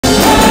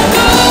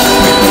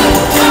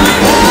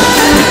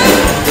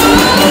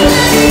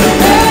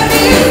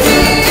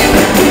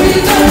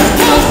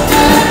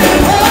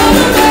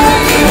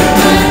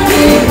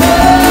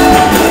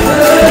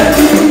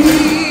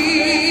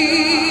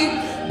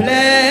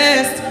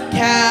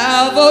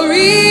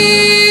glory.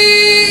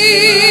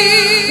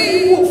 When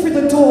you walk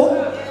through the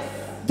door,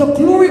 the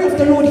glory of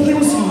the Lord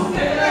heals you.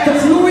 The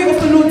glory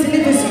of the Lord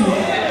delivers you.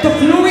 The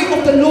glory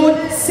of the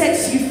Lord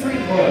sets you free.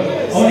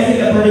 I want to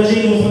hear that Brother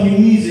James was on your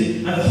music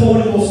and the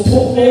Holy Ghost took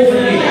over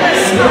me.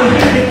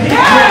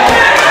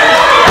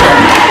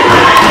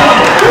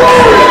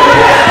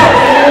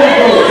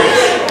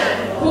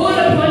 Call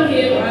upon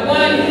him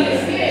while he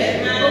is here.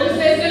 Because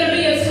there's going to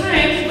be a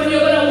time when you're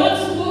going to want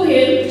to call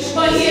him,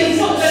 but he is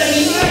not going to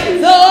be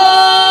here.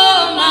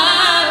 Though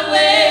my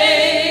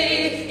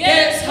way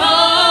gets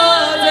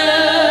harder.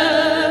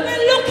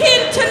 We're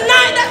looking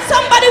tonight that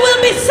somebody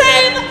will be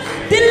saved,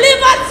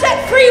 delivered,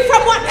 set free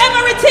from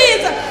whatever it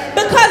is.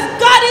 Because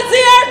God is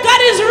here,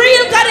 God is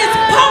real, God is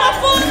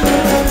powerful.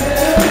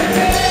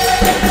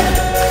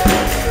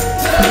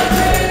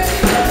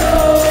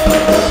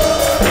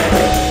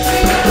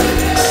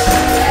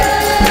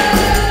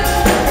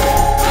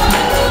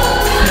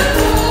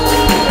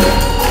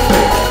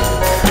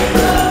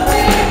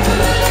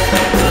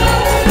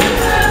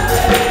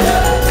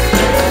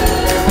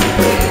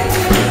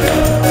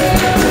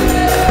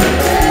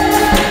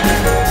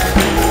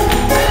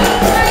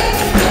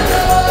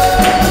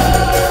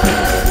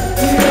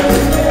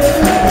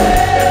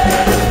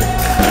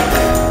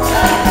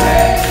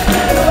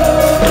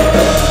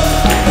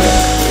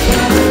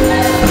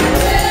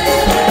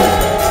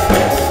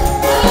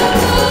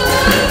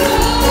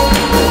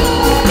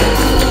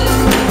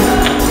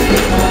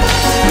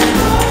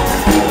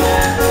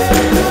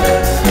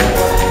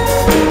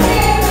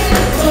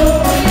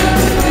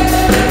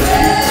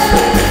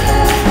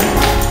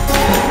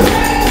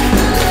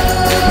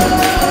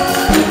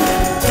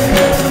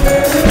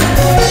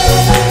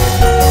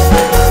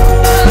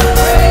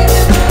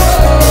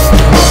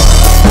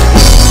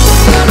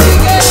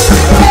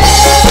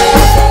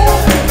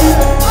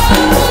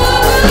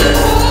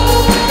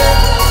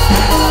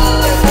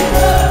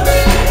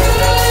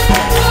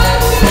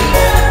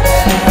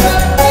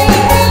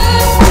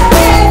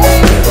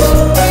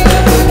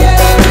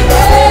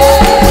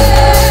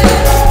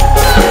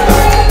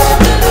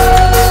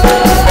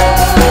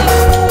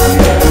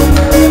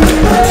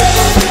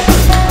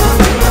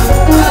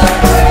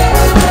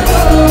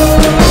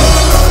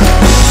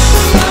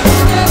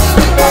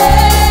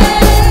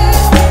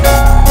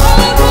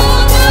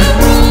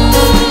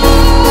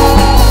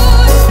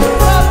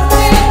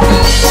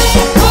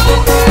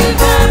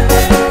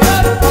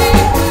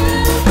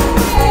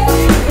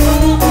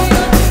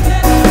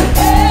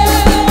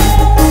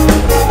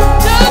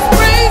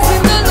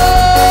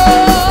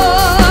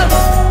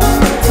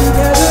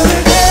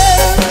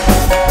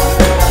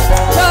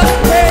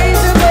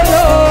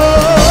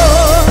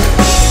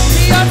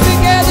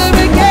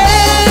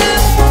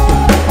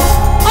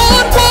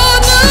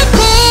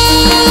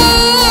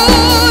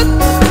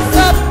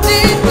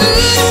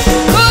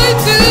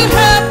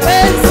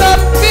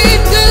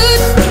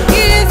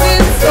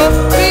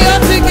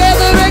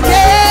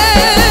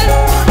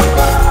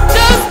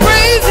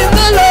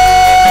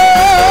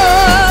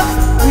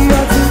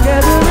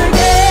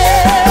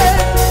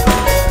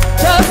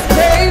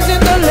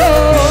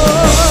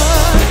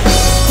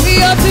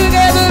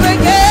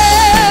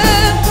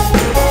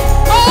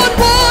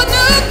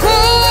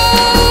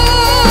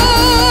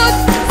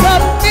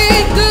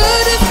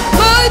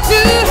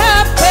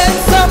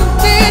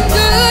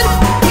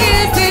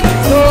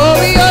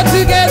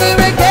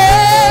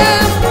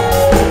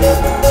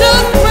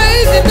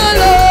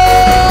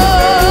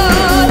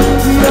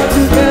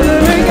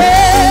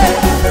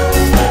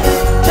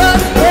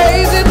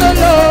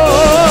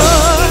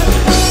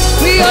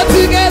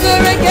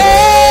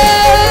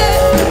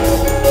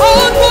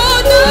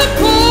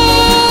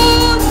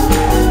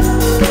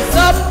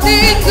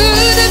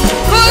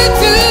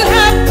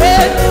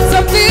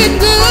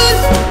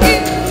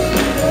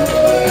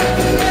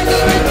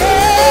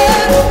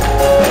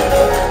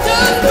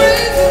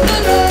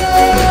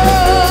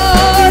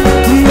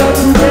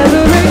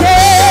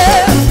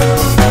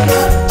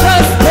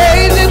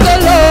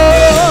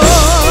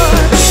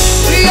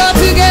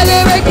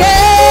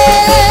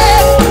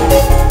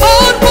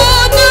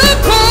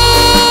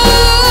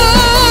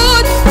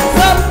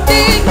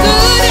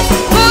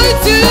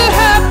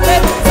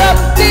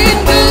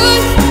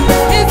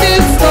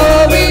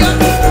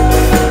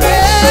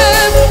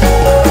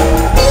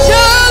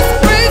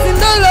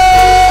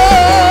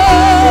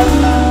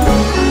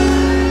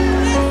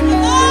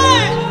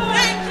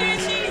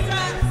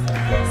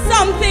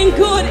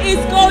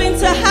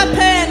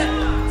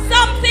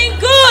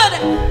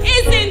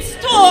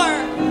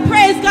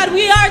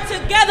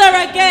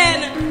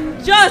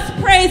 Just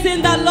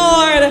praising the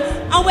Lord.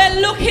 And we're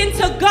looking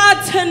to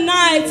God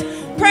tonight.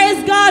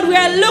 Praise God. We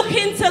are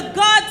looking to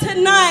God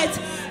tonight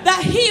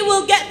that He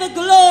will get the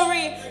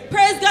glory.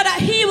 Praise God, that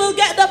He will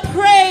get the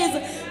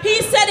praise. He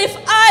said, if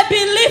I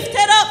be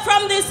lifted up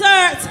from this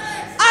earth,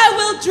 I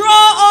will draw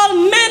all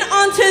men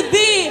unto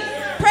thee.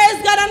 Praise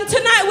God. And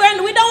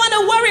tonight we don't want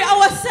to worry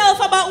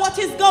ourselves about what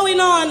is going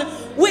on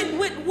with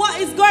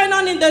what is going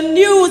on in the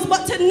news.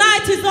 But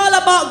tonight is all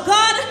about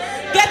God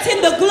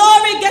getting the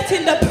glory,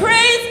 getting the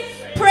praise.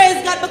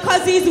 Praise God.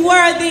 because he's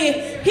worthy.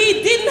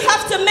 He didn't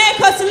have to make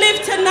us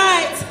live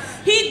tonight.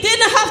 He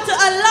didn't have to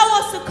allow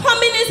us to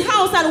come in his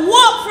house and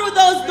walk through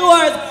those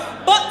doors.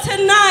 But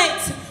tonight,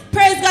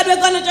 praise God, we're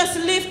going to just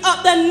lift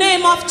up the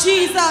name of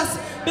Jesus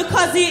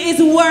because he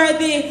is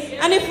worthy.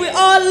 And if we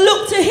all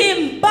look to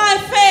him by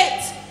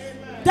faith,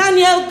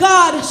 Daniel,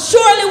 God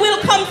surely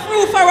will come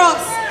through for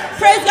us.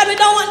 Praise God, we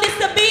don't want this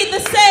to be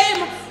the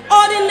same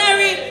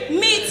ordinary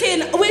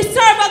meeting. We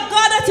serve a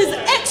God that is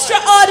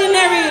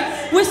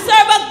extraordinary. We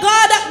serve a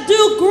God that do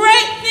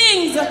great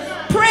things.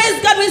 Praise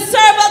God, we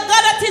serve a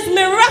God that is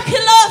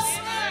miraculous.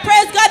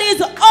 Praise God, he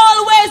is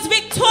always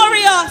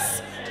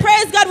victorious.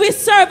 Praise God, we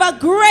serve a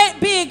great,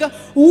 big,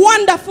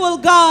 wonderful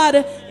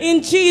God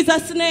in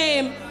Jesus'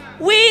 name.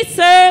 We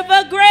serve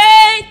a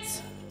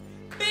great,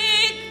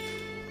 big,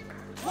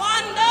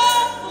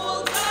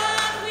 wonderful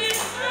God. We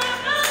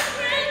serve a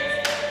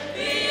great,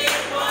 big,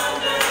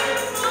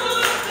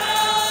 wonderful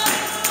God.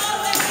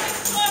 Always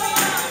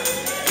victorious.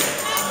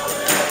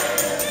 Always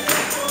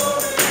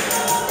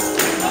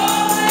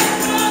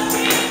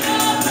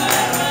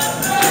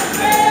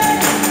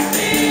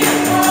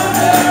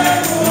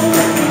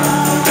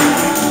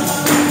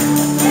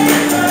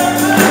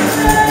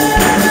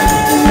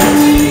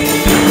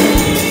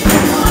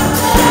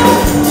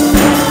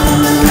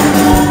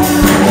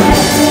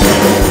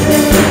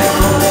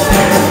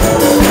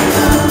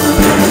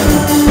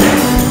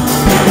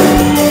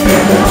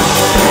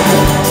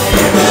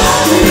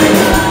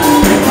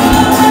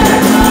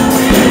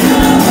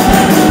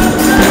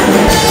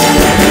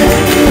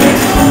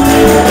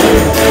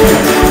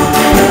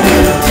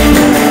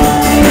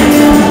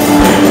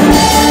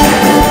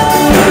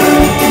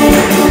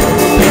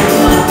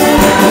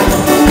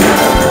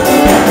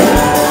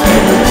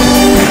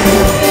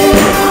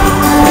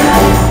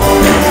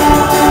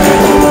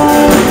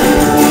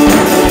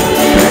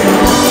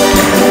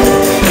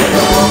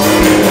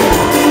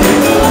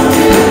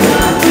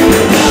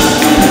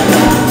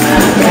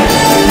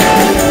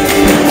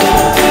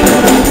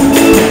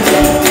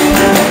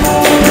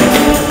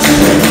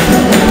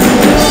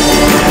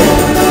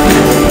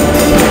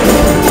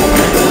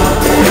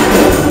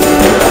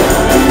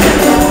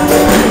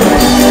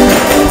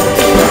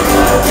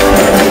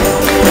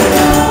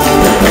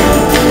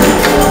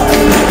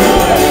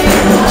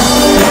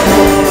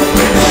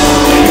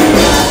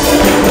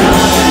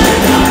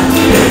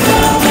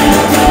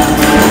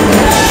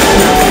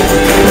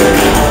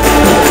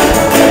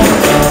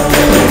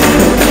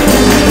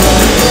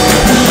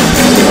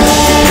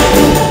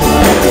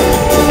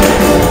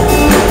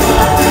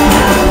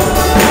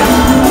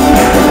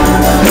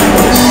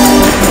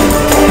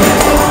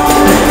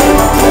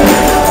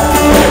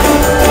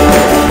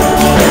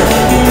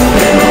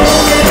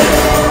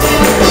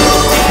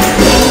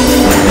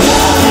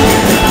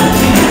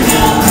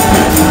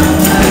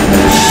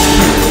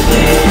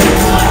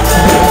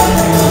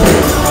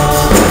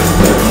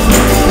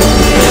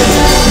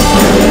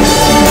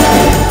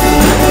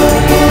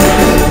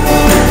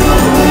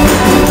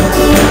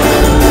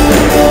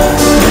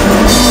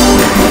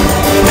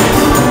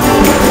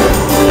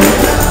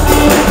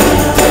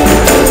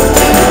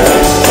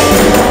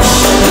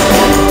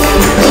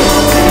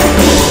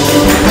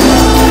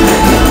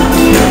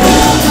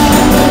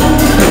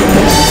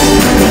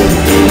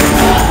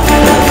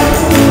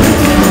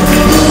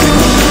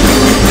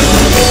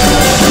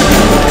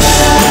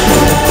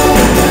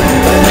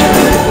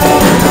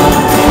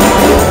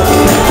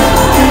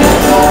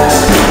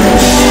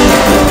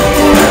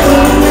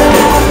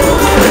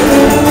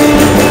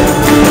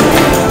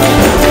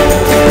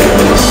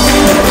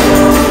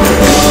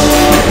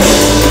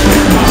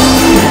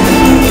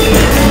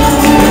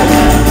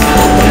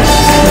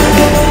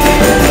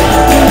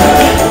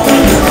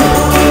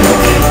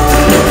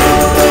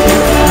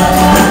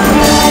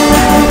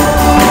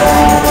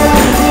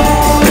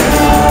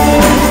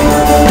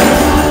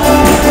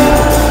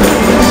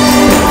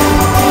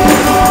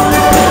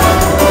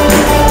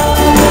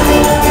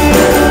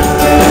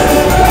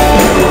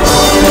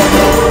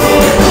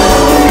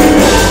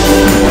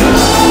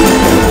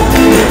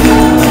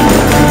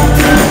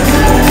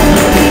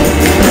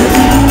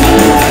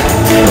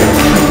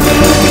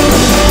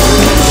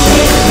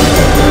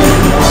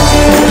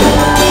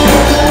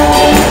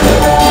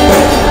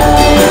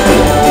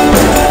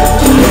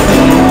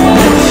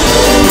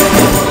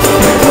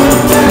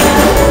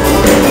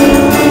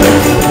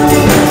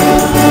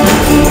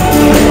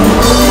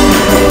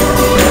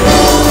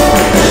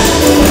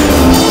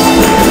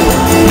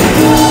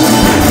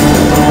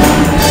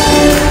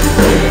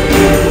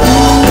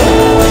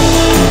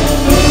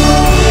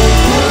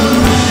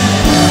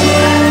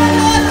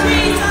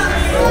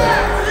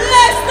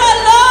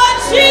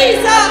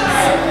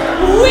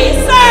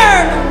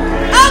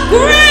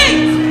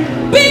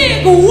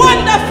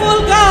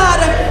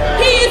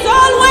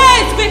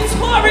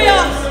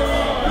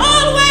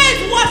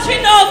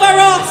looking over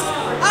us,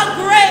 a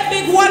great,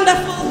 big,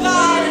 wonderful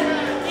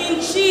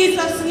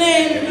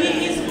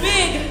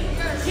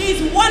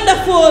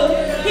wonderful.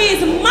 He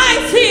is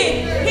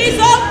mighty. He is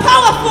all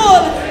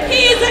powerful.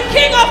 He is the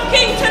King of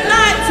Kings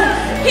tonight.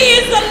 He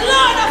is the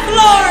Lord of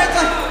Lords.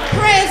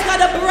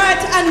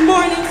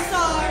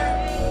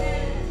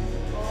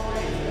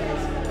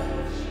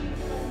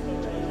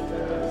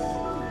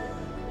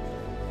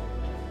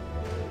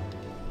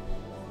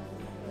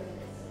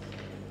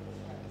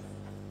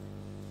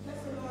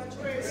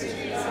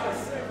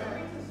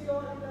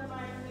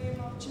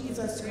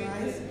 Jesus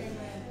Christ.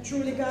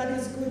 Truly God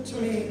is good to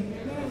me.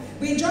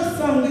 We just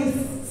sung, we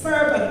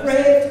serve a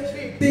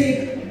great,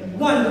 big,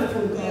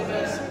 wonderful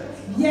God.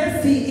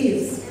 Yes, He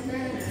is.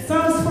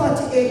 Psalms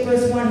 48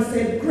 verse 1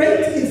 said, great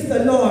is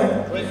the Lord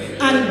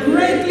and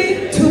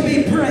greatly to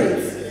be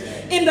praised.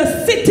 In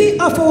the city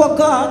of our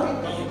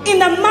God, in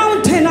the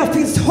mountain of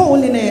His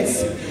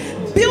holiness.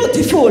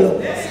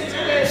 Beautiful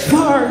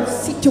for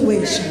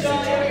situation.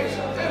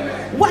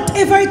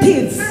 Whatever it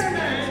is,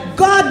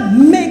 God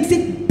makes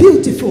it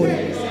beautiful.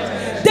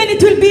 Then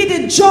it will be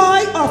the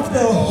joy of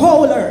the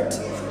whole earth.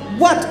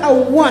 What a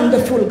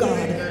wonderful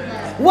God.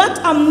 What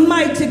a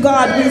mighty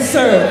God we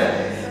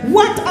serve.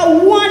 What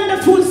a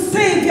wonderful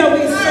Savior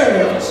we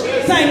serve.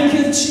 Thank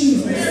you,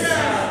 Jesus.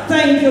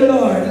 Thank you,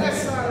 Lord.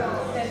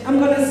 I'm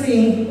going to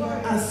sing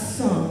a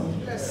song.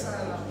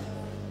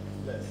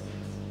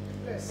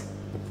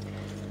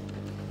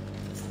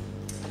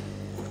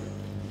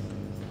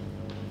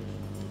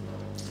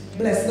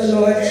 Bless the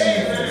Lord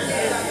Jesus.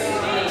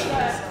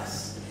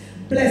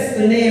 Bless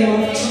the name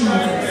of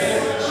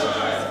Jesus.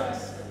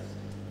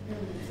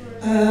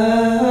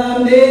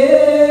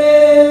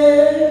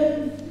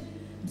 Amen.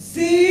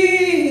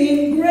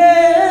 Sing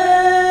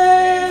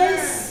grace,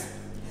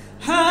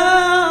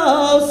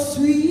 how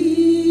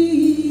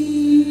sweet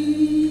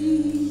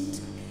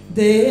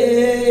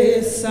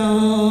the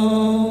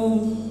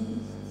sound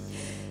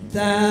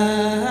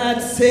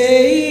that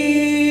saved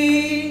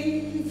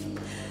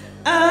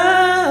a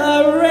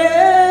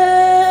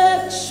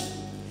wretch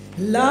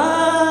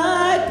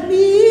like me.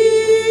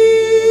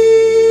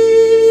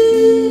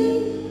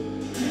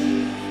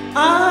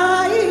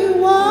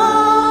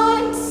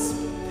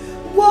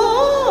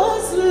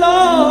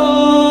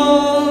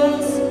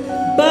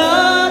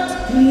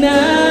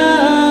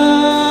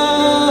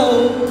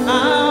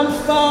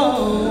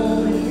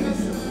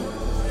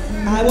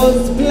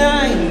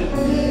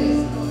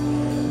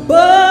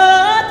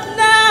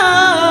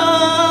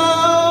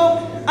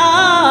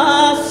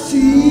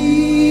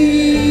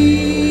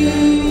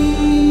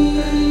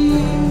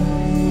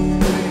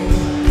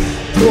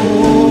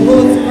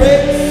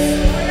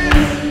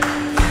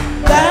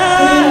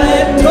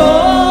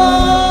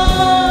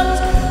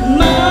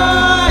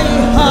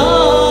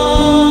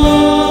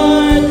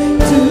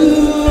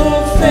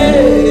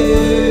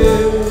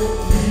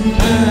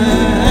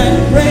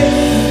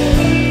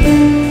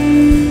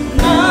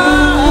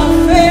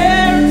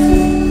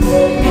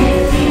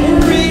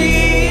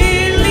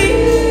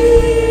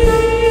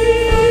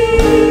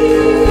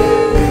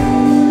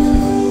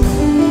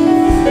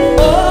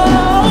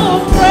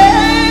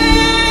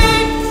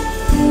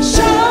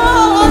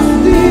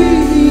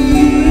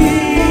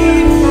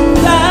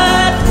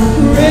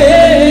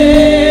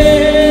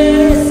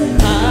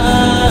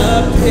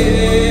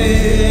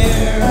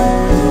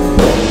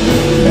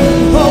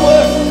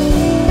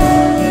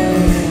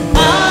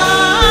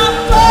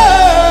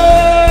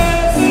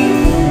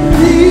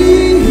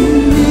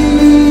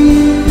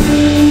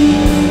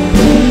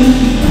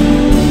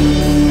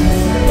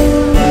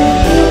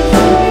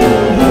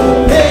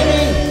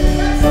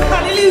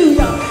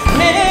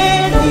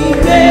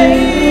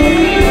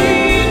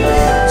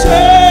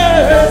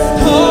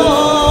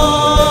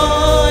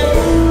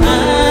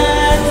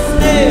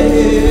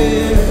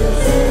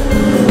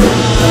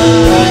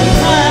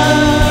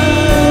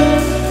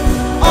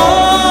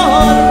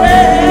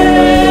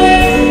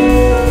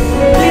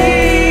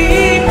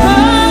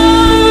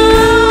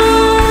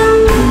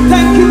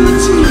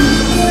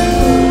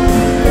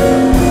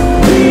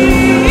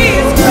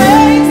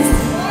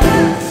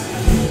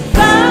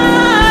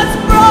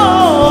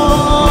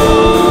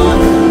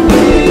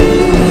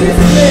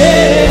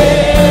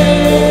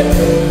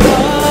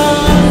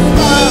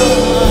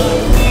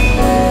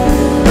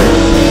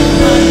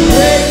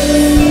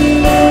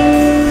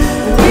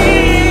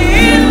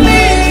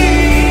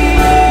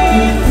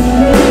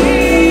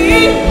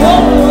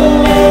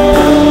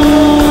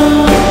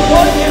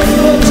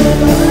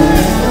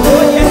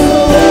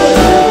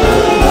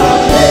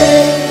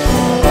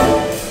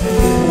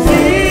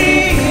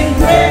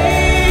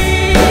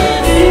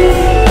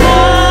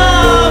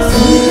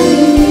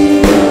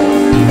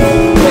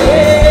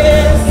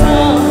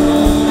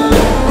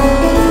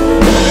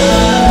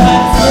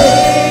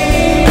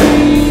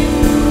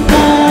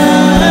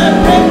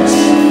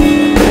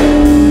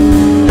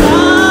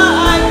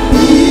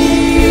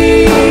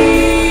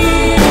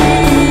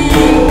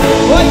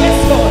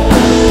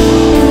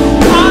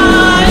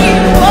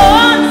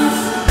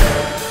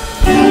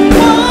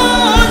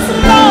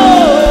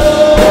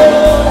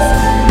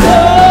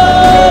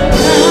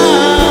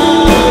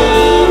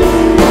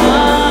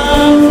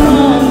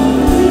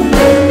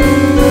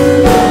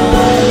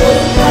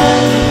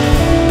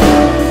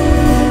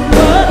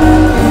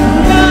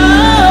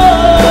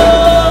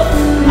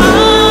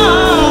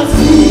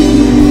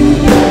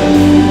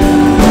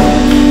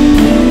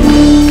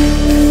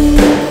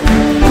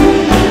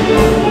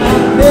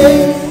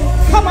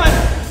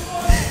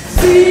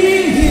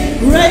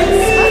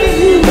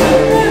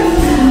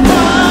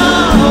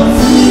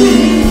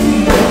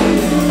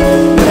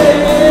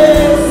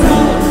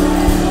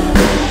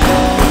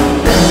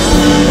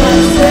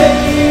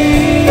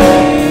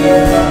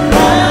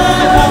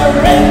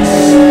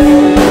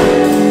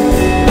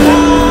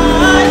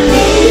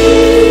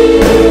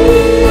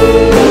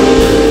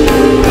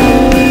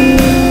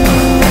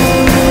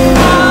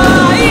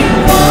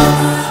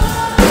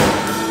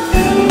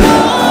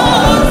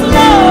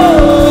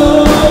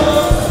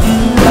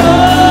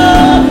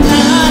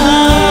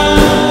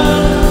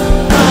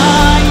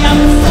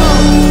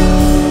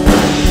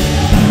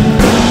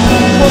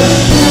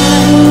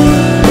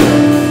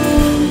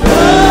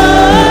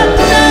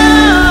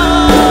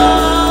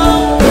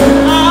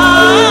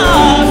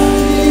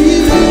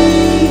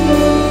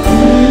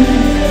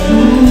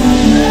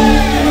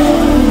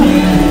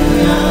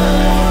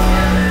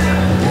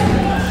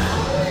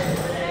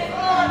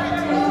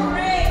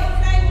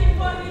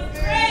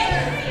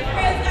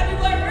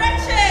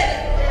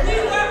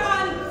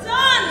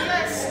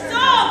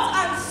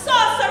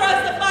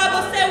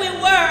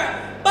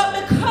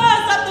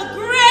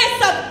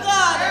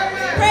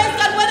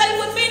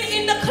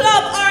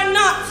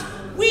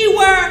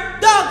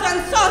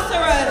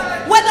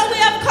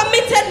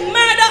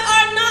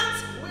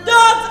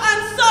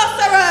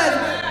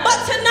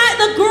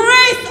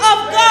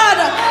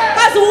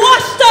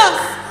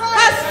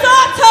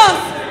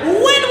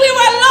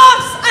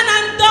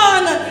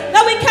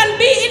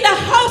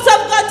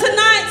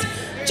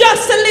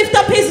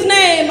 lift up his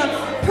name.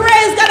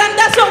 Praise God, and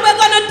that's what we're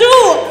going to do.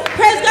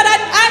 Praise God,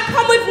 I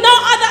come with no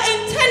other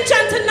intention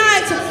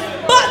tonight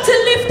but to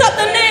lift up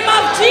the name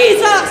of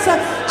Jesus.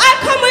 I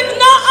come with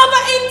no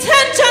other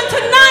intention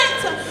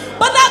tonight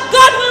but that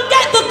God will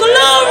get the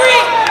glory,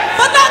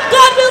 but that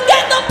God will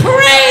get the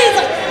praise.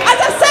 As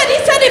I said, he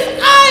said, if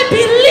I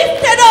be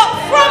lifted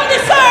up from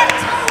this earth,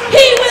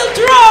 he will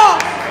draw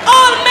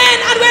all men.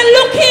 And we're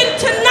looking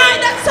tonight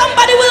that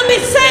somebody will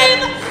be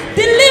saved,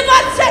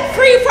 delivered, set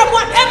free from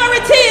whatever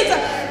it is,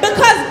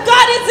 because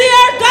God is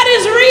here, God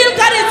is real,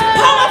 God is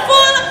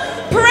powerful.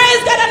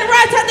 Praise God. And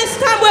right at this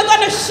time we're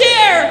going to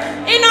share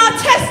in our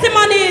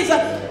testimonies.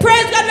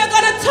 Praise God, we're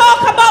going to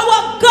talk about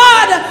what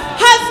God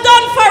has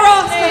done for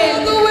us.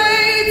 All the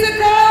way to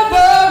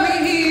Calvary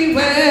he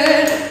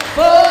went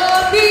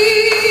for me.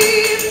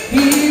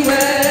 He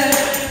went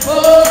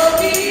for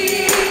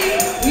me.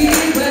 He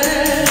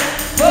went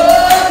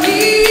for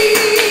me.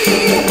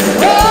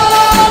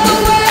 All the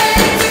way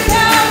to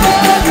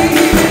Calvary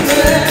he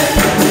went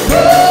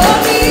for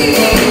me.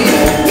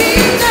 He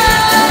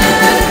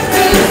died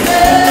to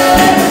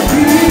set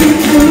me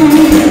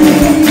free.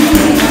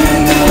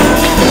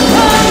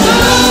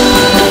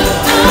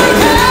 I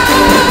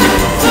had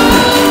so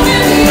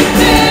many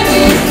things.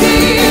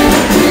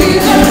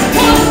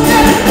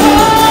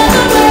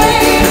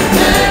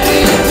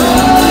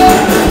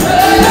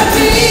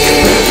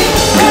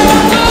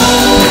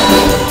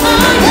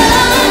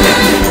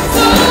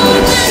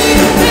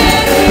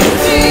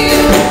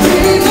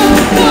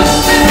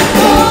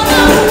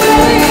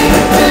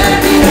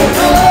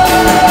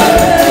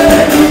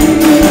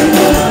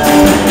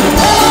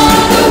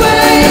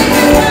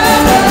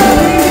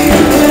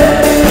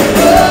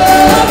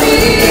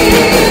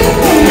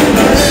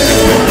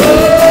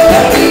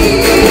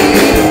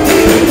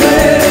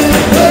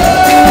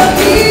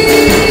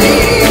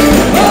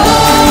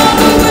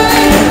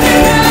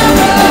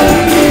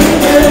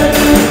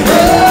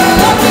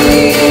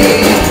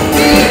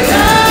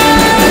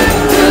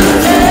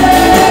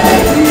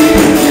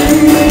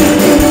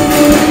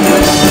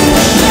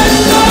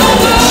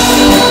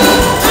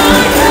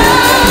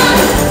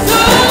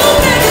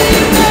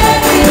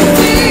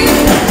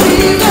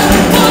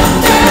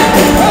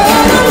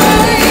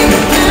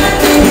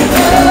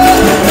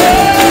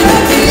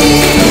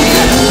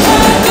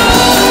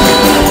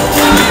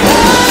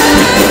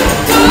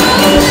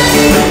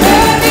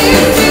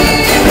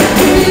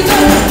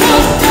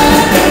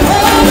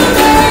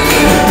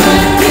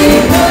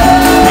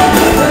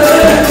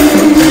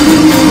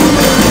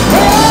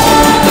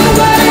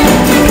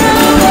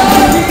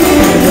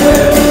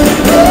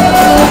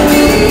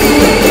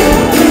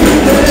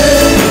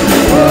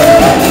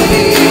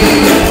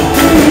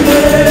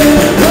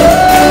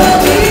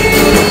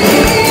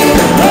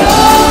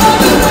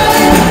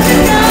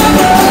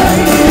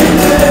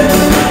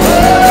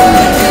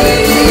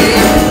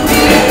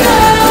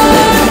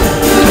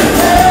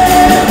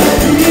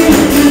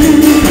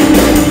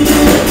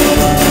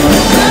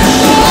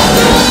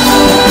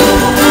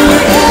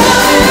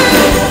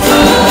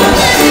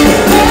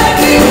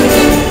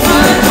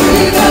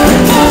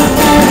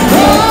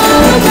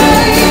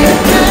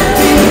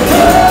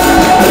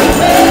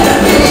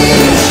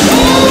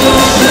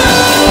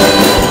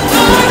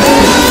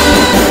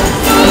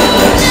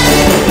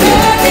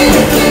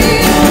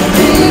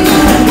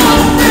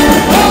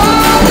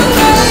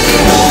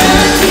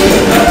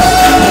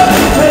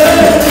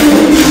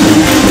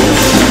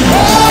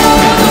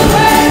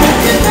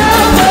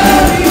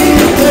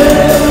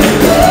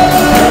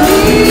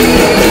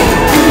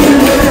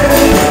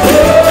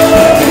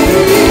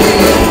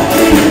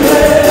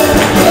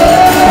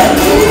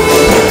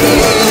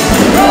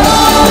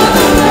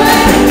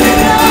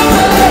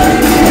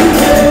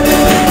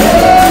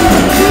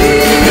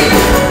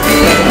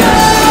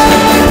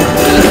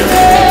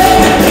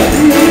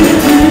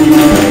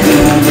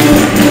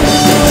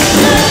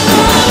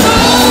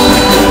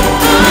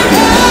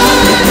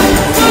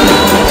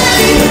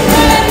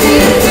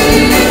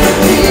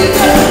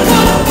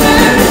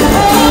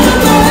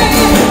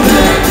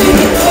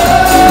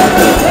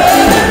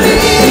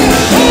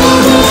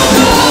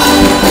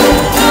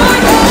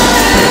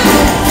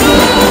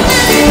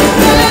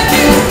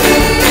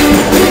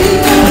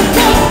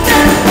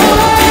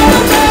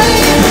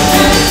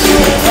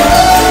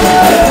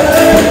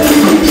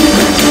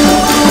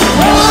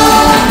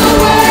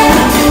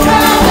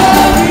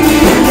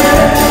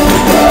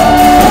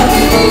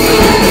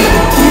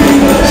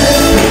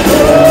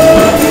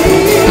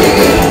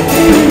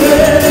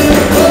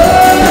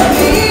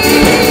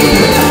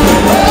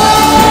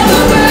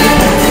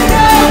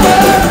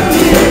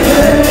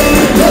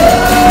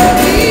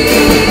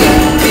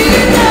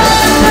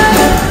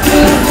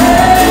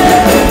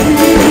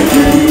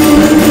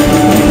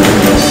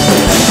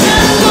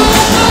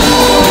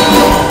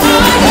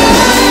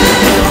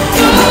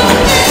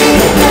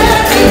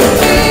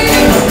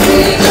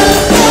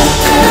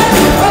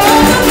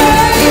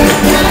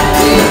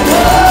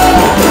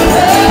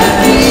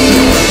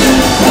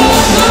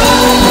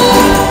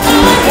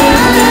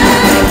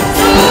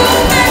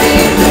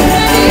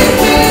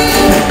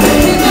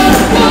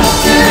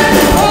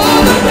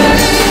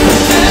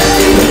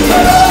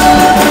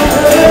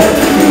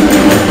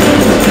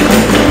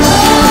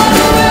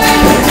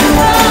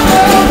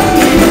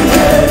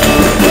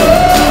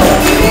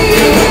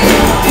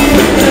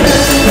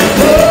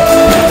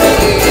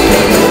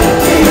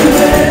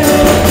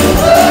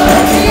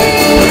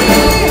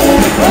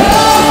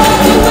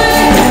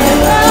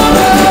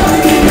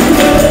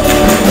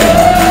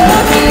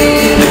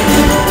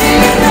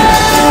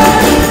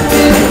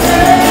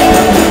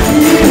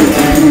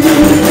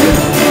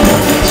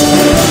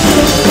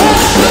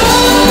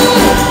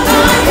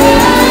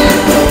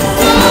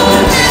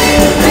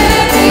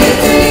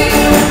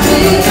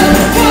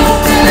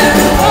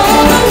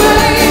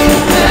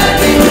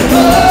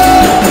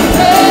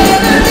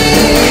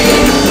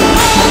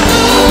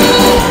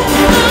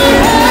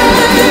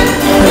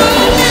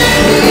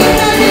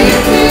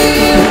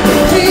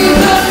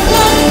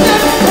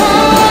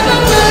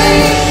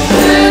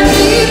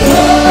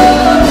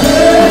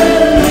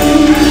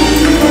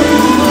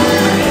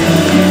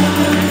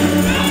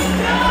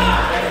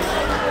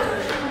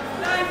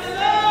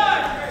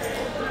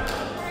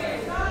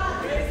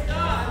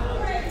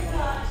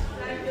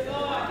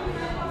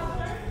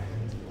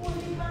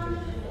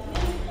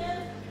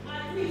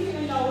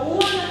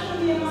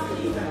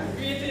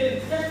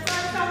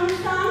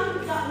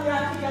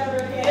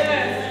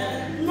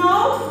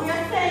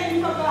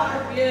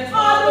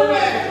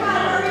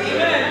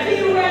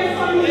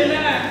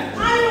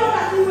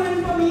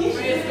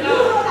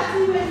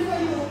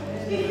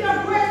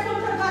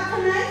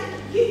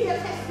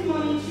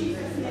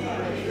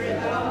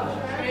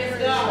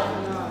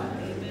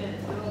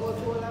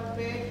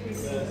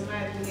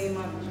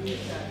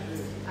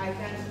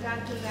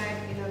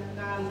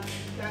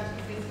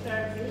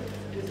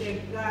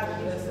 God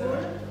is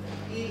good,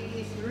 He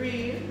is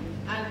real,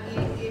 and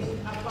He is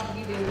a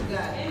forgiving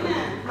God.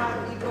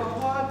 Because He go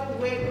all the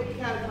way to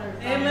Calvary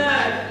from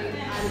Amen.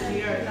 And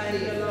the earth.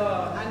 Thank you,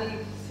 Lord. And He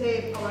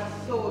saved our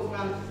souls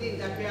from sin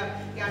that we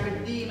can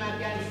redeem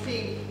and can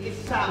sing His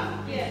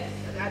song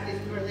at this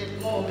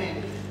present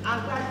moment. And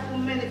God do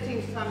many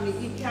things for me.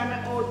 He carried me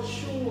out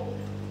through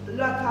a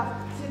lot of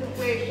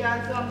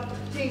situations, some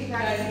things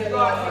that He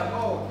brought me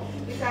out.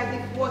 Because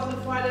if it wasn't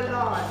for the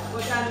Lord,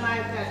 but on my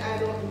side, I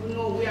don't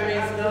know where I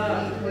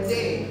would be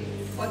today.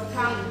 But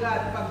thank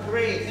God for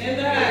grace.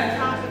 Amen. I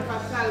thank Him for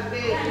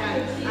salvation.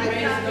 I thank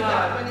Him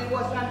that when He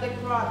was on the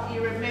cross, He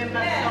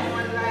remembered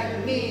someone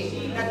like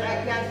me, that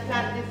I can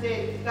stand and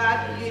say,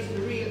 God is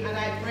real, and I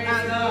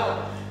thank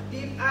God.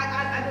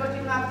 I don't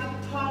even have the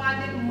tongue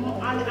and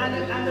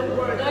the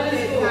word to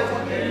say that,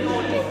 but He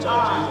knows His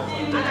heart.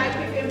 And I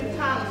give Him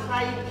thanks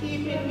for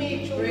keeping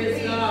me through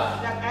this,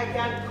 that I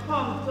can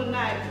come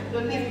tonight to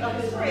lift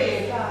up His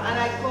name. And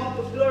I come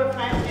to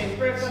glorify Him.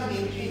 Pray for me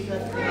in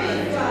Jesus'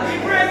 name.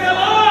 Praise the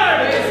Lord!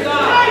 Praise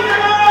God! Praise the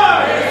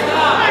Lord! Praise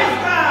God! Praise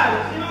God!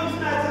 You know,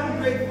 tonight I'm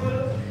grateful.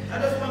 I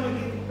just want to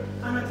give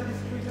honor to the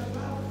Spirit of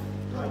God.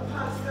 Lord,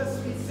 Pastor,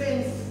 sweet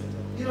saints,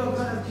 you know,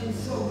 God has been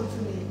so good to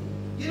me.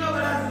 You know,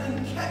 God has been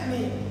kept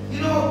me. You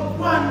know,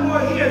 one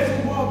more year to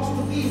walk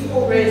through these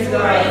open doors. You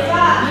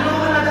know,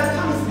 another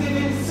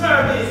Thanksgiving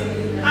service.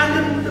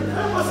 And the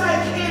purpose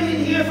I came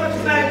in here for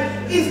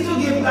tonight is to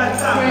give God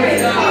thanks.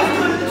 Is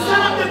to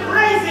send up the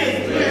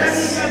praises that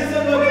He can send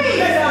up the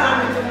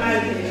blessing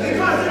tonight.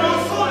 Because you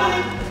know, so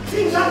many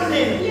things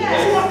happening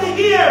throughout the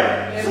year.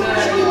 So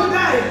many people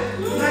die.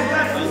 Like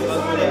that, so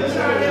many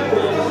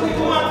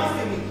people want to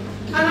see me.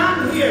 And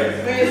I'm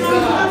here. You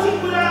know, nothing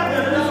could happen.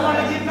 I just want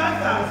to give God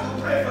thanks. So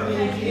pray for me.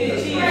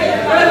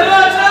 Praise the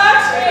Lord,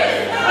 church!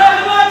 Praise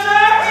the Lord,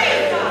 church!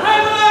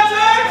 Praise the Lord,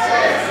 church!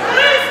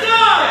 Praise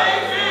God!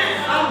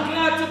 I'm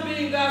glad to be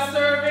in God's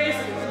service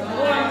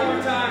one more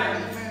time.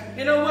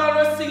 You know, while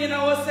we're singing, I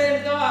was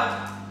saying,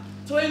 God,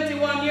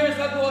 21 years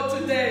ago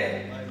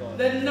today,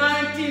 the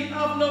 19th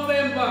of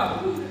November,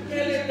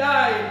 Kelly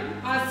died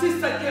and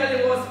Sister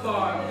Kelly was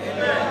born.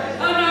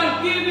 And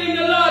I'm giving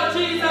the Lord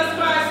Jesus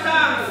Christ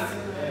thanks.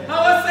 I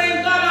was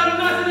saying, God, I'm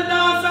not in the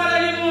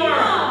downside anymore,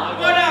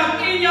 but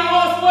I'm in your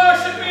house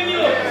worshiping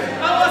you.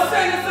 I was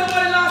saying to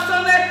somebody last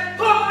Sunday,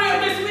 come real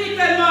this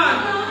weekend, man.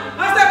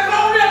 I said,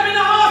 come real in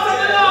the house of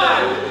the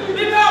Lord.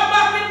 Because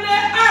back in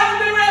there, I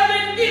will be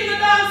raving in the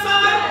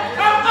downside,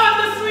 or on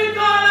the street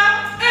corner,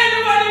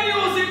 anybody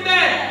music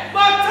there.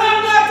 But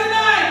thank God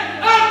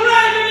tonight, I'm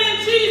raving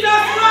in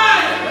Jesus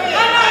Christ.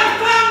 And I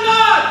thank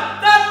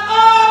God that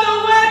all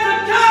the way to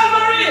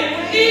Calvary,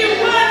 He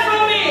went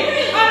for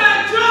me. And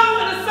I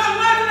drove with the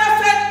songwriter that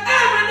said,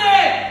 every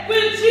day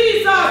with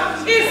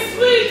Jesus is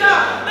sweeter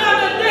than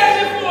the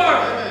day before.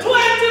 21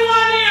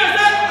 years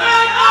that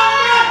I am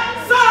not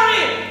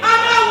sorry, and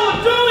I will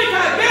do it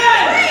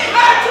again.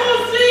 I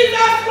choose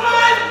Jesus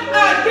Christ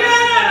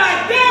again and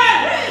again.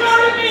 For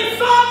it means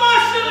so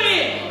much to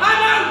me, and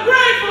I'm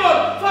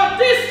grateful for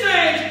this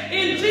change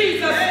in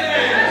Jesus'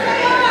 name.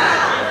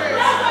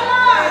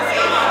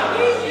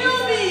 He knew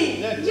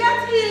me, yet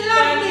He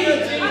loved me,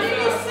 and He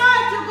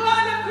decided to go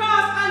on the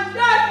cross and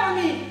die for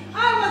me.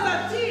 I was a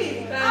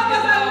thief, I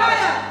was a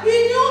liar. He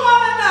knew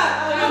all of that.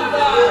 I was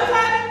a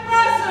two-timing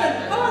person.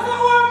 I was a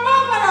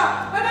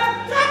warmonger, but I'm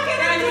thanking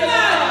Him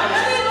tonight.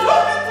 And He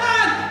took the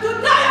time to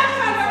die on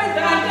Calvary.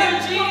 Thank you,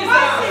 Jesus.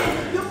 My sin,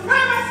 you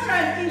pray my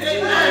strength in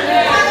Jesus'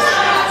 name.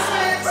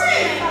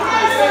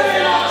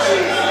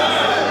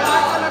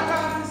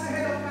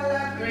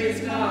 Praise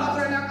God.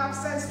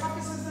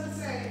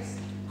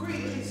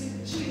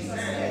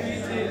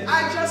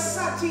 I just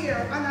sat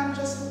here and I'm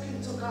just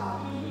looking to God.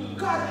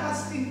 God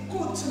has been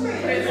good to me.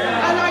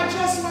 And I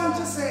just want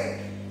to say,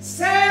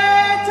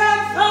 Satan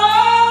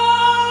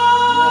thought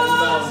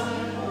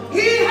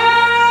he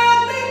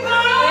had me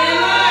bound.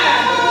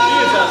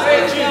 Jesus.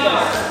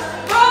 Jesus.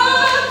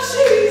 But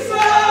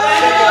Jesus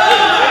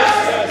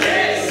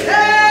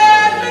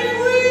set me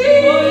free.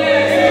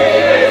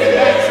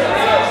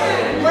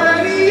 When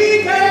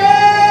He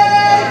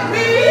gave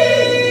me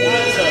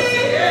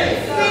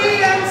the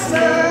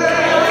answer.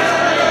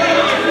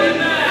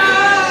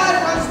 I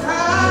was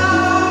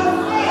down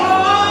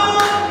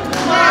on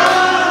my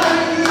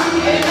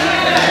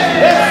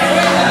knees.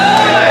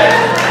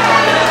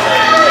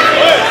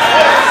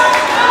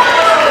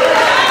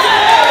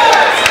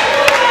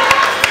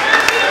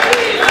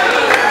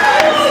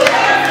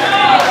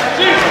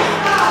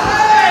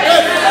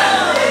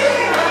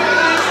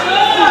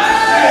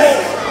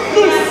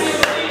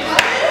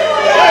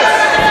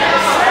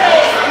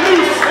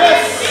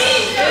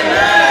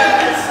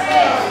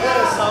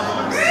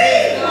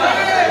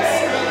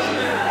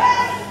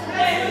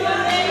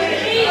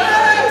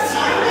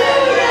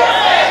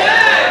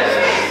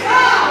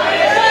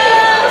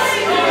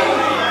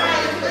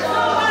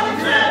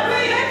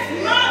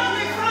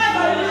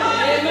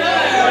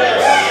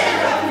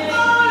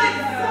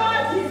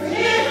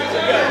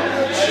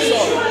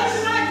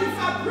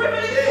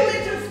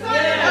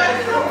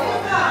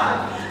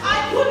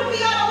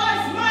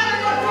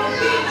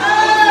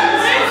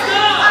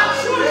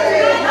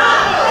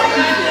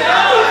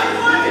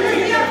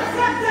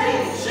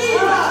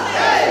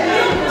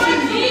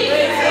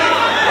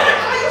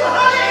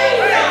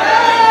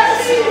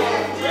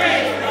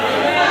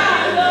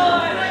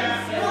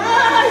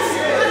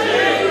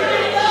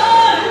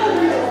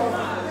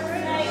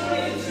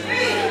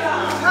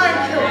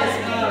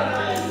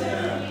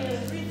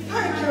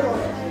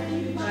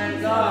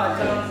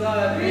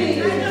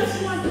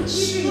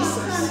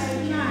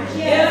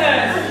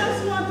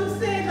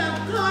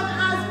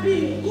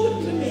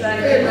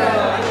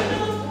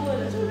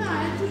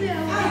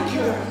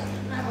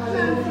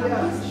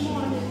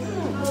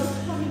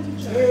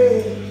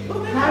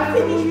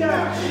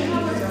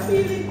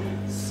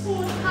 feeling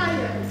so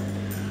tired.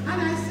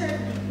 And I said,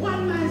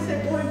 one man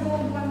said, go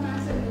home, one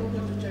man said, no, go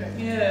to church.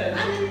 Yeah.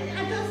 And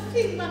I just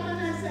think back and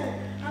I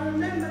said, I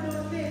remember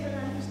those days when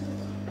I used to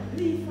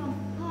leave from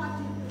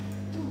party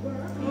to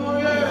work. Oh,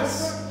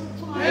 yes. Work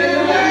to party.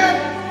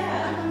 Amen.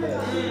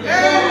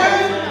 Amen.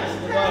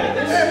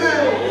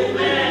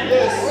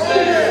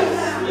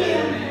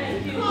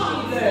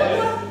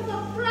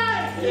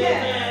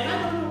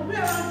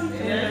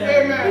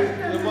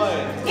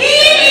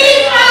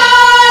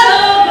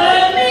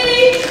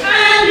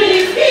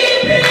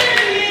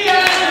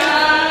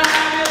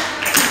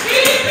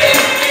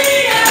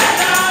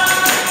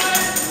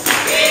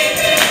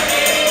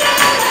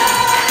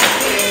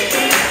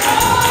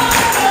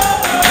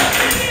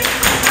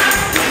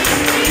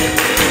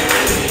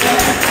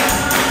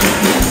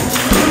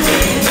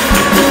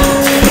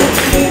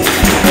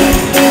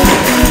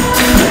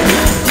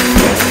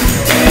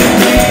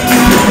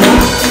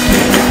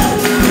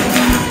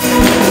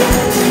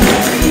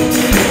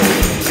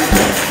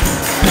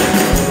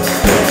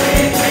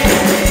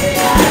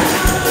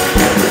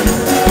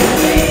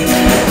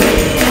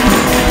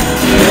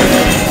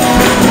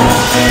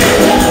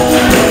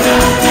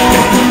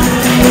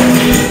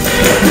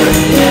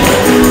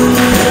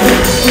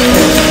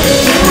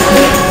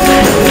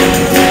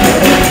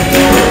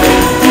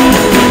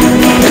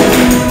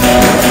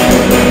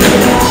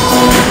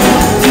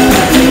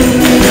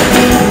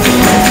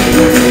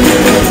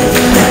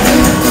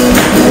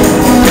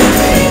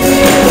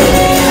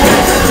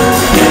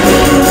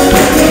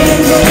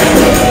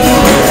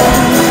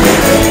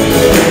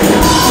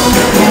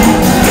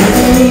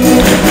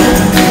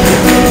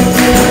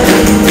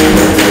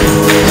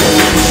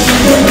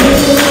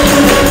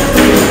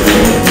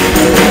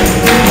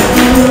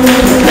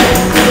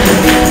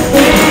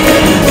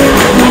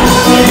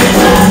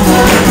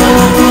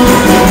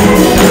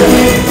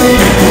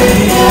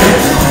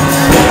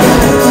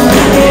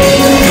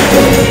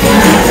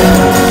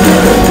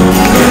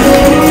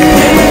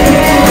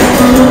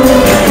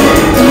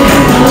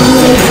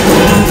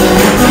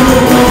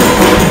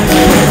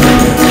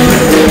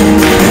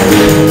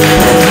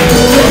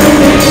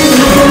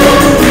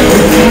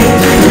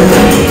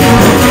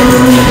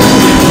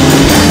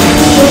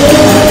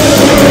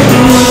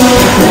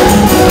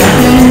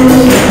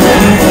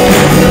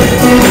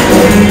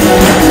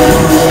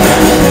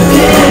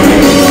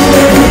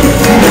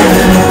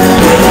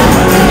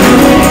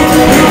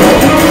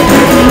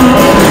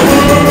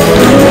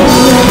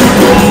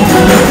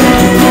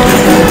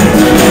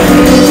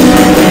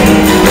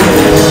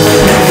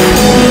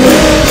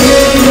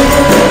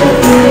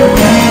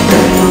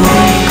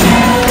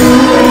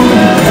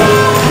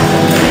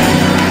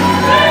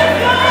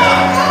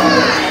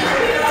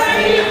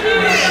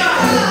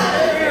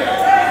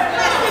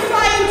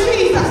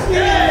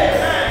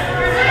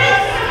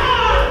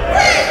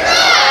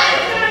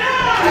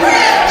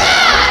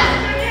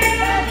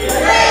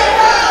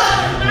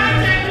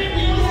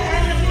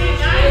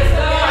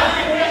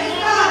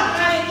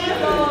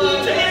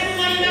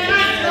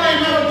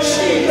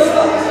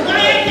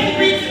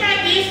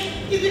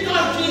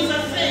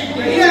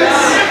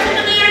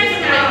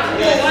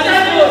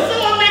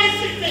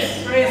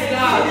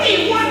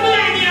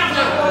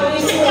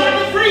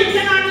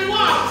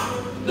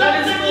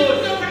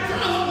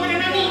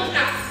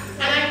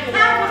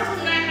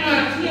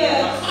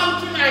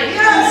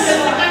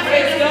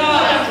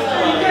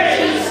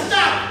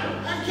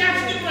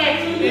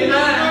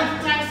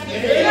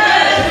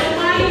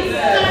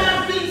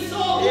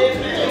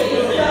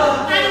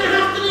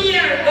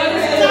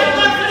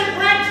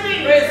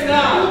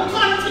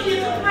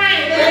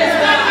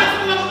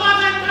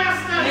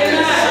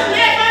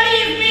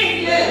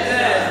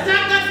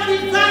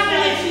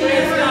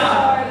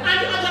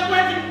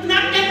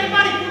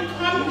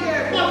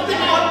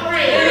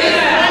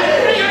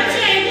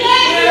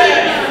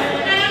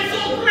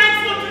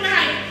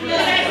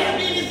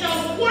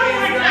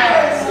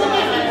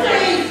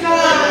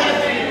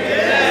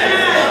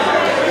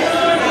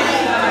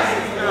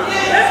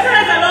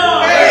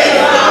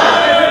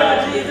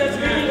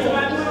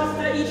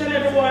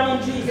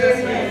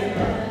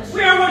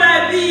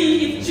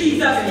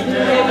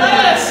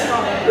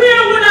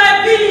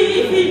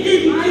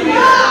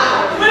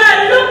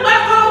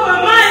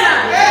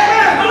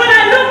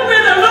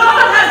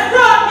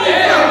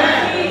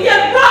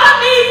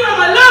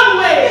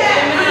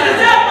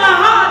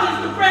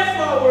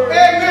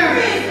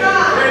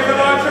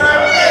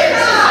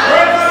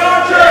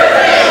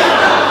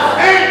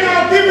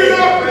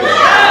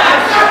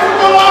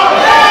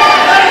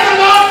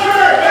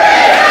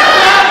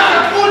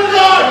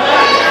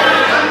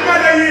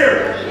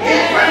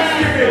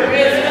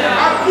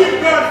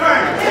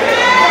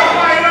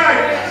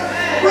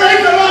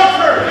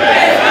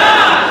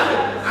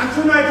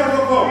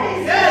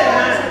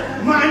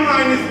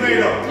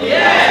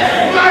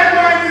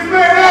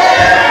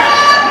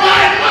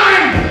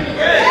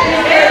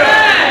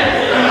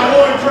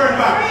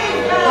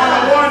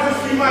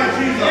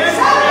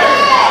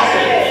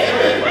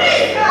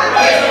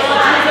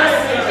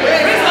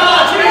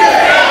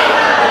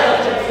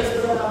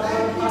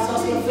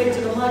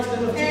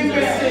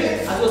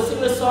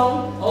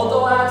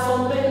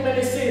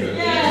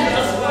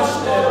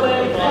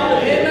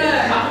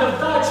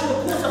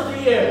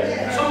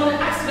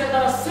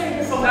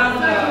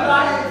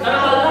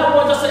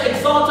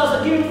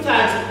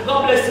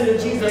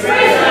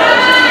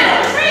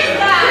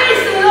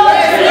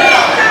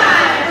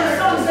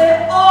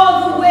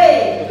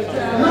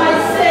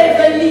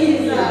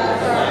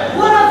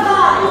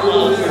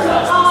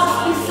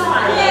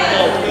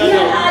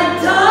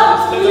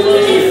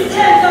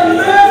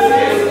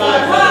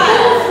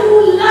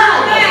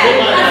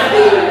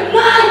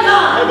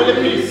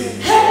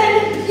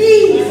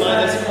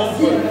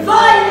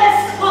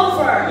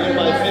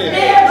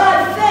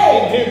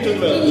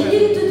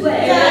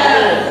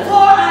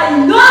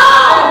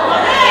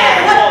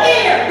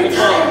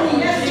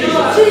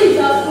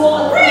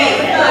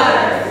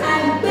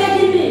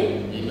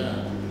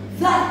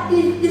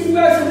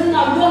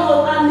 run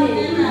out on me.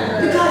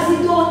 Because he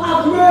don't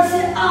have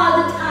mercy all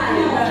the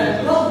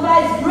time. But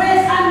by his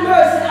grace and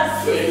mercy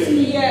assist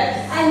me.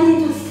 I need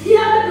to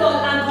steal the blood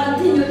and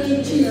continue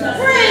in Jesus.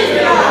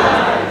 Praise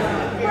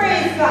God.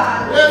 Praise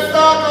God. Let's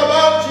talk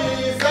about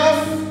Jesus,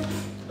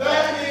 the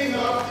King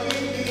of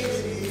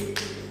Kings,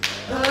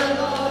 the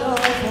Lord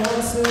of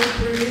all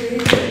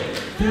supreme,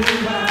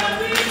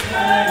 throughout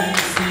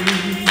eternity.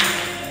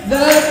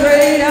 The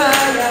great I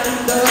am,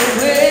 the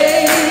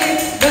way,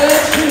 the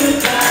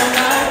truth, and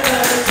life, the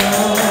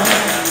dawn.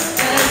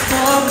 Let's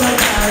talk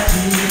about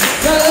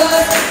Jesus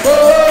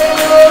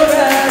more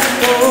and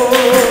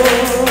more.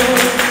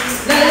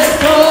 Let's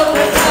talk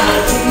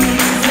about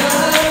Jesus.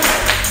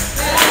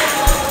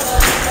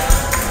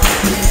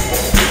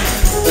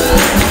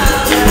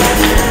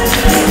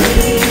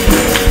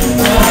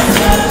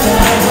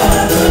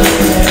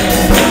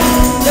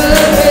 The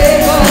way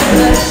of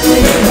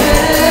blessing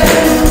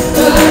heaven,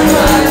 the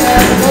bright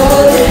and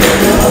golden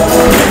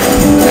dawn.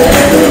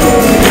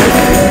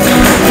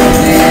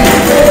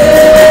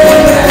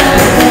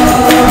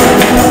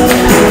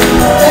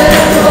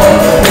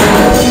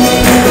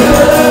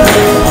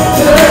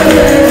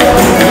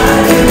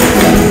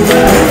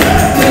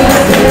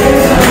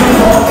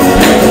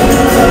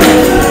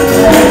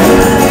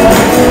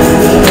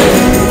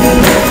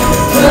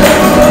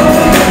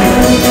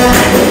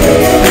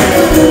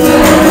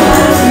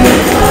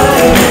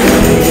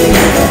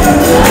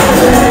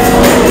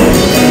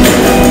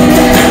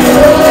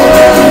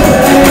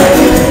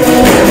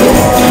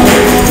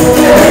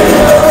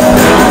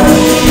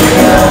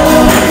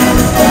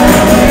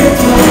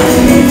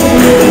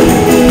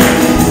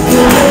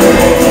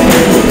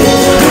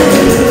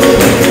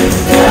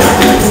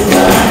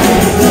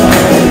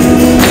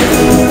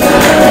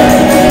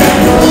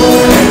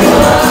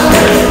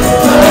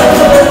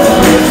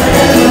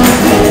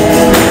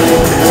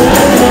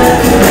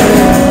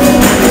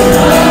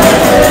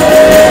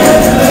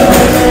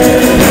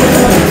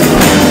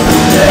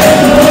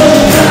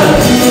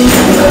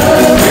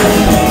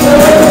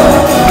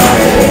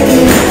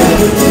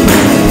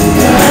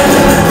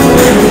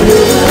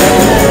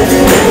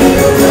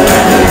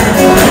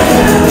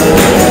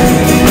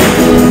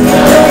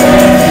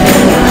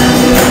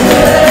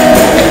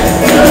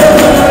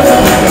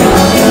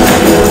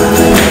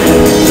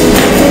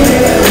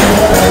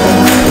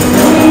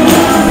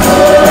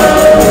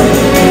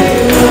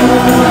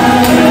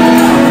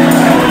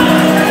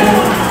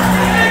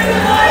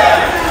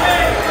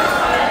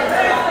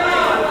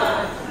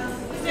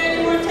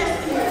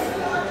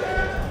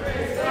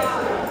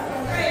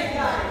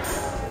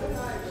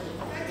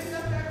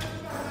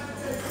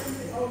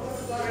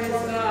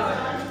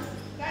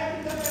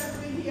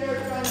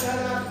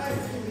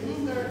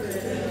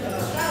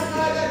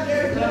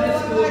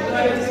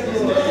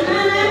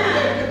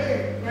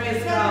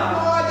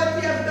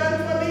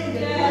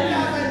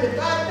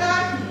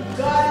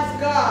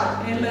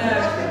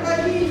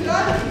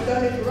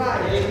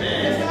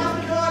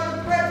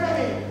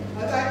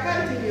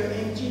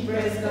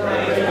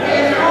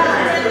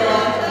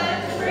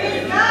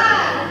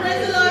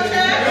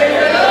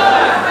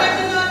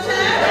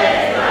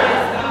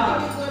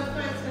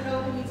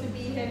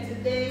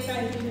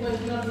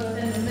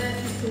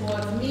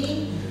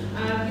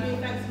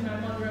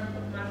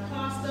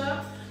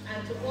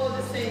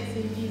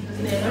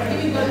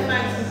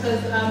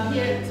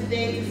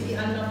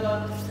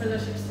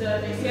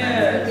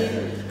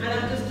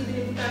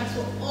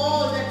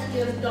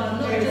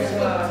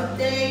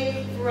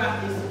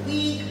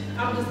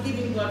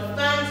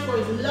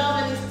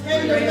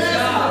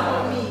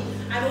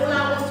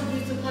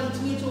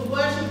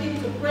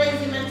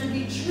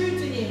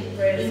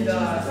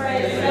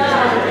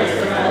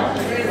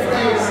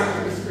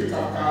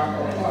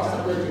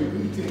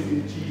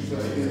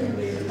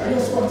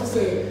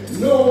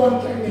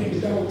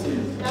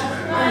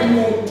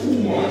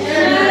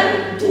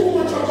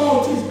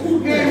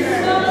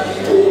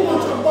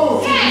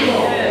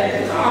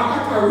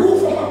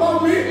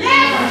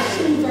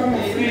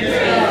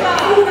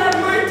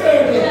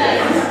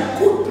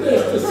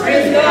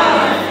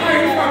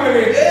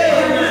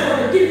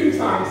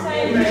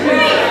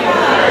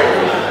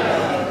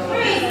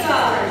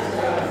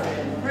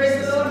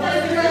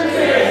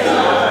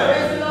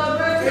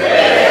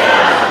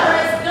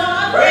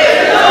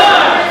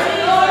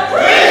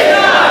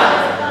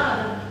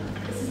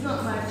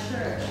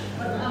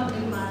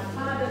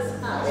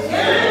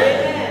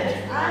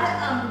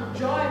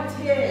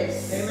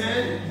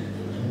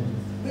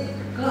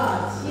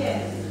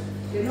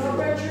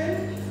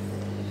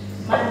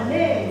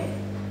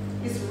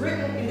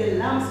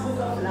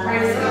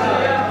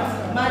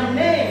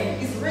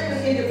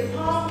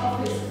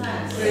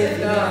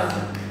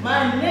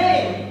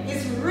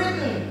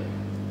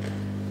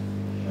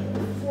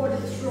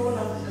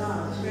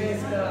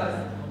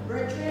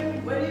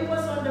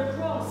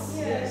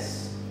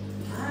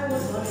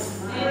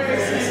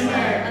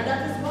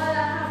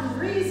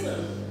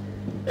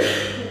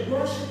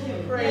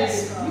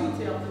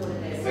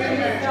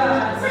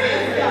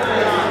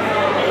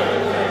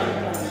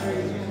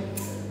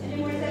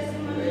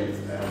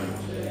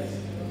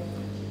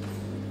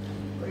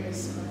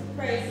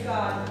 Praise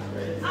God.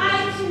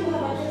 I too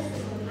have a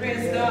testimony.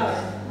 Praise God.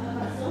 I've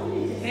got so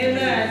many testimonies.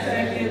 Amen.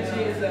 Thank you,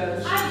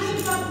 Jesus. I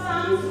give God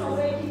thanks for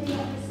waking me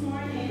up this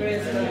morning.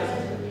 Praise God.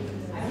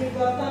 I give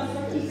God thanks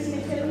for keeping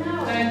me till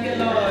now. Thank you,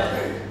 Lord.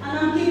 And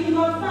I'm giving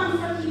God thanks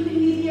for keeping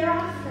me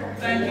hereafter.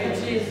 Thank you,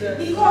 Jesus.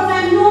 Because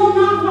I know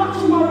not what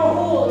tomorrow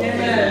holds.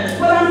 Amen.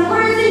 But I'm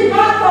praising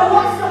God for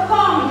what's to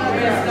come.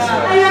 Praise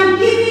God. I am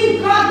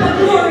giving God the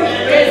glory.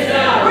 Praise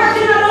God.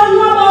 Person, I don't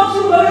know about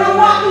you, but when I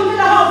walk into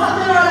the house of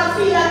the Lord, I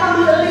feel like I'm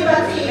in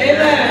liberty.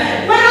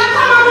 Amen. When I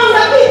come among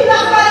the people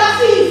of God, I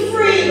feel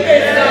free.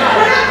 Praise God.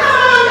 When I come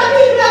among the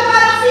people of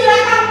God, I feel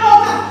like I'm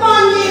out of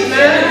bondage.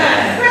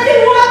 Amen. Person,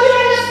 walking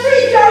on the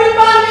street, you're in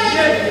bondage.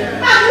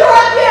 At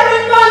work, you're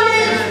in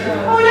bondage.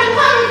 But when I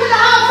come into the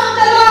house of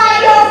the Lord,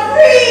 you're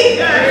free.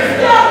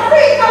 You're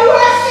free to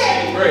worship.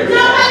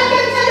 Nobody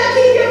can tell you to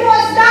keep your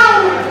voice down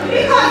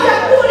because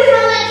you're pulling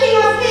on the King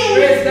of Kings.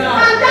 Praise God.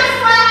 And that's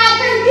why I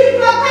can give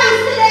God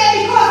thanks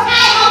today because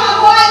I have a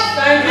voice.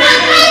 Thank you,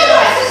 And my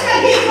voice is to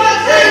give God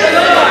thanks.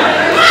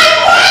 My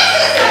voice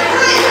is to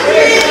praise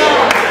Him.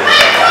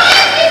 My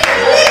voice is to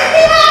lift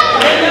Him up.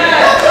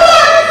 To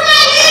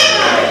glorify Him.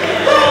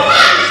 To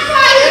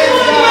magnify His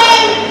own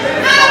name.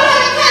 And I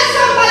want to tell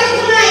somebody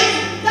tonight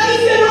that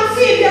if you're not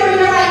saved, you're in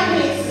the right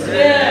place.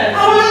 Yes.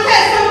 I want to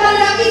tell somebody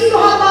that if you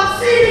have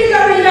backsliding,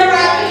 you're in the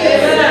right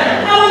place.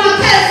 I want to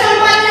tell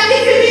somebody that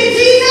if you need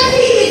Jesus,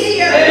 He is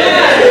here.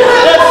 You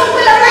have come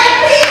to the right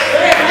place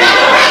at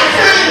the right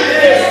time.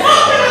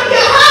 Open up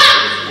your heart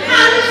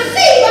and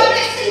receive a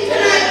blessing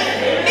tonight.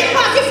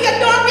 Because if you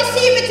don't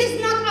receive it, it's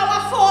not our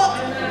fault.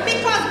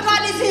 Because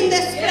God is in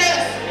this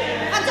place.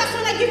 I just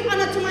want to give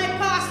honor to my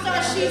pastor.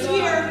 She's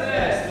here.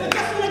 I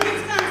just want to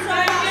give thanks to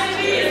our pastor.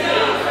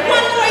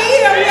 One more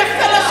year we are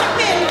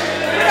fellowshipping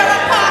with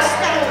our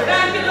pastor.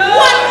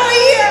 One more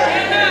year.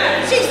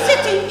 She's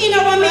sitting in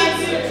our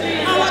midst.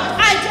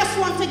 I just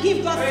want to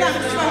give God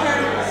thanks for her.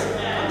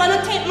 I'm going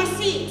to take my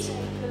seat.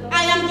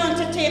 I am going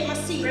to take my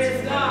seat.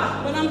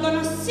 But I'm going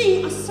to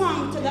sing a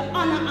song to the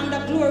honor and the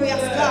glory of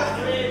God.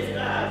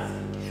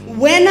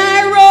 When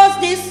I rose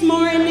this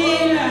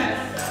morning,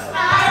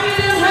 I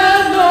didn't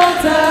have no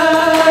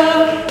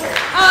time.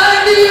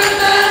 I knew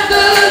that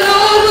the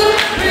Lord would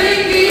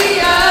bring me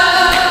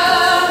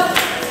out.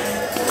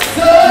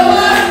 So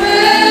I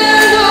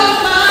fell on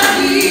my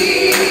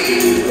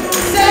knees,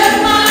 set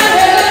my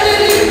head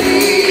in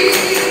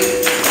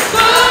knees,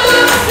 God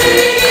was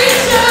singing,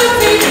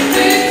 shouting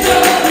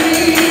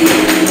victory.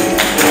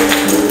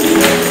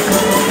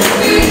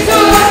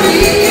 Victory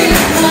is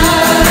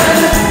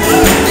mine.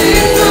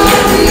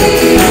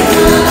 Victory is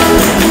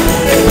mine.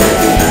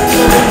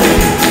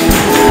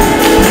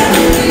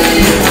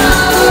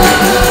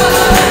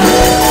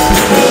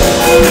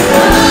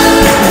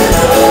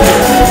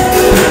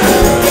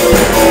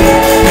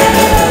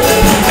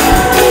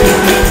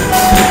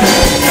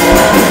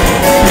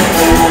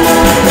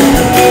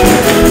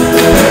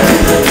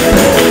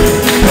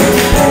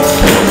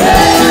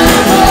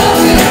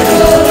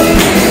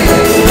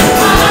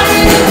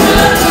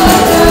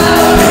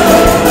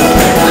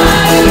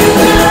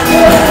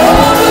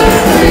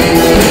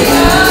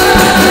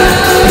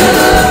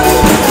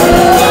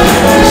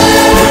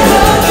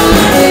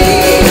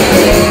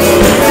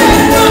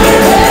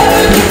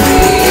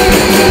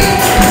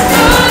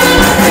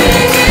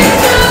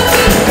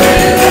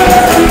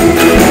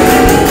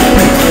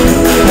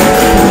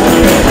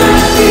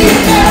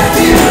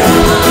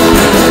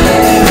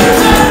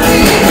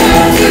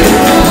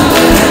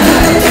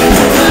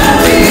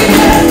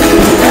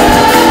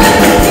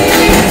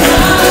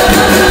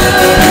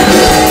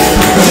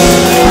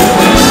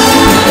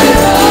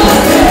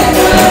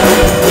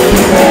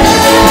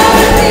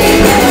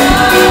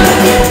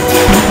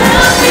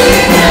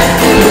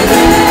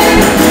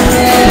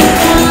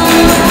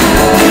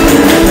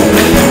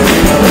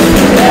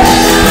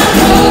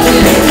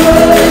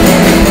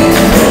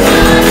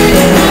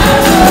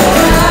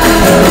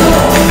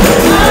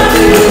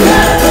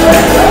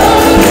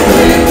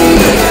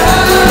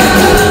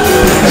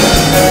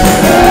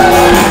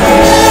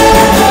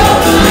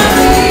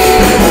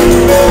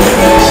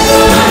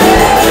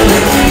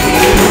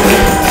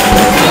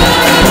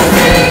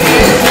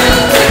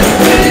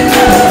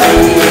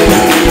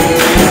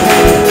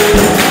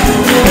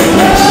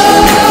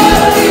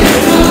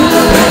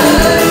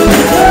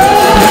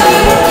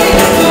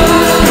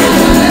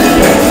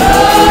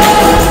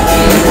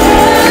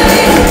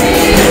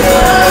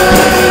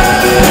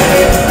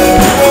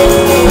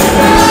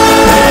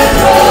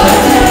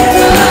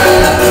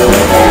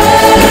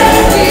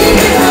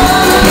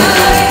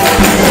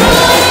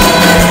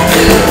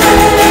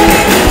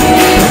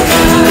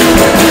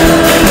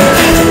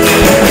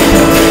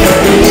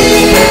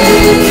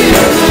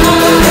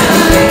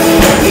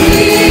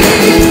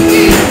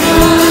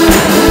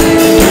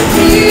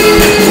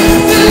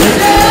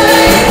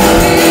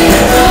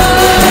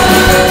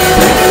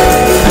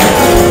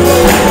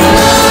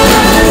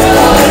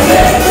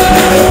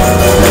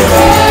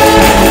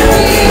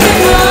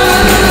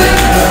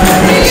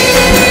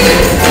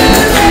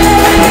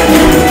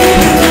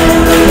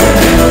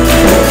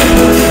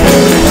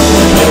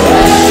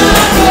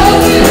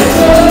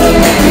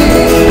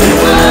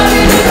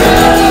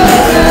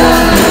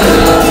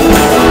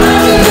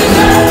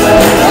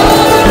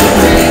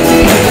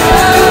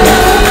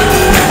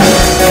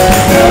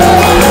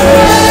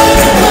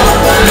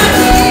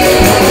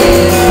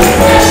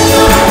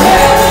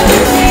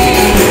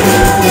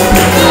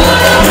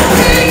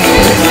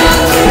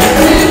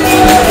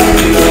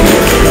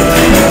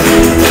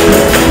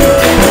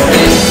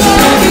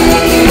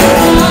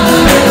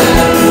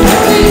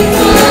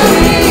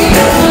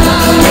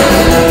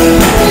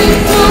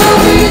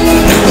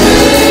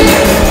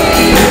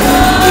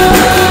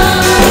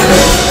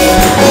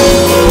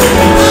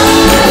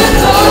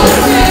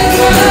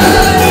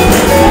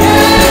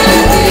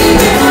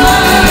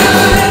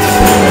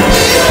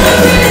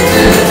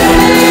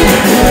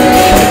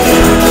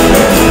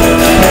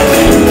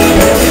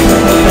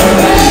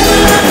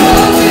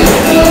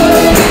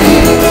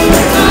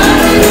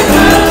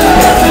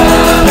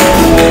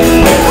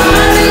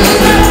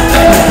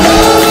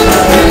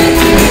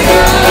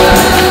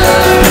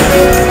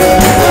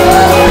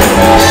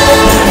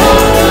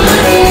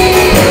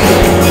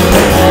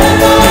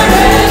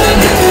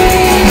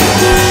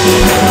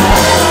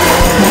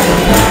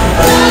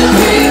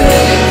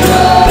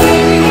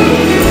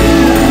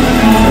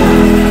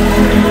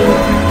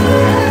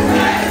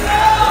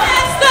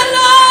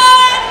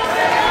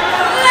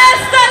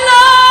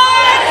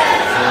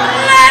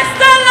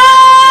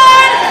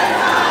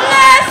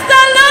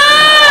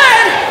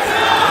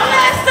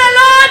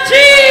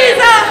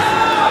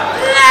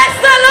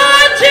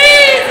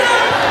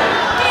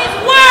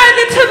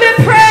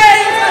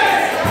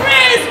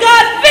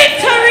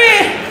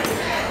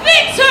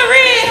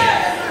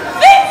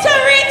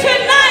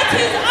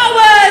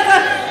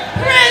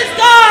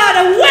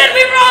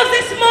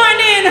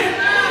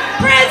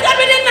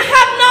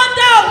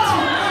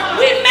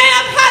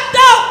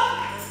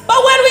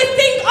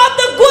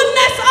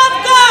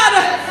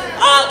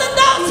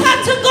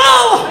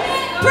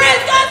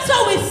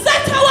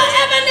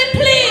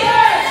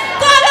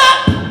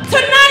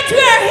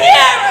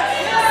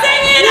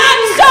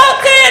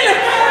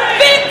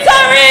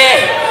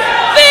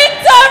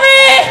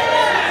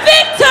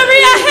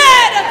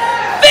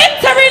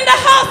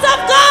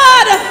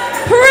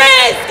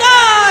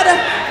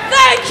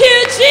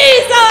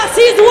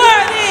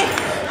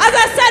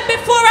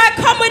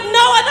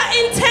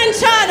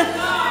 intention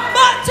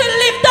but to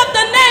lift up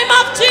the name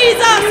of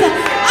Jesus.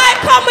 I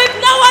come with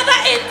no other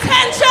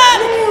intention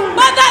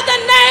but that the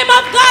name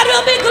of God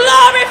will be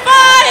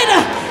glorified.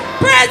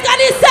 Praise God.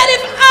 He said,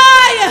 if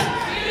I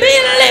be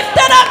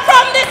lifted up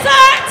from this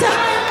earth,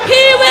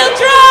 he will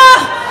draw.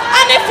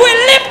 And if we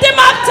lift him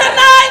up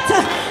tonight,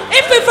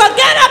 if we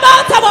forget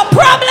about our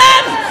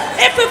problem,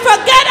 if we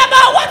forget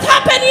about what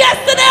happened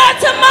yesterday or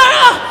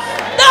tomorrow,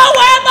 don't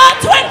worry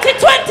about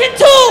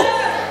 2022.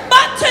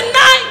 But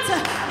tonight,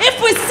 if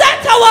we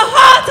set our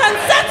heart and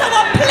set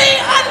our plea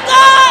on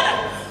God,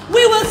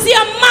 we will see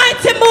a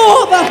mighty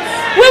move.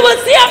 We will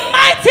see a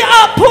mighty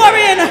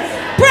outpouring.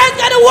 Praise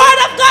God. The word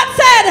of God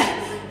said,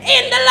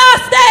 in the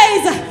last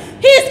days,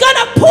 he's going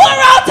to pour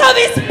out of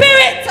his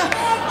spirit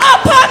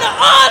upon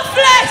all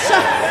flesh.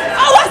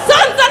 Our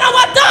sons and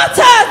our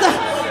daughters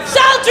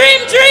shall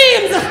dream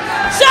dreams,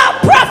 shall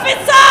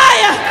prophesy.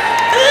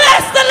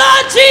 Bless the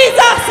Lord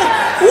Jesus.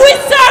 We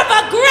serve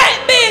a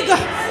great big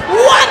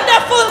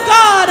wonderful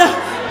God.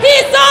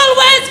 He's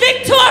always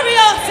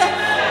victorious.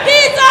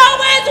 He's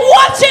always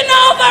watching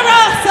over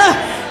us.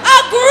 A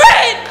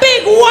great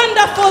big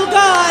wonderful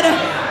God.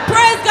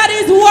 Praise God,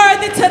 he's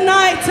worthy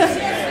tonight.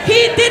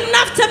 He didn't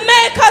have to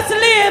make us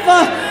live.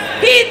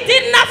 He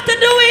didn't have to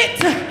do it.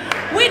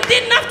 We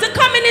didn't have to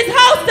come in his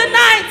house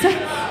tonight,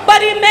 but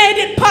he made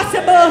it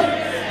possible.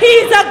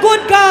 He's a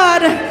good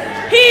God.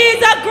 He is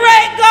a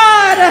great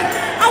God,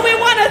 and we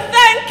want to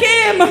thank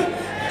him.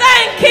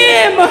 Thank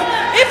him.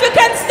 If you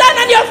can stand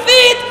on your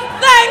feet,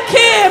 thank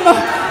him.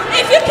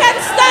 If you can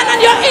stand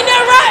on your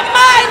inner right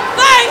mind,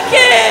 thank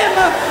him.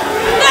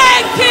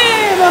 Thank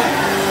him.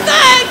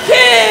 Thank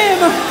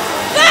him.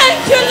 Thank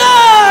you,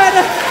 Lord.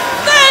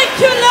 Thank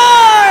you,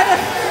 Lord.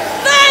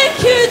 Thank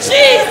you,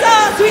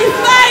 Jesus. We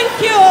thank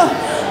you.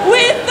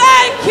 We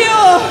thank you.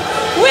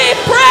 We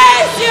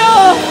praise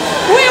you.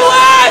 We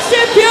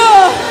worship you.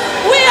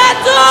 We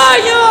adore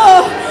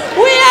you.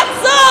 We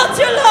exalt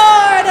you,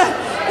 Lord.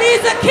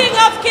 He's the King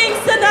of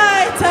Kings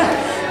tonight.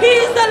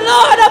 He's the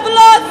Lord of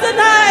Lords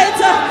tonight.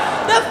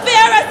 The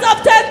fairest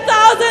of 10,000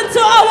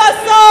 to our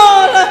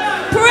soul.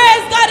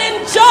 Praise God.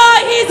 In joy,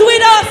 he's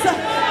with us.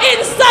 In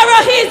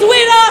sorrow, he's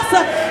with us.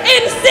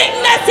 In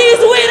sickness,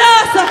 he's with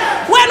us.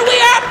 When we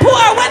are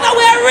poor, whether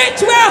we are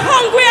rich, we are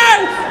hungry,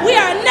 or we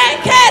are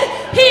naked,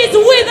 he's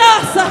with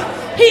us.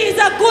 He's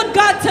a good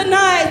God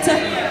tonight.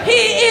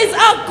 He is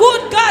a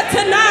good God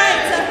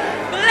tonight.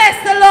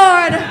 Bless the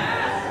Lord.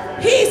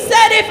 He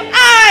said, if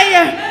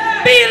I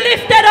be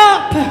lifted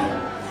up,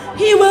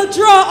 he will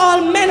draw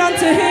all men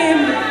unto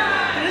him.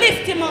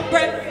 Lift him up,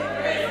 brethren.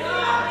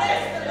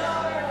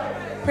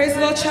 Praise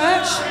the Lord,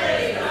 church.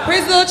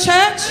 Praise the Lord,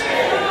 church.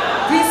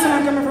 Greetings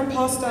and welcome from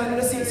Pastor and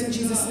other saints in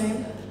Jesus'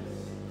 name.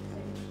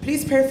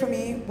 Please pray for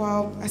me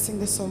while I sing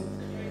this song.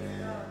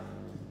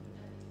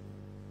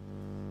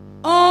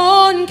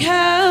 On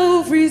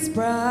Calvary's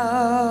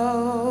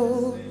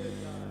brow,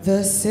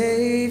 the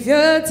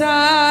Savior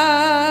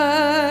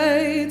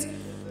died.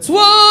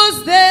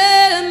 'Twas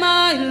there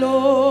my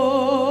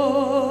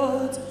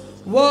Lord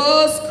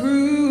was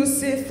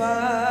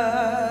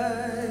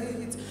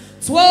crucified.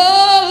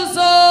 'Twas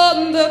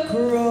on the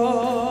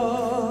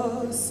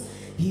cross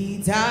he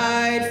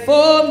died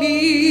for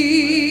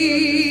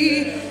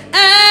me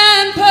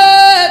and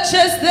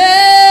purchased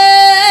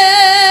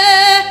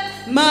there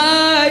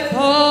my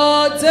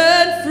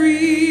pardon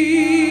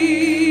free.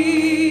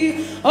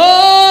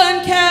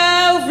 On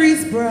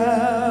Calvary's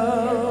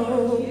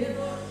brow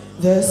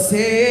the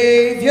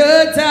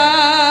Savior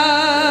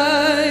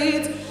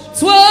died.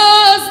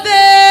 'Twas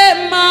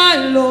there my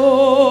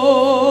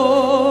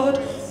Lord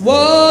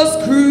was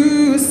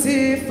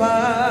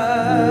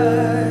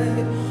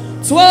crucified.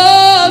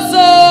 'Twas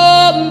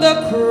on the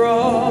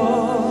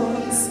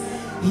cross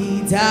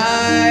he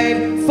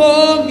died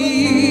for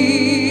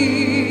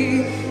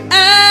me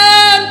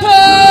and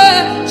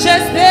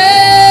purchased there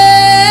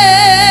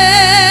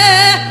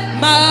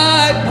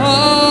my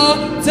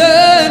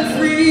pardon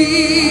free.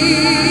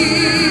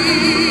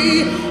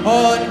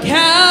 On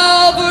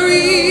Calvary,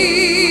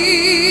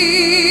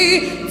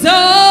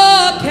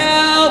 dark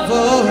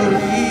Calvary,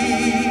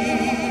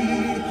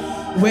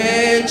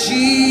 where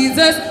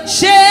Jesus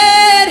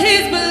shed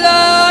his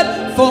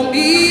blood for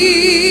me.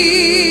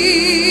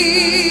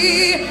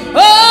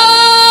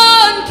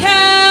 On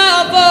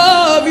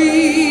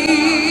Calvary,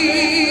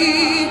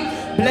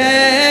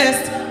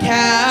 blessed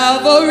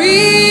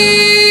Calvary,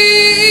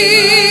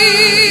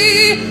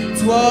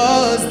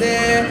 'twas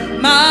there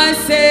my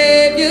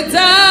Savior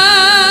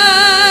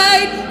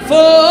died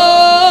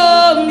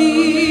for me.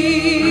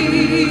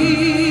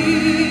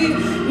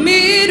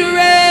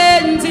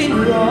 Mid-rending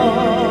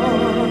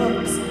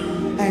rocks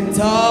and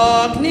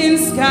darkening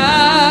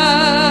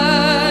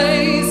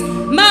skies,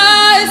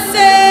 my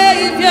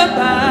Savior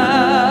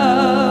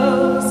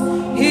bows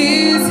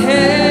his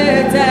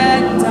head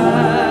and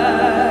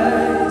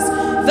dies.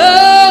 The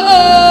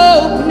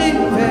opening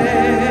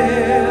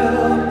veil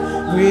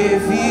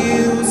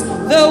reveals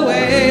the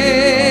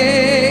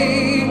way.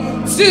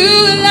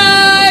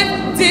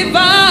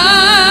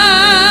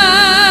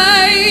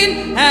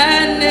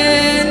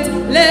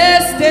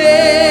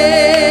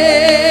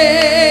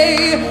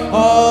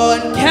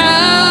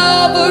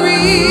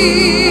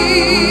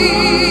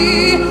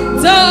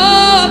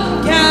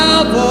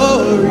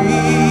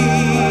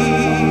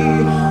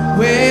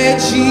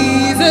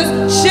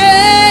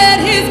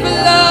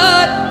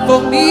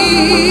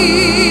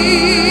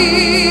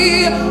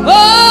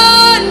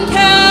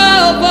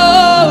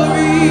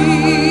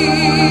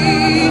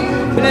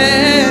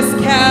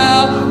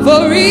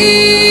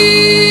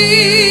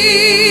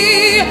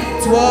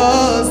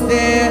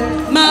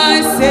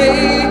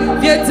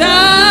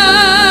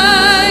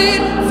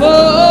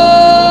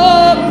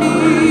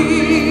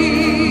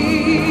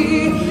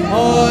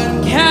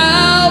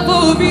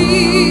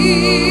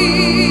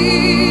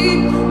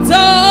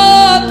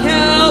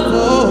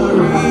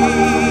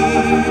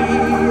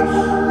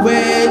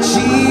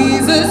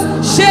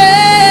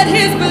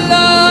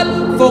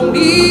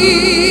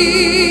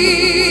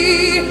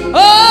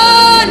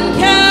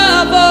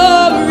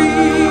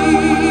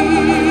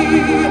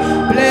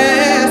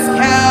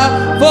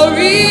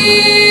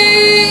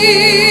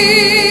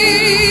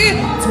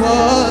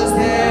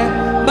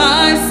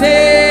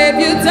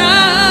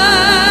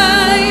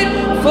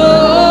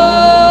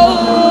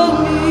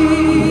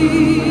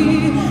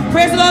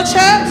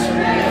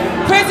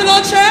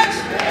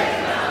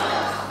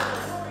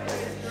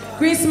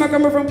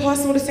 grandmother and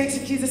pastor, all the saints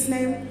in Jesus'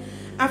 name.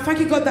 And thank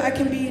you, God, that I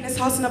can be in this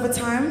house another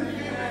time.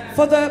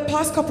 For the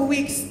past couple of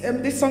weeks,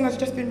 this song has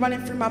just been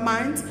running through my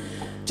mind,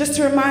 just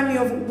to remind me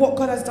of what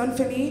God has done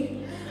for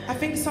me. I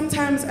think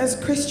sometimes as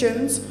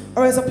Christians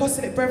or as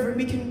apostolic brethren,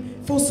 we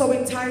can feel so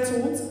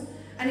entitled,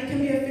 and it can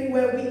be a thing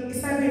where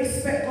it's like we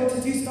expect God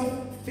to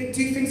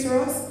do things for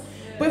us.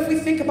 But if we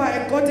think about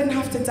it, God didn't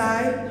have to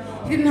die.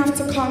 He didn't have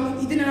to come.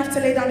 He didn't have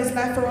to lay down his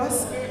life for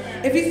us.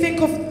 If you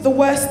think of the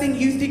worst thing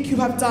you think you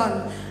have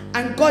done,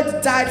 and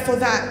God died for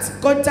that.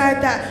 God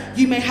died that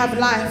you may have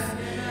life.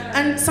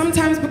 And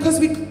sometimes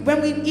because even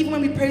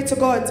when we pray to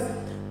God,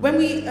 when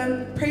we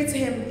pray to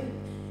him,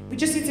 we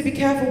just need to be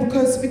careful,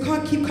 because we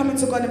can't keep coming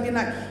to God and being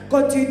like,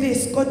 God do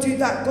this, God do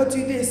that, God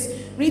do this.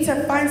 We need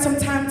to find some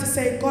time to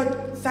say,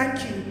 God,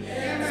 thank you.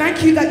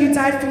 Thank you that you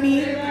died for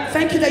me.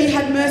 Thank you that you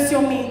had mercy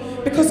on me,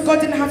 because God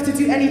didn't have to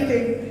do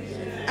anything.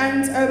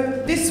 And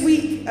this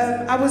week,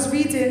 I was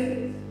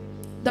reading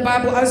the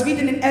Bible. I was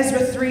reading in Ezra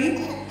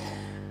 3.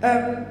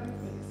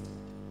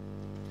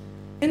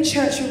 In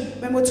church,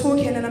 when we're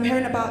talking, and I'm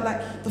hearing about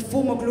like the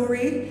former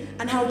glory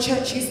and how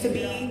church used to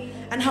be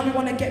and how we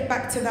want to get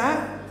back to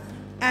that.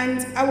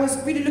 And I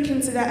was really looking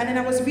into that, and then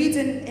I was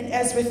reading in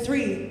Ezra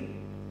 3.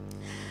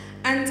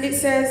 And it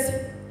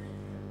says,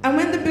 and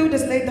when the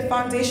builders laid the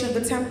foundation of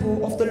the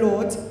temple of the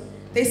Lord,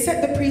 they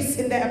set the priests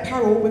in their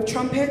apparel with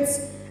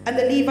trumpets, and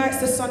the Levites,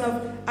 the son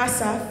of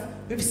Asaph,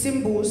 with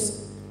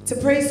cymbals, to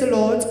praise the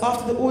Lord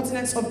after the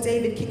ordinance of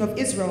David, king of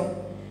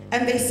Israel.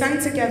 And they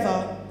sang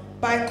together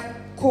by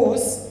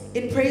course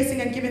in praising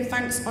and giving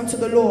thanks unto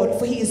the Lord,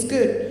 for he is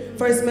good,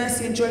 for his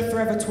mercy endureth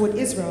forever toward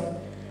Israel.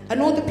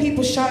 And all the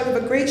people shouted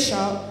with a great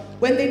shout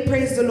when they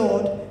praised the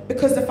Lord,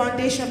 because the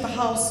foundation of the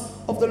house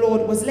of the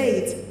Lord was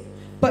laid.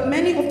 But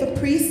many of the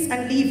priests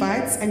and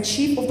Levites and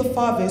chief of the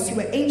fathers, who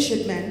were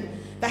ancient men,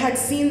 that had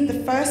seen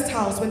the first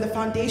house when the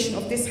foundation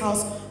of this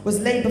house was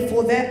laid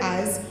before their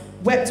eyes,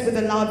 wept with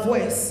a loud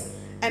voice,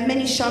 and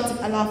many shouted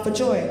aloud for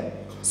joy,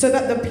 so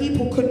that the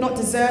people could not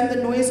discern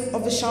the noise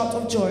of the shout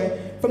of joy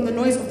from the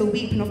noise of the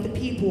weeping of the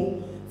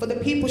people. For the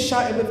people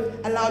shouted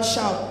with a loud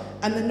shout,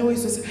 and the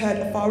noise was heard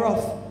afar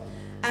off.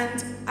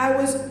 And I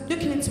was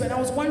looking into it, and I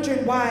was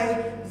wondering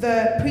why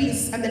the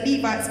priests and the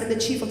Levites and the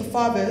chief of the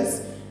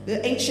fathers,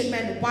 the ancient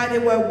men, why they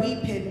were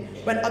weeping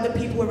when other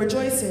people were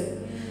rejoicing.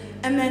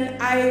 And then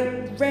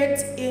I read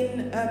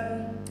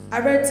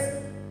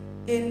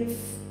in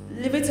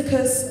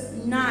Leviticus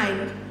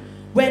 9,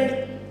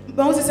 when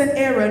Moses and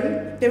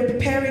Aaron, they were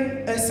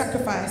preparing a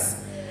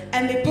sacrifice,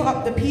 and they put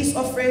up the peace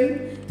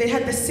offering, they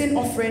had the sin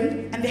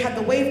offering, and they had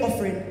the wave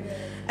offering.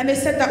 And they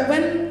said that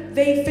when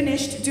they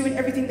finished doing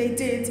everything they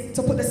did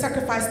to put the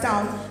sacrifice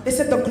down, they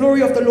said the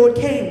glory of the Lord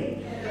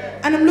came.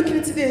 And I'm looking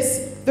into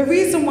this. The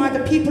reason why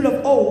the people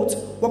of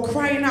old were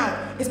crying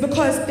out is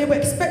because they were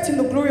expecting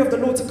the glory of the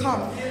Lord to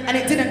come, and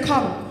it didn't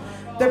come.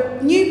 The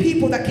new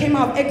people that came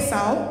out of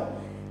exile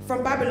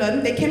from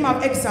Babylon, they came out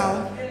of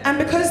exile, and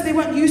because they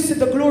weren't used to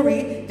the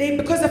glory,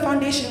 because the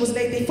foundation was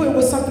laid, they thought it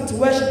was something to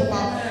worship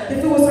about.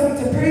 They thought it was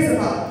something to praise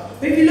about.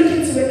 But if you look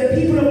into it,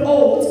 the people of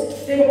old,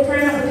 they were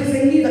crying out because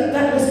they knew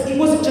that it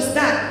wasn't just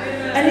that.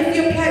 And if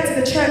you apply it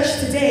to the church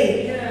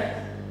today,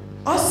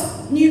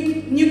 us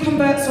new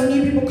converts or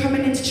new people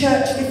coming into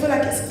church, they feel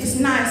like it's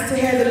nice to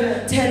hear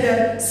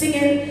the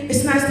singing,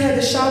 it's nice to hear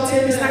the shouting,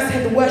 it's nice to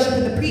hear the worship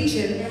and the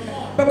preaching.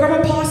 But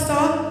Grandma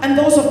Pastor and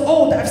those of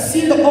old that have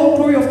seen the old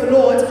glory of the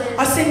Lord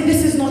are saying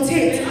this is not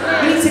it.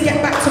 We need to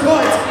get back to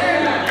God.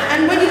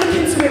 And when you look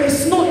into it,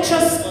 it's not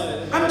just,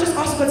 I'm just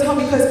asking God to help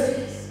me, because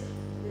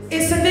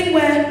it's a thing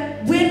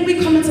where when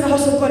we come into the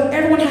house of God,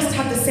 everyone has to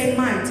have the same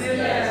mind.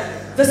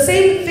 The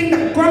same thing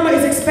that Grandma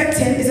is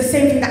expecting is the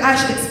same thing that I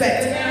should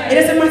expect. It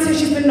doesn't matter if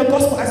she's been in the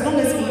gospel as long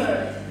as me,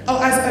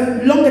 or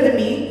as longer than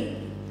me.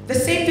 The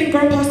same thing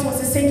Grandma Pastor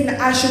wants is the same thing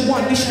that I should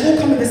want. We should all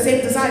come with the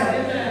same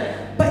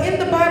desire. But in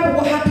the Bible,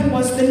 what happened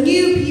was the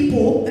new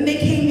people, when they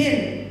came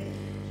in,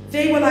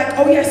 they were like,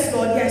 oh yes,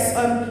 Lord, yes.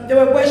 They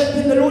were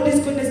worshipping the Lord is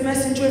good, his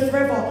mercy endure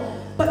forever.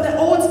 But the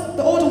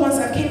older ones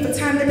that came for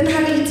time, they didn't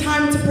have any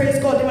time to praise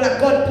God. They were like,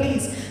 God,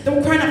 please. They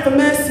were crying out for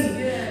mercy.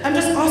 I'm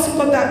just asking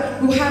God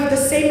that we'll have the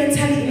same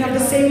mentality and have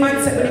the same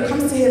mindset when it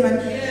comes to him. And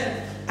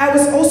I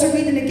was also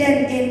reading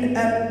again in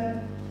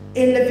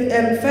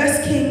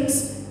 1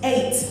 Kings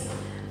 8.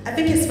 I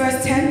think it's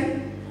verse 10.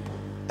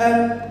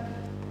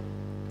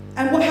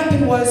 And what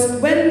happened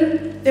was,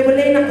 when they were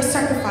laying out the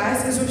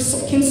sacrifice, it was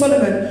with King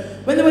Solomon.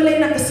 When they were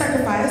laying out the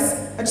sacrifice,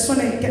 I just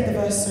want to get the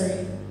verse,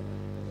 sorry.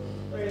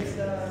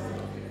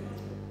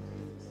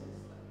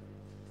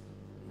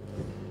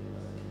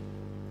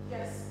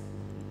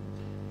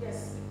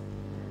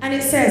 And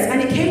it says,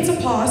 and it came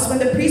to pass when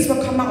the priests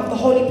were come out of the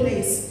holy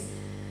place,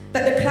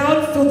 that the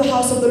cloud filled the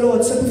house of the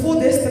Lord. So before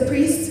this, the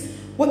priests,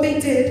 what they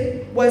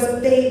did was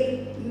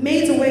they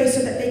made a way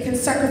so that they can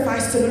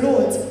sacrifice to the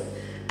Lord.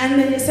 And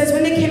then it says,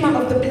 when they came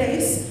out of the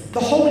place,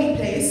 the holy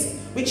place,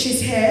 which is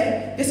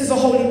here, this is a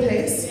holy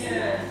place,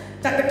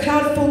 that the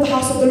cloud filled the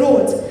house of the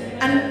Lord.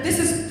 And this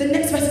is, the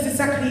next verse is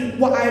exactly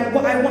what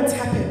I want to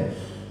happen.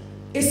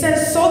 It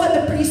says, so that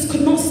the priest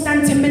could not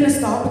stand to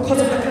minister because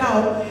of the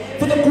cloud,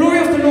 for the glory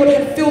of the Lord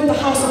had filled the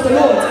house of the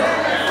Lord.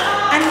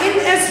 And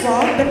in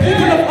Ezra, the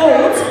people of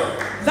old,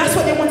 that's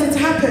what they wanted to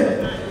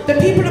happen. The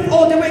people of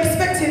old, they were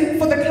expecting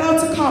for the cloud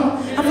to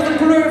come and for the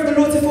glory of the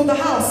Lord to fill the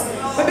house.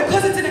 But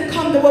because it didn't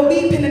come, they were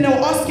weeping and they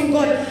were asking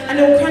God and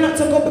they were crying out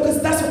to God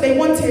because that's what they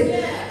wanted.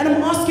 And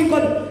I'm asking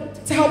God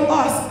to help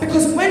us,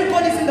 because when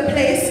God is in the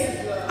place,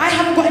 I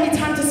haven't got any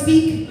time to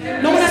speak.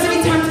 No one has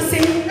any time to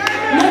sing.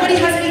 Nobody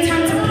has any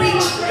time to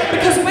preach.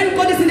 Because when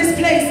God is in this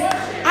place,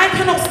 I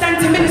cannot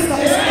stand to minister.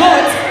 It's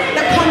God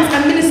that comes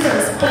and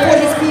ministers before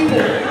his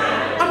people.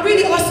 I'm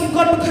really asking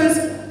God, because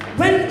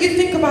when you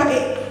think about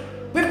it,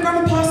 with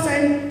Grandma Pastor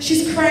and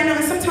she's crying out,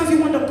 and sometimes we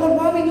wonder, God,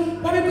 why are we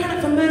crying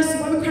out for mercy?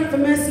 Why are we crying out for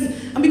mercy?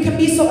 And we can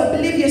be so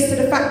oblivious to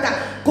the fact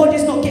that God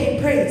is not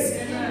getting praise.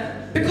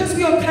 Because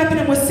we are clapping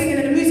and we're singing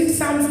and the music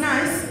sounds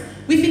nice,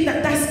 we think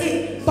that that's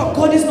it, but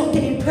God is not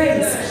getting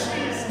praise.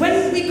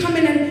 When we come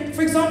in and,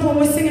 for example, when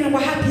we're singing and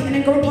we're happy, and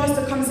then Grandma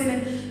Pastor comes in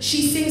and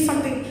she sings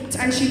something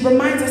and she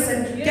reminds us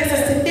and gets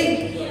us to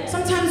think.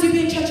 Sometimes you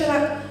be in church, you're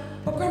like,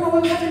 but Grandma,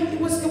 we were having,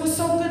 it was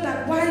so good,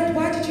 like,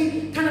 why did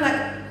you kind of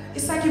like,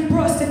 it's like you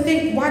brought us to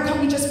think, why can't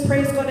we just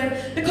praise God?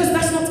 And because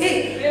that's not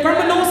it.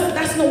 Grandma knows that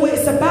that's not what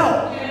it's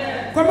about.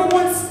 Grandma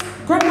wants,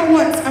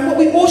 and what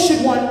we all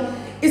should want,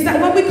 is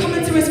that when we come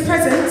into his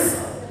presence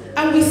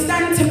and we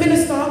stand to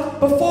minister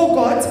before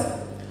God,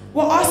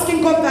 we're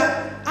asking God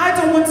that I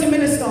don't want to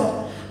minister.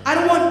 I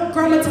don't want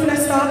Grandma to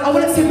minister. I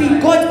want it to be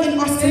God in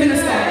us to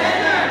minister.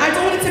 I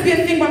don't want it to be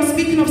a thing where I'm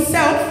speaking of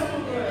self,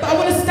 but I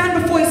want to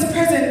stand before his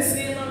presence.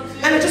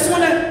 And I just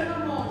want to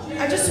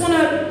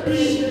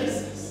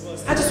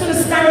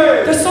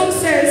stand. The song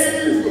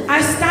says,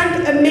 I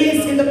stand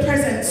amazed in the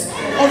presence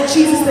of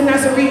Jesus the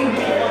Nazarene.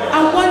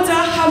 I wonder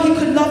how he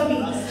could love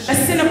me, a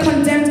sinner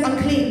condemned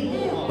unclean.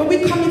 When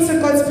we come into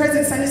God's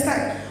presence and it's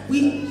like,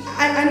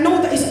 I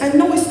know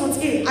it's not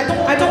it.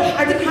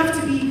 I didn't have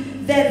to be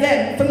there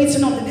then for me to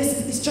know that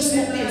it's just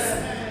not this.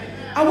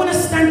 I want to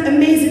stand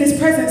amazed in his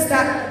presence,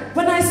 that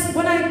when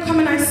I come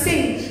and I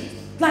sing,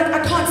 like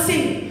I can't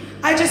sing,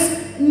 I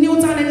just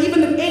kneel down, and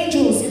even the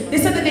angels, they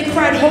said that they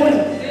cried holy.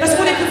 That's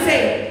all they could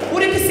say. All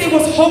they could say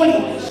was holy.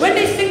 When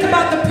they think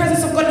about the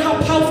presence of God and how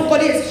powerful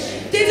God is,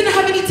 they didn't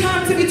have any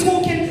time to be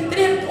talking.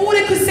 All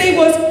they could say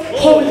was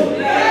holy.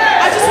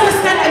 I just want to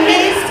stand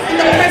amazed in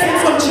the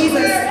presence of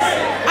Jesus.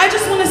 I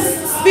just want to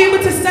be able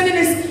to stand in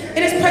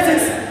his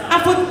presence, and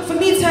for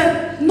me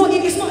to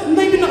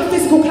maybe not a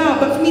physical cloud,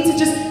 but for me to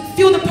just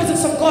feel the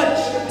presence of God,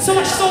 so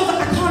much so that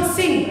I can't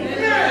sing.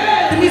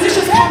 The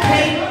musicians can't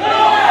play.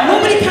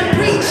 Nobody can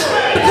preach,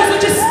 because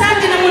we're just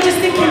standing and we're just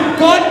thinking,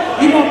 God,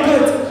 you are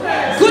good.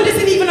 Good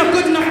isn't even a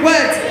good enough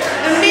word.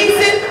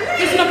 Amazing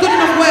isn't a good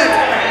enough word.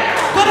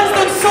 God has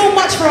done so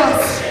much for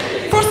us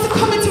to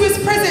come into his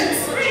presence,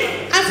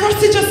 and for us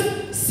to just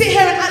sit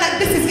here and act like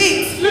this is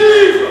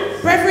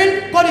it.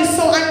 Brethren, God is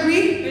so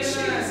angry.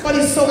 God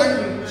is so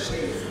angry.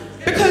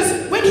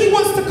 Because when he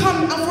wants to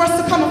come and for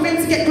us to come and for him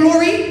to get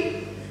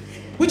glory,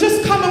 we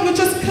just come and we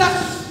just clap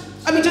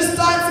and we just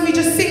dance and we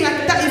just sing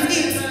like that is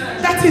it.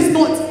 That is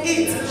not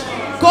it.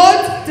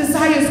 God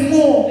desires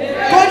more.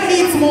 God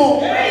needs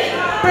more.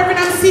 Brethren,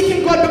 I'm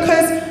seeking God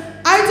because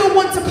I don't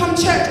want to come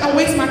church and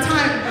waste my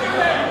time.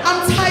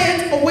 I'm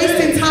tired of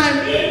wasting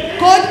time.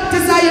 God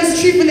desires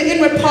truth in the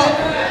inward part.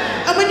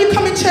 And when you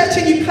come in church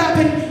and you clap,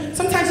 and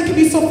sometimes you can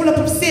be so full up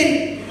of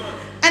sin,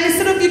 and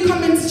instead of you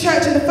coming to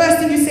church and the first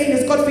thing you're saying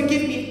is, God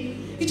forgive me,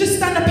 you just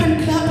stand up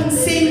and clap and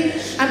sing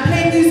and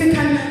play music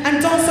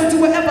and dance or do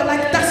whatever,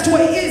 like that's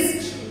what it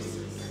is.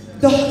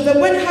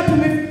 When it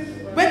happened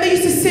when they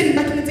used to sin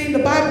back in the day in the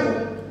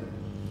Bible,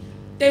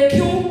 they'll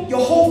kill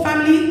your whole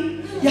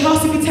family, your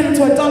house will be turned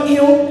into a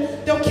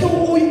dunghill, they'll kill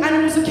all your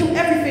animals, they'll kill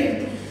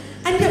everything.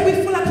 And yet we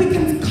feel like we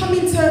can come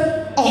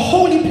into a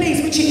holy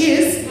place, which it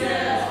is,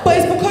 but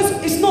it's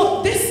because it's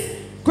not, this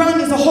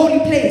ground is a holy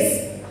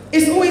place.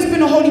 It's always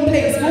been a holy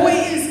place, but what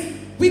it is,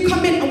 we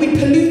come in and we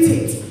pollute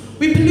it.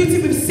 We pollute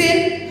it with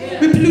sin,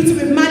 we pollute it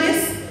with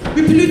malice,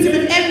 we pollute it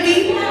with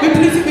envy, we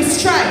pollute it with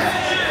strife.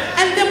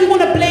 And then we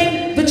want to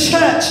blame the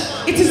church.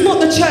 It is not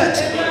the church.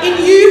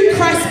 In you,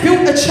 Christ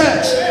built a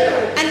church.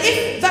 And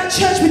if that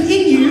church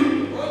within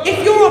you,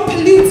 if you're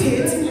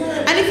polluted,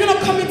 and if you're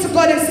not coming to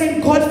God and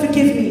saying, God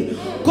forgive me,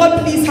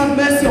 God please have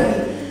mercy on me,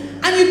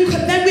 and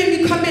then when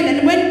you come in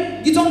and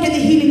when you don't get the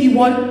healing you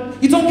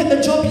want, you don't get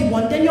the job you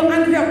want, then you're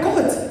angry at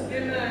God.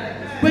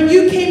 When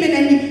you came in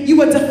and you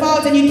were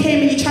defiled and you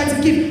came and you tried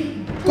to give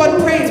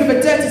God praise with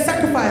a dirty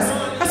sacrifice.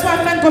 That's why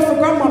I thank God for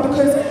Grandma,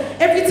 because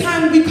every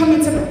time we come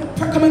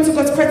into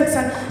God's presence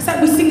and it's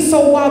like we sing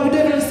so wild, we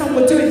don't understand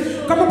what we're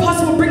doing, Grandma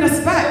Pastor will bring us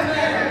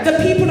back. The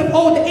people of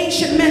old, the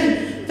ancient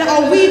men that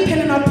are weeping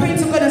and are praying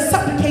to God and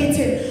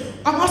supplicating,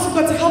 I'm asking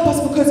God to help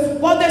us, because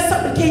while they're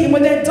supplicating,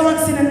 when they're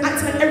dancing and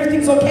acting like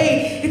everything's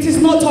okay, it is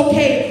not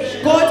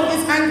okay. God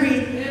is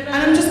angry. And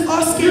I'm just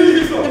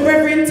asking the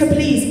brethren to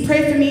please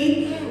pray for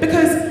me,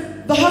 because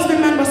the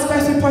husbandman must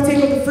first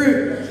partake of the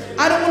fruit.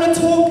 I don't want to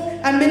talk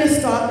and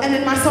minister and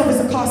then myself is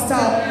a cast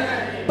out.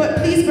 But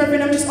please,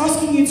 brethren, I'm just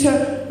asking you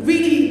to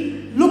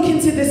really look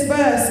into this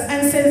verse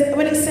and says,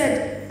 when it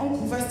said,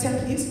 Uncle, verse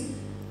 10, please.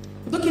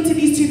 Look into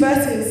these two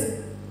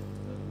verses.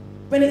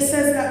 When it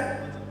says that,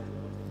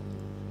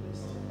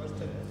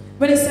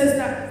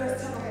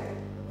 verse 10.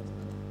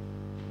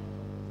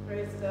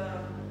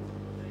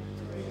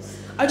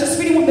 I just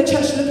really want the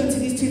church to look into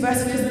these two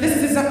verses because this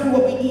is exactly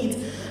what we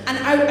need. And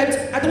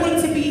I don't want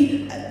it to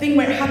be a thing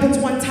where it happens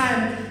one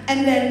time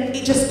and then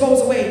it just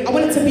goes away. I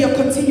want it to be a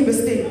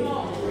continuous thing.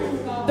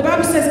 The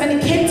Bible says, and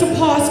it came to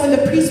pass when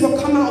the priests were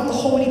come out of the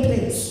holy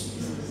place.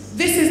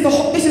 This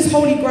is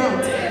holy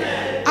ground.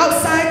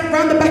 Outside,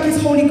 round the back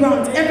is holy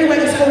ground. Everywhere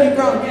is holy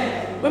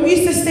ground. When we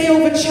used to stay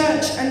over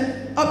church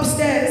and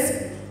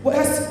upstairs,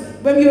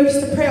 when we used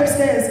to pray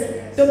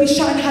upstairs, they'll be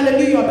shouting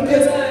hallelujah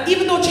because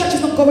even though church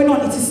is not going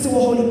on, it is still a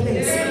holy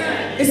place.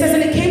 It says,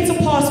 and it came to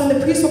pass when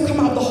the priests will come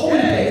out of the holy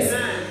place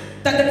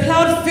that the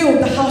cloud filled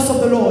the house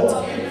of the Lord.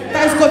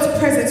 That is God's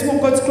presence. We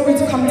want God's glory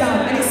to come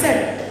down. And it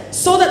said,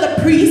 so that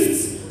the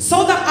priests,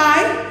 so that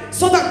I,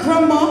 so that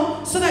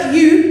grandma, so that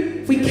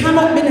you, we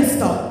cannot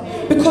minister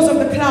because of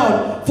the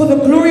cloud. For the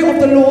glory of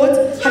the Lord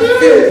had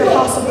filled the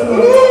house of the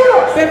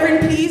Lord.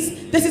 Brethren,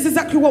 please, this is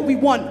exactly what we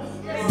want.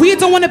 We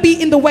don't want to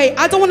be in the way.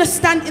 I don't want to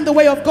stand in the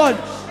way of God.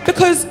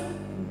 Because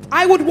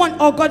I would want,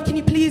 oh God, can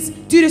you please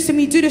do this to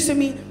me, do this to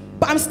me?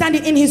 But I'm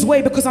standing in his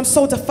way because I'm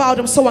so defiled,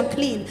 I'm so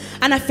unclean.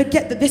 And I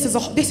forget that this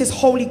is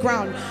holy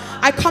ground.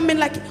 I come in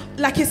like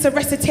it's a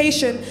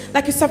recitation,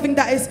 like it's something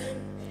that is,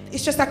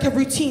 it's just like a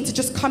routine to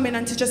just come in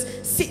and to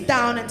just sit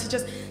down and to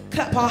just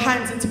clap our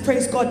hands and to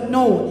praise God.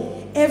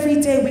 No,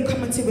 every day we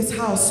come into his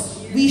house,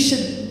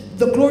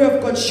 the glory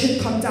of God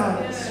should come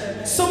down.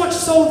 So much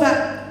so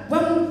that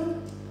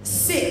when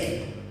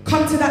sick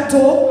come to that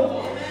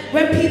door,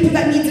 when people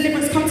that need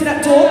deliverance come to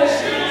that door,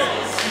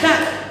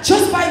 that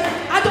just by,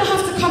 I don't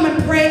have to come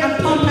and pray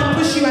and pump and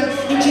push you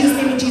and in Jesus'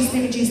 name, in Jesus'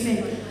 name, in Jesus'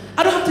 name.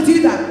 I don't have to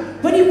do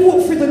that. When you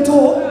walk through the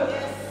door,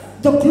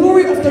 the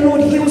glory of the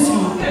Lord heals you.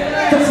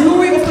 The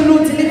glory of the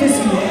Lord delivers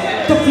you.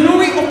 The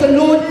glory of the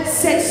Lord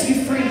sets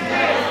you free.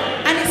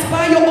 And it's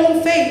by your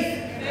own faith.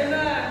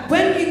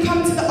 When you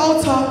come to the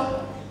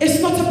altar,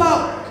 it's not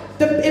about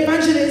the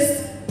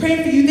evangelist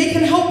praying for you. They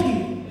can help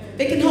you.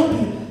 They can help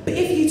you. But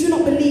if you do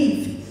not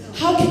believe,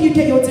 how can you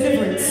get your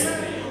deliverance?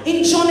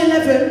 In John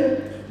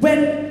 11,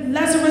 when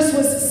Lazarus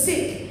was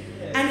sick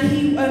and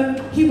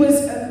he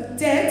was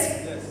dead,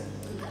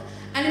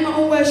 and in my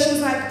own words, she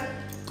was like,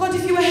 God,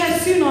 if you were here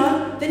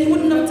sooner, then he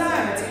wouldn't have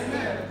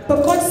died.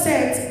 But God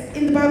said,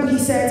 in the Bible, he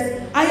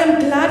said, I am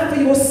glad for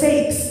your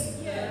sakes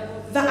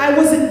that I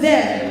wasn't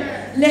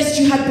there, lest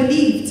you had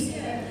believed.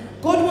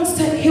 God wants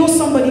to heal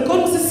somebody. God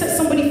wants to set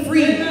somebody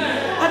free.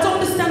 I don't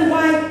understand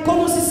why God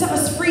wants to set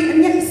us free,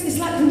 and yet it's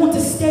like we want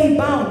to stay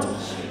bound.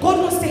 God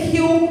wants to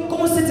heal, God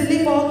wants to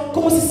deliver, God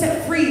wants to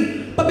set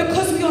free. But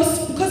because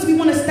we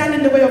want to stand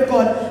in the way of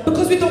God,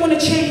 because we don't want to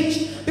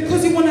change,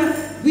 because we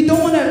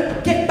don't want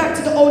to get back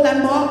to the old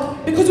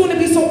landmark, because we want to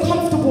be so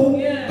comfortable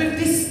with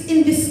this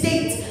in this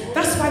state,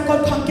 that's why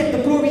God can't get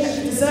the glory that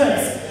he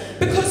deserves.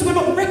 Because we're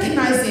not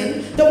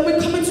recognizing that when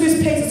we come into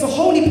his place, it's a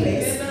holy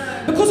place.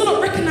 Because we're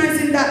not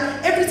recognizing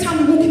that every time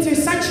we walk into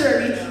his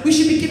sanctuary, we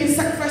should be giving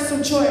sacrifice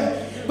of joy.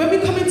 When we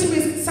come into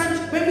his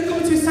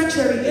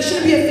sanctuary, it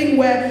shouldn't be a thing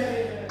where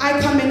I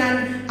come in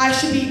and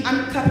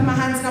I'm clapping my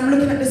hands and I'm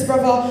looking at this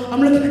brother, I'm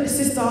looking at the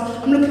sister,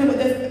 I'm looking at what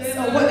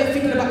they're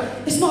thinking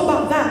about. It's not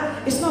about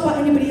that. It's not about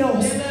anybody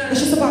else. It's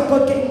just about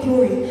God getting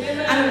glory.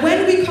 And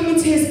when we come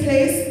into his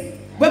place,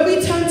 when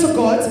we turn to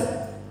God,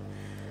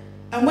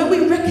 and when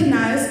we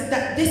recognize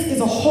that this is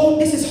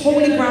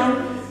holy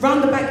ground,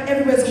 round the back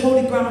everywhere is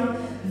holy ground,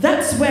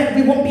 that's when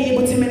we won't be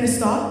able to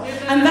minister.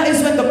 And that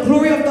is when the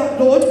glory of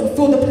the Lord will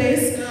fill the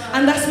place.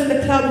 And that's when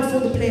the cloud will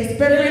fill the place.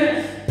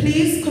 Brethren,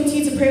 please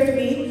continue to pray for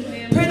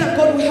me. Pray that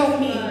God will help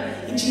me.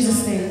 In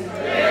Jesus' name.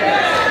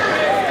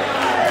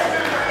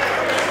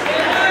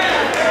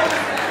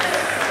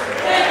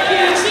 Thank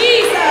you,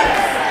 Jesus.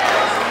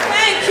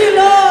 Thank you,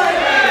 Lord.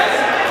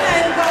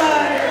 Thank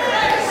God.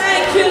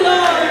 Thank you,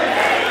 Lord.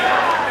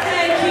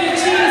 Thank you,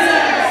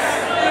 Jesus.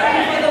 Thank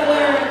you for the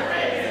word.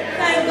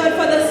 Thank God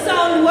for the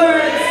sound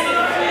words.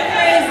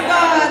 Praise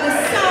God, the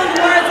sound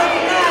words of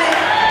life.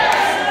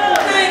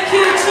 Thank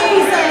you,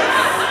 Jesus.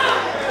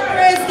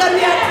 Praise God,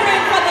 we are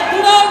praying for the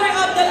glory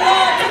of the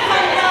Lord to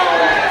come down.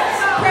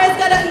 Praise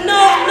God, that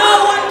no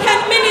one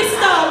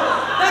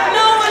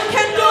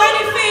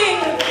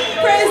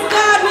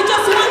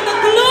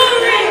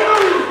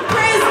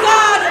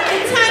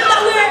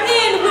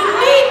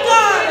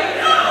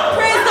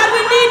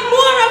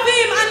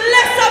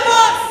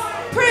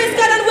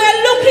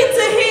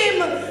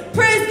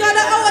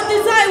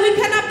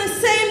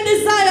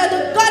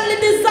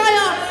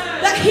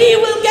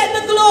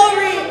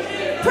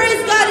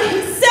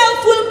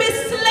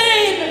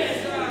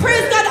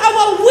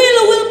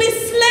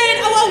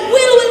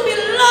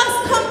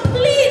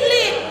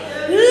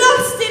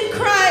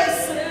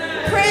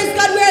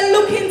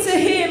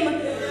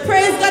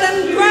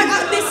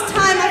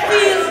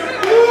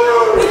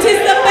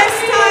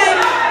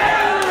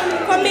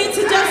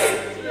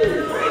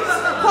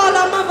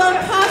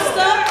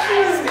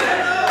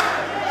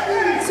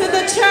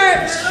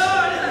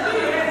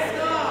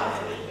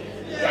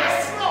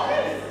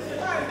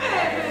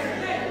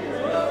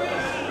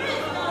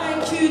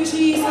you,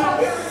 Jesus.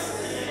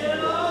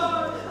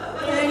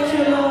 Thank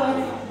you, Lord.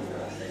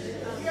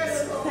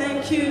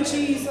 Thank you,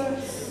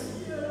 Jesus.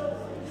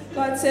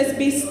 God says,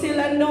 be still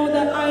and know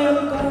that I am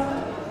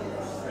God.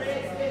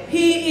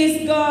 He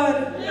is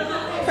God.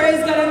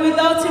 Praise God. And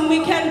without him,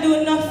 we can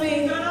do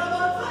nothing.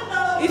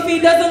 If he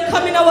doesn't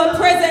come in our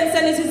presence,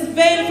 and it is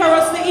vain for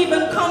us to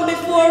even come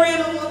before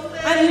him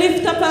and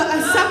lift up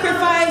a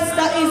sacrifice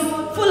that is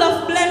full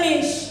of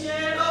blemish.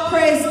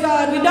 Praise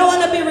God. We don't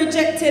want to be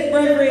rejected,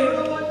 brethren.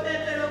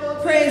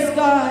 Praise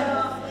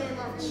God.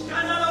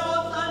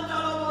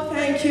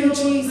 Thank you,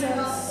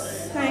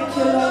 Jesus. Thank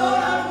you,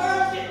 Lord.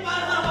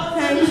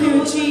 Thank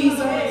you,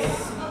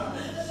 Jesus.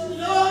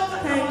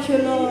 Thank you,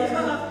 Lord.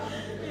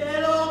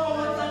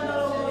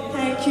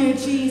 Thank you,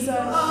 Jesus.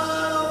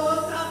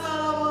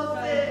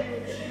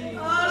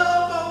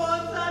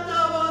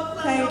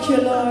 Thank you,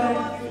 Lord.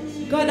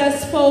 God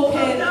has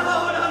spoken.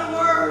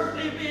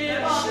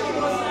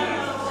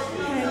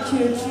 Thank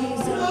you,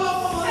 Jesus.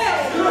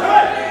 Thank you,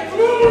 Lord.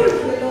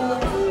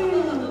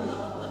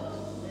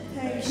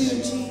 Thank you,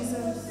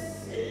 Jesus.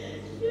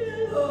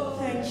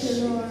 Thank you,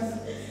 Lord.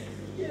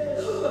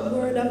 The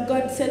word of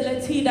God said,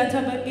 let he that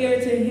have an ear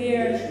to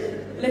hear,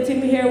 let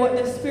him hear what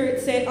the Spirit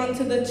said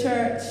unto the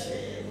church.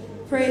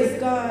 Praise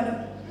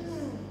God.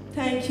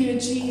 Thank you,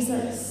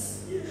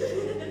 Jesus.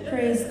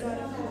 Praise God.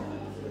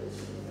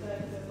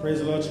 Praise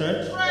the Lord,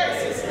 church.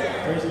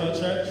 Praise the Lord,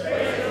 church.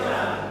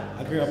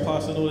 I greet our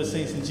pastor and all the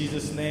saints in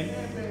Jesus' name.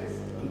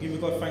 I'm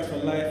giving God thanks for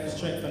life,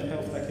 strength, and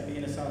health that can be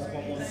in this house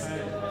one more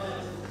time.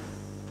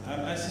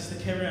 As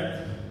Sister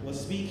Karen was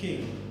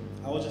speaking,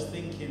 I was just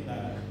thinking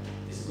that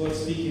it's God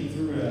speaking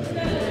through her.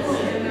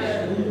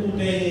 All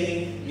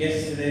day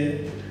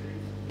yesterday,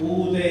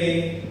 all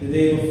day the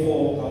day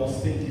before, I was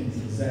thinking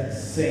the exact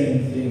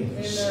same thing.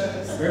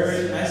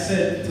 Reverend, I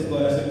said to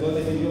God, God,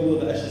 if it's your will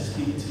that I should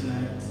speak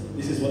tonight,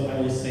 this is what I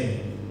will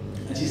say.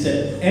 And she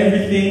said,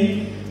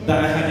 everything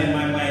that I had in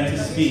my mind to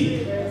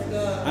speak.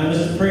 And I was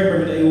just praying,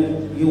 Reverend, that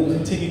you'll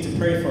continue to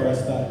pray for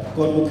us, that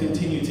God will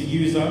continue to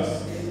use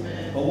us.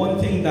 But one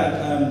thing that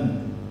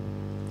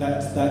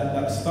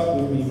stuck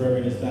with me,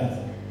 Reverend, is that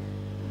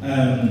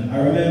I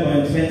remember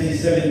in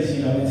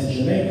 2017 I went to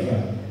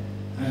Jamaica,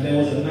 and there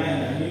was a night,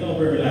 and you know,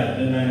 very like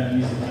the night of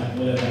music night,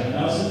 whatever. And I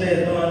was just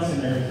there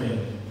dancing and everything,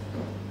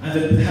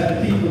 and they had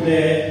the people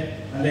there.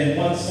 And then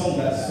one song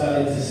that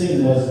started to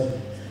sing was,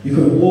 you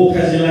can walk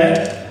as you like,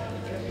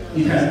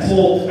 you can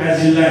talk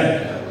as you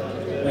like,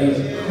 but you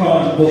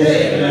can't walk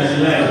as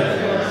you like.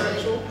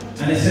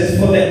 And it says,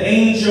 for the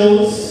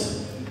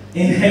angels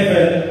in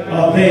heaven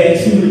are there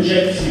to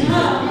reject you.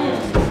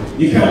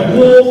 You can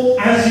walk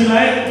as you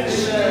like,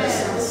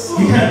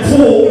 you can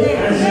talk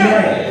as you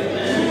like,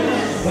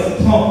 but you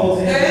can't go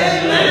to heaven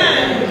as you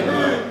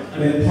like. And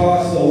then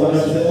pastor, one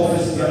of the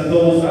officers and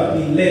those that have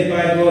been led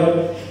by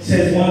God,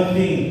 says one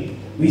thing.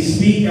 We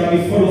speak and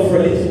we follow for a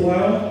little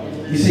while.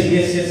 You say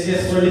yes, yes,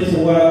 yes for a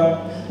little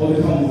while, but we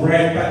come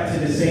right back to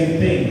the same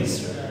thing.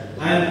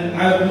 And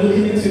I'm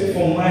looking into it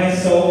for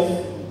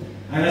myself.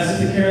 And as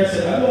Sister Karen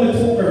said, I don't want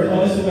to talk very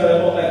honestly, but I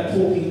don't like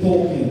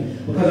talking.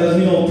 Because as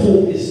we know,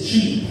 talk is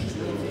cheap.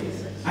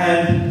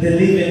 And the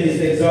living is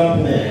the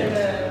example.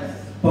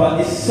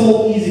 But it's so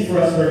easy for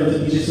us, brothers,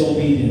 to be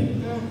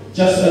disobedient.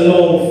 Just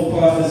alone for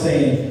Pastor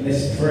saying,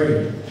 let's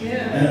pray.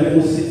 And we're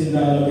all sitting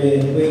down a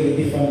bit, waiting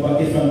if and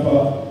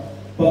but.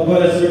 But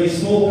God has already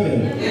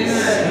spoken.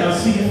 And I'm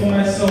speaking for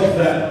myself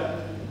that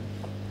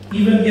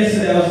even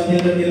yesterday I was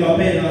in my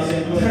bed and I was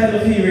saying, I'm tired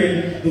of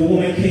hearing the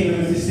woman came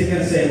with the stick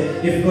and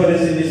said, if God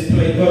is in this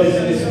place, God is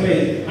in this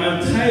place.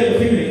 I'm tired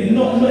of hearing it.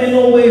 Not in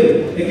no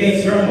way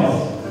against grandma.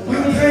 But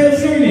I'm tired of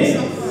hearing it.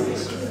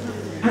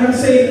 And I'm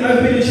saying,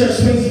 I've been in church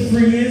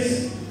 23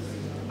 years.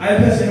 I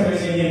personally haven't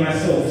seen it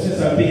myself since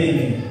I've been in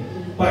here.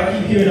 But I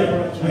keep hearing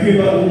about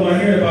the woman,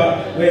 I hear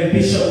about when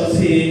Bishop was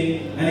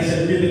here and he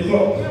said, read the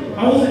clock.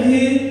 I wasn't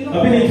here.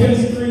 I've been in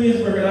 23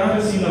 years, brother. I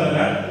haven't seen none of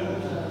that.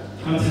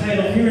 I'm tired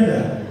of hearing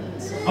that.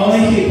 I only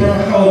hear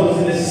Brother Howard was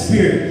in the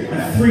spirit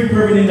and 3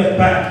 brethren in the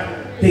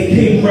back. They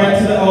came right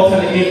to the altar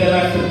and gave their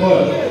life to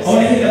God. I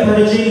only hear that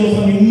Brother Jane was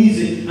on the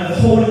music and the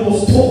Holy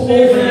Ghost took over me.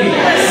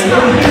 I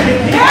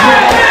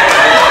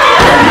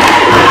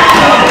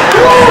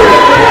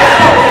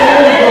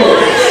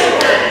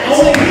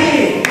only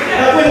hear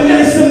that when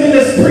Minister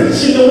Miller's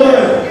preaching the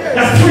word,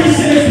 that 3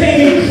 sinners came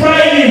in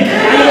crying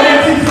and they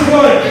went into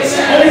God.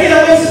 I hear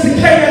that when Sister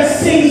Karen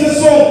sings a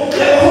song,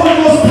 that the Holy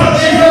Ghost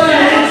touches her on the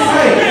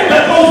inside,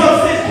 that those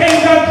upstairs came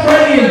down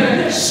crying.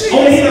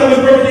 I hear that when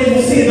Brother Dave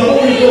was here, the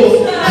Holy Ghost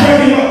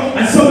drag him up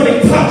and somebody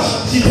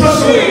she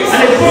touched him and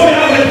they throw him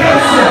out of the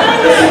cancer.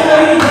 That's what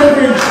I hear,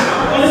 brethren.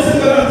 Honestly,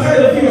 God, I'm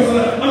tired of hearing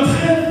that. I'm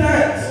tired of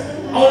that.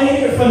 I only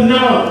hear it for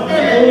now.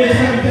 The only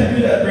time we can do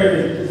that,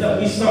 brethren, is that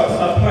we start to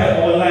apply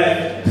our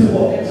life to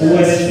what the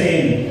word is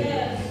saying.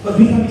 But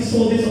we can be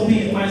so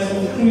disobedient, myself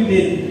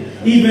included.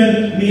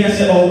 Even me, I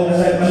said, oh, I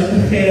like my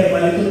little hair, my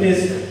little this.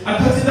 I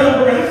cut it down,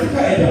 but I have to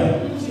cut it down.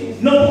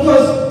 Not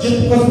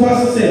just because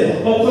Pastor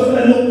said, but because when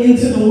I look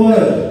into the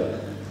word,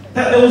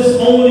 that there was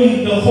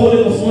only, the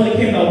Holy Ghost only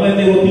came out when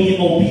they were being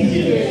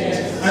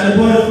obedient.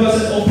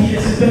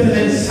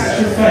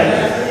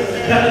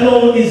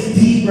 alone is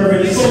deep,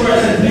 brethren. The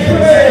songwriter says, "Bring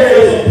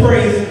sacrifice of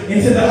praise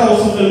into the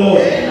house of the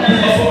Lord. We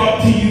offer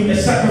up to you a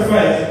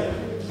sacrifice."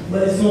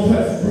 But it's no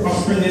point for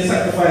us bringing a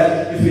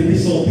sacrifice if we're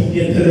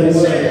disobedient to the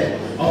word.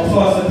 Our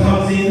pastor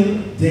comes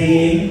in,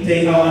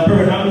 day out, and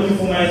brethren, I'm looking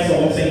for my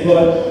soul. I'm saying,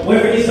 God,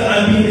 whatever it is that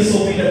I'm being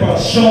disobedient about,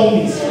 show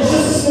me. It's just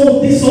a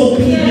small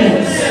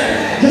disobedience.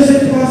 Just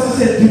like the pastor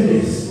said, do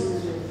this.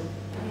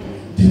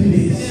 Do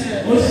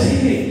this. Or just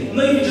say,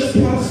 not even just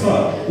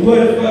pastor. The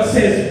word of God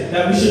says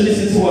that we should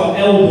listen to our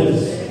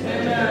elders.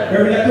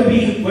 Whether that could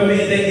be whether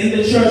they're in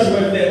the church or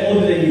whether they're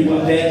older than you,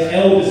 but they're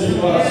elders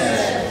to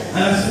us. And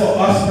that's for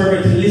us,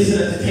 brethren, to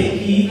listen and to take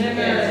heed.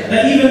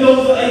 That even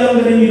those that are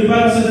younger than you, the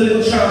Bible says the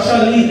little child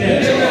shall lead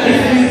them.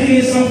 If you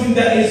hear something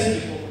that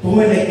is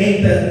going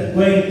against that,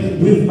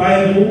 going with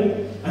Bible,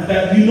 and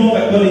that you know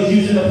that God is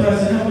using the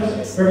person,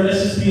 brethren,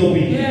 let's just be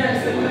obedient.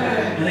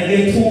 And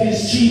again, talk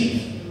is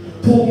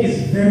cheap. Talk is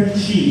very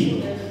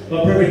cheap.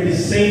 But brethren,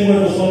 this same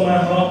word was on my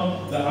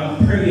heart that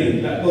I'm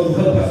praying that God will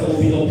help us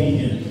to be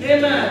obedient.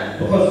 Amen.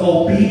 Because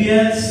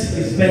obedience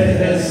is better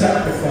than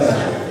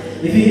sacrifice.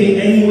 If you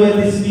hear any word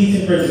this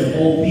meeting, brethren,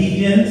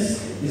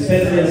 obedience is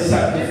better than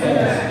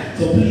sacrifice.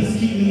 So please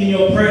keep me in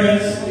your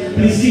prayers.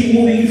 Please keep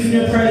moving you in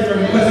your prayers,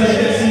 brethren, because as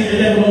you can see,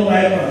 the devil don't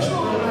like us.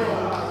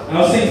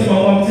 I was saying to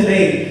my mom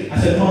today, I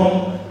said,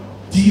 Mom,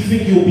 do you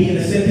think you'll be in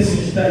the same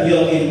position that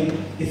you're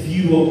in if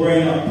you were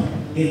growing up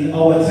in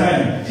our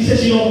time? She said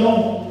she don't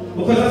know.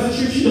 Because that's the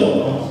truth, she don't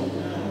know.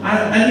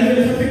 And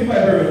even if I think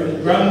about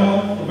it,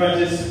 Grandma,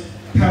 Evangelist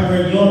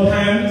Cameron, your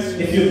time,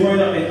 if you're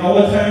growing up in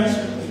our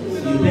time,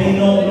 you may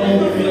not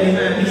know if you're in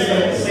that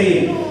Eastern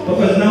state.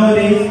 Because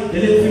nowadays, the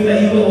little thing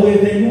that you got away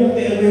with, then you won't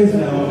get away with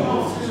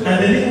now.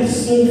 And the little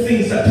small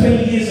things that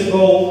 20 years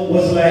ago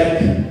was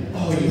like,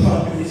 oh, you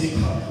can't do this, you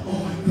can't. Oh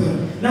my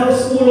God. Now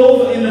it's all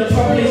over in the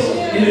public,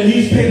 in the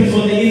newspapers,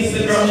 on the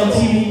Instagram, on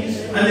TV.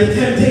 And the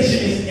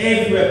temptation is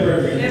everywhere,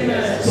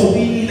 brethren. So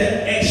we need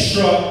an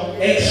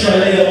extra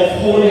layer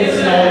of holiness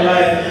in our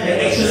life, an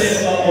extra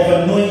layer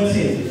of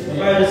anointing. The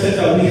Bible says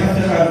that we have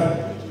to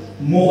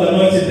have more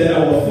anointing than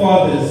our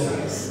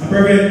fathers. And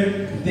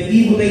brethren, the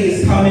evil day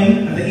is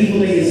coming, and the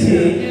evil day is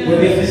here, where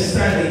we have to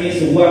stand against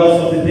the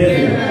wiles of the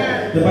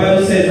devil. The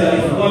Bible says that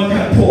if one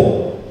can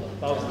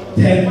put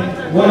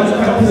 10, one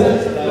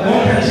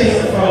can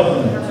chase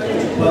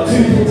 1,000, but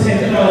two put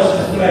 10,000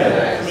 to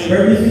fly.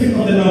 Brethren, if you think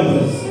of the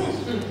numbers,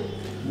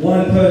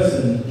 one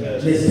person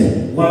lists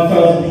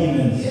 1,000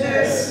 demons.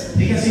 Yes.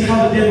 You can see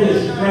how the devil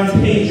is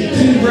rampaging.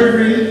 Two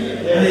brethren,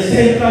 and there's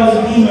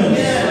 10,000 demons.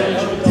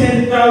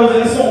 10,000,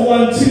 that's not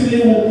one, two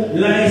little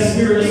lying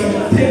spirits.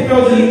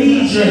 10,000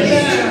 legions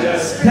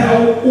that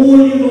are all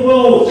in the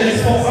world. And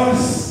it's for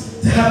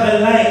us to have the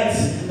light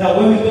that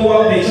when we go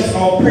out there, just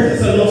our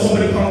presence alone,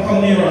 somebody can't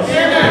come near us.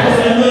 Because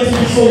the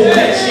anointing is so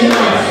rich in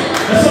us.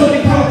 And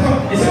somebody can't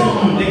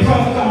come, they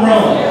can't come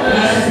round. And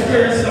that's the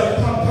security that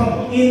can't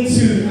come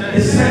into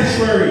the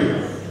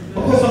sanctuary.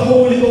 Because the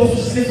Holy Ghost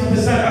will slip up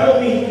his hand. I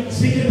don't mean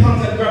speaking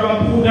tongues that grab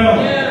and pull down.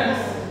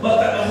 But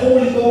that the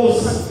Holy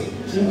Ghost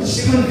will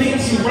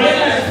convict you right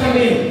as you come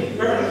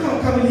in. I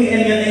can't come in here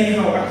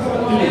anyhow. I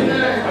can't do it.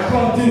 I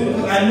can't do it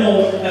because I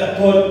know that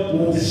God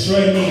will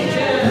destroy me.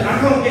 I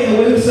can't get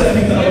away with certain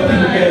things that other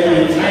people get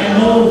away with. I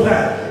know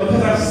that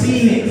because I've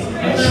seen it.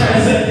 I've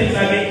tried certain things,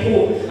 I get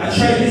caught. I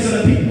tried this and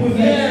the people with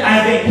me,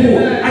 I get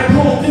caught. I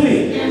can't do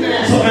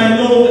it. So I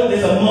know that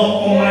there's a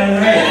mark on my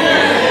life.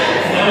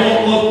 And I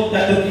want God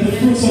that the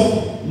fruits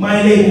of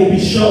my labor will be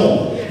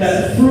shown.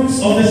 That the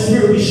fruits of the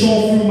Spirit will be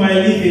shown through my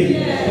living.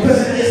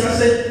 Because yes, I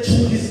said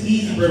truth is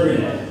easy,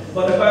 brethren.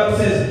 But the Bible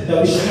says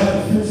that we should have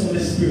the fruits of the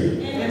Spirit.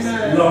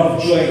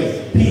 Love,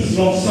 joy, peace,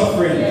 long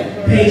suffering,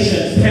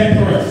 patience,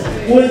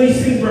 temperance. All of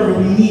these things,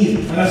 brethren, we need.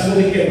 And that's what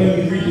we get when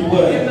we read the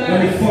word.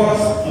 When we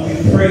fast and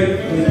we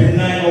pray and we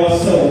deny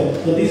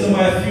ourselves. So these are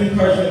my few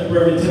encouragements,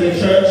 brethren, to the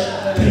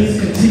church. Please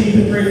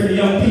continue to pray for the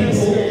young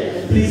people.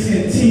 Please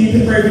continue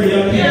to pray for the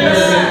young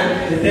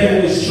people. The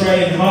devil is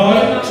trying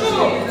hard.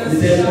 The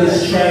devil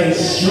is trying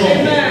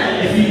strong.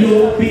 If you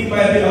look bit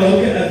by bit, I was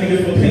looking at that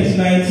video from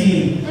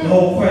 2019. The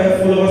whole choir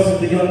full of us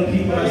with the young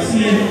people. I'm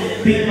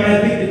seeing bit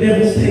by bit the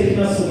devil's taking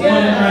us one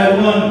by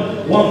one.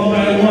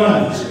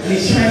 And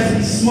he's trying to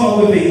be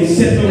smart with it. He'll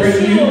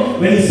separate you.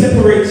 When he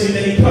separates you,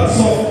 then he cuts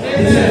off the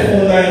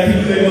telephone line for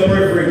you and your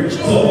brethren.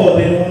 So, oh,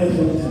 they don't want to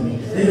talk to me.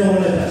 They don't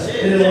want that.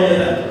 They don't want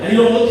that. And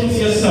you don't look into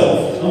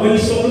yourself. And when you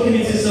start looking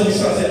into yourself, you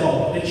start saying,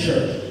 oh, but the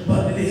church,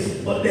 but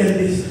this, but then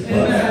this,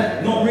 but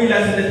that. Not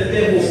realizing that the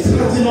devil's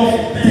cutting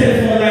off the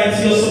telephone line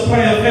to your supply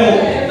of help.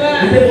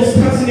 The devil's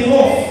cutting it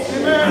off.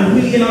 And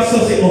we in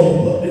ourselves say,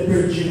 oh, but the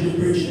bridging.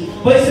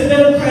 But it's the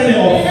devil cutting it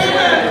off.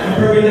 And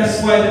brethren,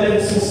 that's why the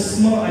devil's so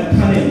smart and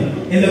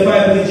cunning. In the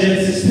Bible, in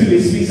Genesis 2,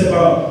 it speaks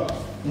about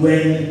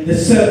when the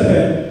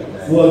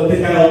serpent will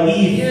beguile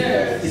Eve.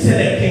 It said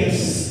that it came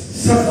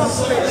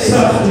softly.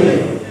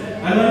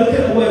 And I look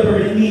at the word,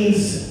 brethren, it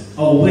means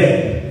a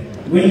web.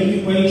 When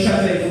you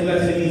translate it from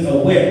Latin, it means a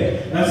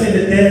web. And I'm saying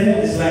the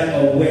devil is like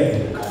a web.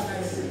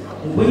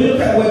 When you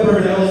look at a web,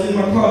 brethren, I was in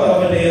my car the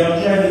other day and I'm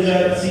driving,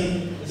 I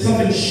see something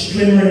something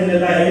glimmering in the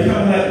light. Every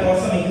time I like pass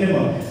something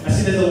glimmer, I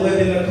see there's a web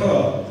in the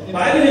car. But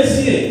I didn't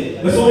see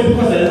it. But it's only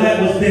because the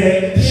light was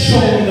there to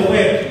show me the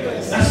web.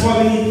 That's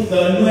why we need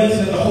the anointing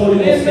of the Holy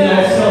Ghost in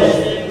ourselves.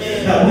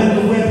 That when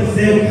the web is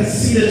there, we can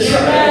see the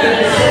trap.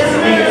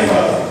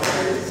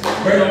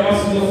 Brother, I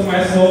must look to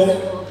myself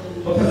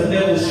because the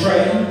devil is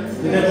trying.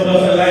 The devil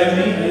doesn't like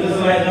me, and he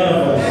doesn't like none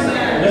of us.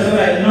 He doesn't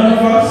like none of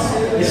us,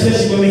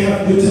 especially when we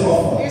have good to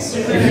offer.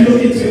 If you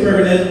look into it,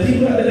 brother, there's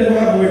people that the devil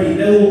have already.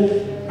 They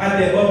will add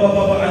their blah, blah,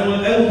 blah, blah,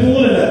 and they will do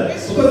all of that.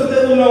 Because the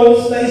devil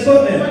knows that he's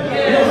got them.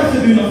 They don't have to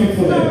do nothing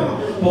for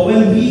them. But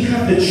when we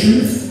have the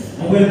truth,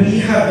 and when we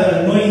have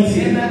the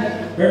anointing,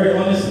 very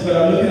honest, but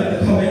I'm looking at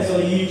the comments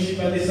on YouTube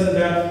and this and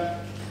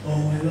that.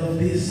 Oh, I love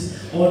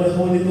this. Oh, the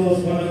Holy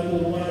Ghost, one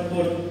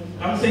accord.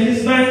 I'm saying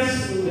it's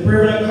nice. The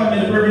brethren are coming,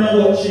 the brethren are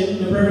watching,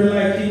 the brethren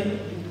like it.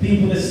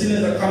 People, the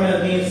sinners are coming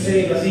and being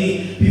saved. I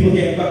see people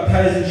getting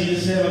baptized in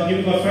Jesus' name. I'm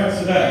giving my thanks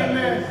for that.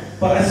 Amen.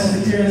 But as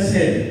Sister Karen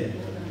said,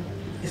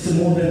 it's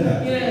more than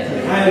that. Yes.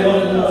 I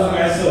want more for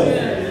myself.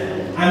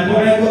 Yes. And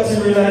what I got to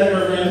realize,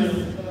 brethren,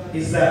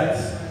 is that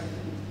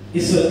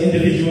it's an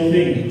individual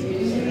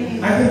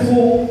thing. I can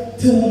talk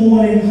till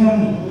morning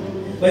come,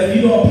 but if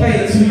you don't apply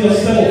it to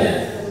yourself,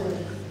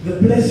 the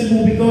blessing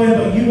will be going,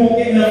 but you won't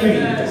get nothing.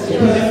 Because you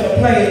have to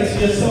apply it to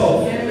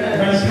yourself.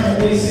 That's kind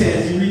of what he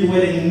says. You read the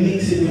word and you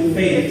mix it with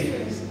faith.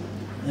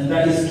 And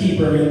that is key,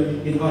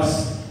 brethren, in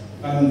us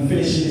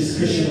finishing this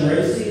Christian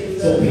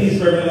race. So please,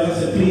 brethren, as I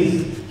said,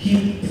 please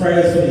keep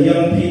prayers for the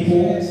young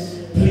people.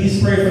 Please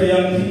pray for the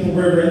young people,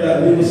 brethren,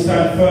 that we will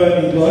stand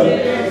firm in God,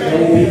 that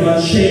we will be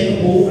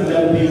unshakable, and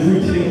that we will be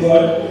rooted in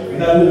God,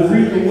 and that we will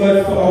read the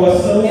word for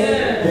ourselves.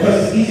 Because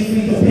it's easy for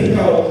you to pick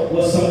out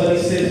what somebody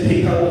says,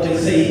 pick out what they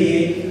say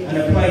here, and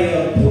apply it,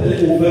 and put a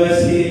little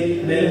verse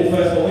here, and a little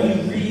verse. But when you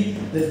read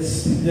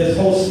the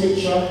whole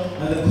scripture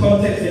and the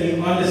context, and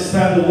you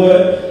understand the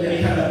word, then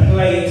you can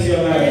apply it to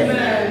your life.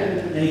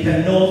 And you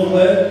can know the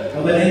word,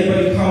 and when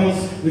anybody comes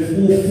with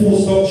all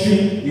false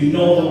doctrine, you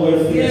know the word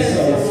for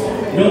yourself.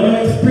 You don't know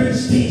how to preach,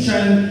 teach,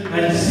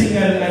 and sing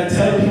and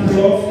tell people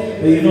off,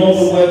 but you know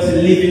the word to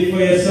live it for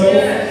yourself,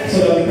 so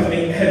that we can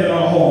make heaven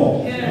our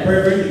home.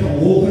 Brethren, you can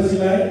walk as you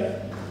like,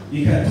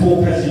 you can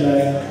talk as you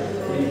like,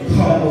 and you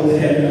can't go to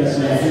heaven as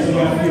you like. These are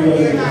my few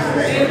words.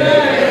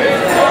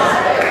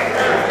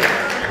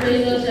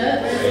 Praise God,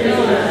 church.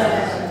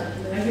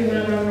 I think one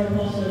of our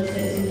apostles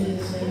said in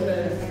Jesus' name.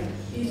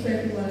 Please pray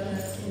for our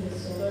church in this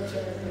song.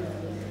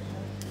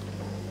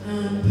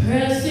 I'm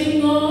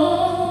pressing on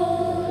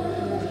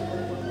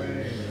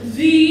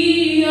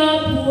the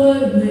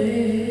upward way.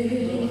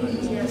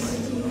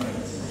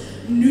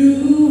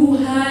 New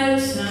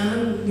heights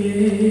I'm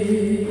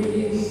gaining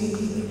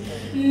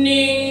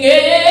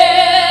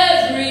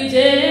every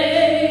day.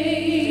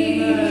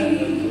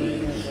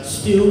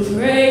 Still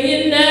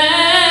praying now.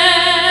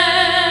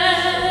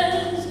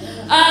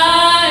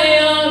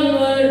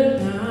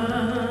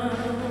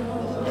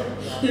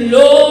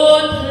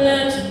 Lord,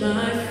 plant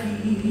my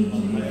feet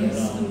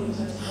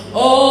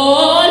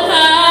on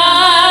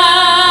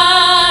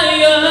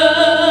higher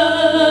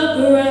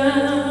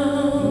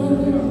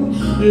ground.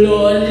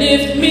 Lord,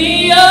 lift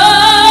me up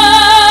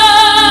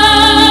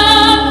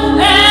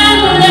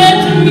and let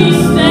me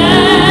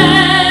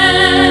stand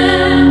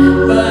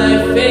by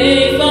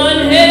faith on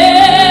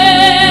heaven's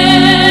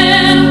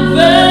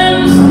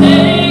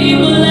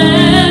stable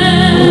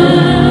land.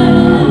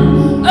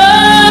 A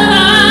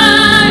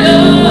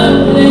higher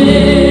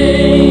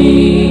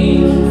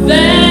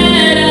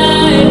that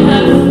I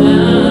have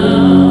found.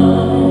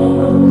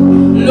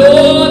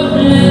 Lord,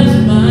 plant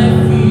my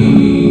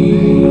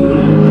feet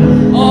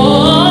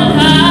on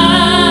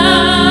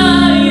higher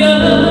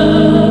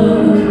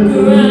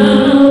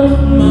ground.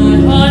 My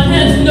heart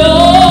has no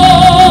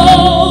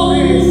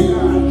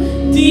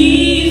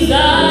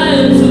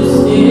desire to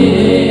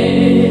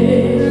stay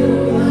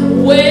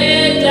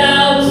where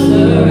doubts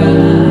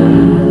arise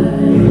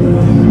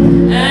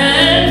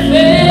and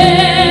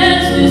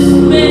fears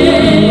dismay.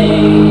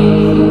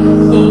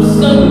 Though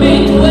some may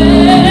dwell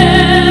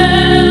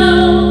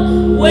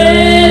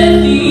where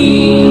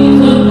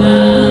these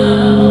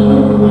abound,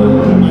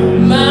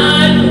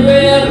 my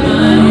prayer,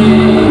 my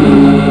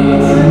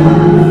aim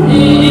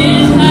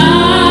is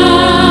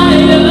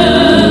higher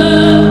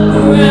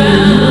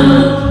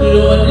ground.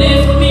 Lord,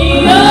 lift me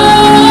up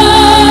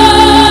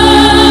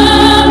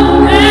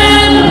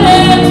and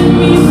let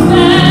me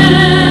stand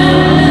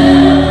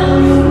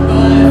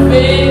by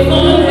faith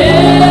on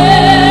heaven's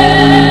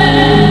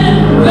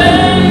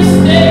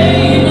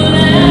stable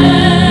land.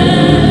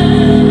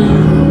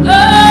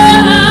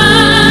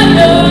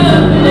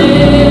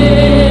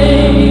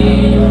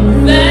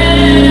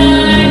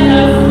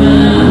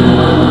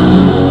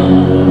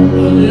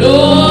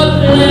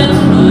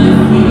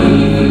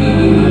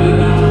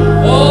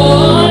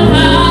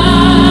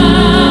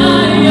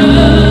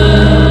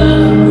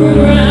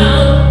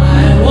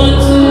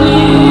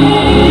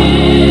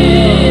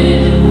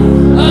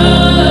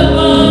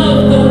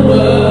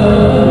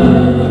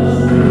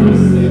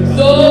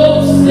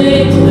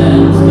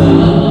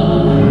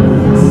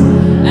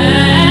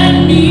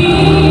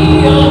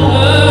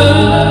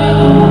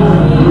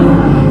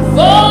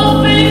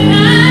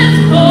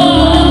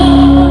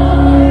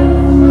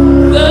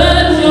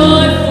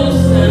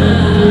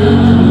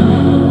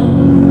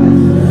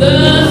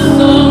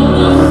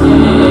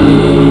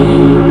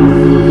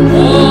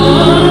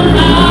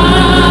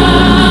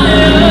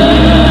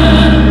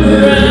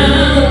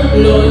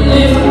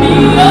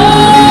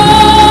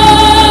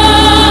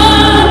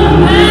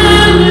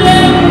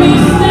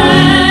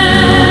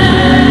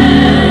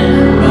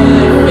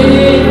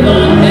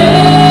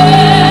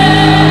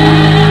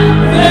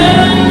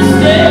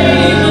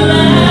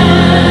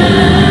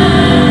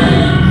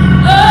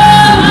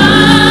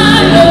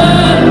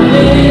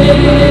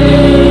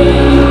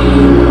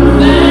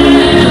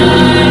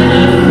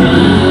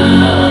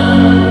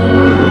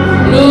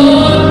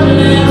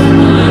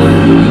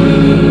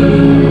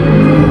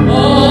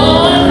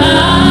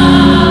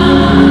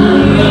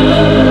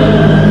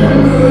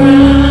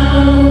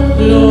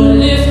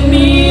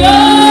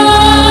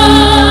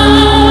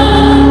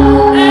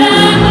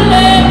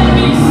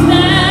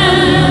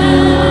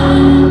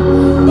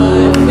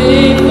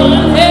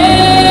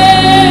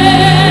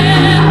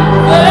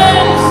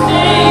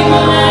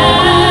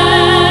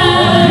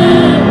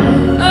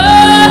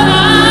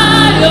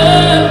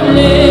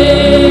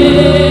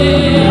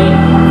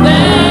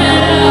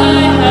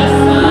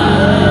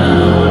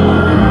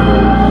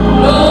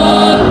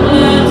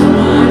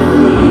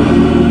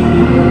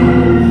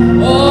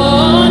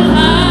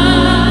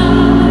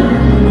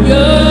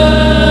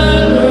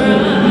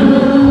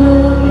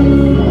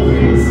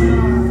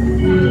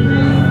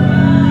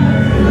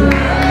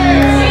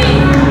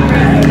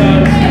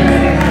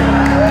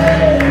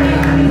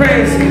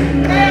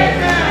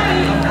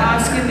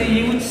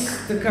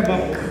 to come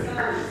up.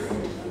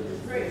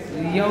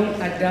 The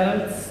young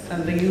adults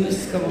and the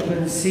youth come up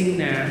and sing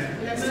now.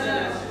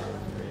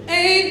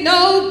 Ain't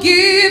no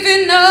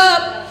giving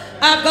up,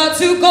 I've got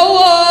to go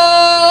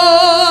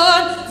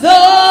on.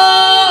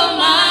 Though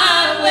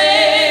my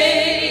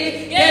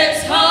way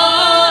gets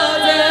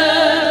harder,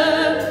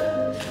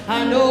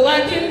 I know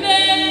I can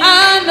make it.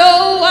 I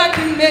know I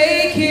can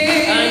make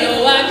it. I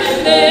know I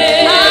can make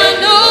it. I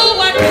know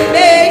I can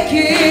make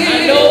it.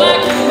 I know I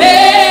can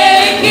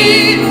make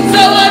it. So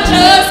I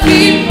just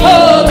keep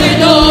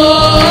holding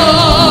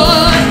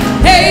on.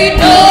 Ain't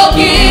no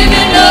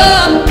giving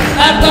up,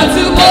 I've got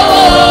to go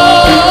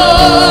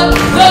on.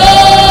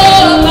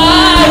 Though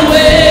my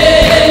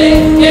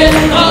way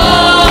gets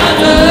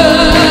harder,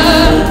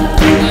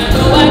 I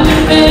know I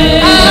can make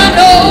it. I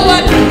know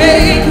I can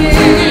make it.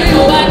 I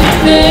know I can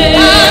make it.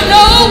 I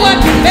know I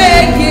can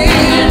make it.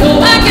 I know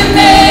I can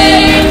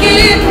make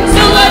it.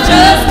 So I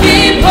just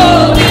keep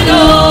holding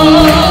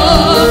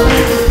on.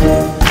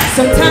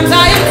 Sometimes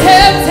I am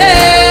tempted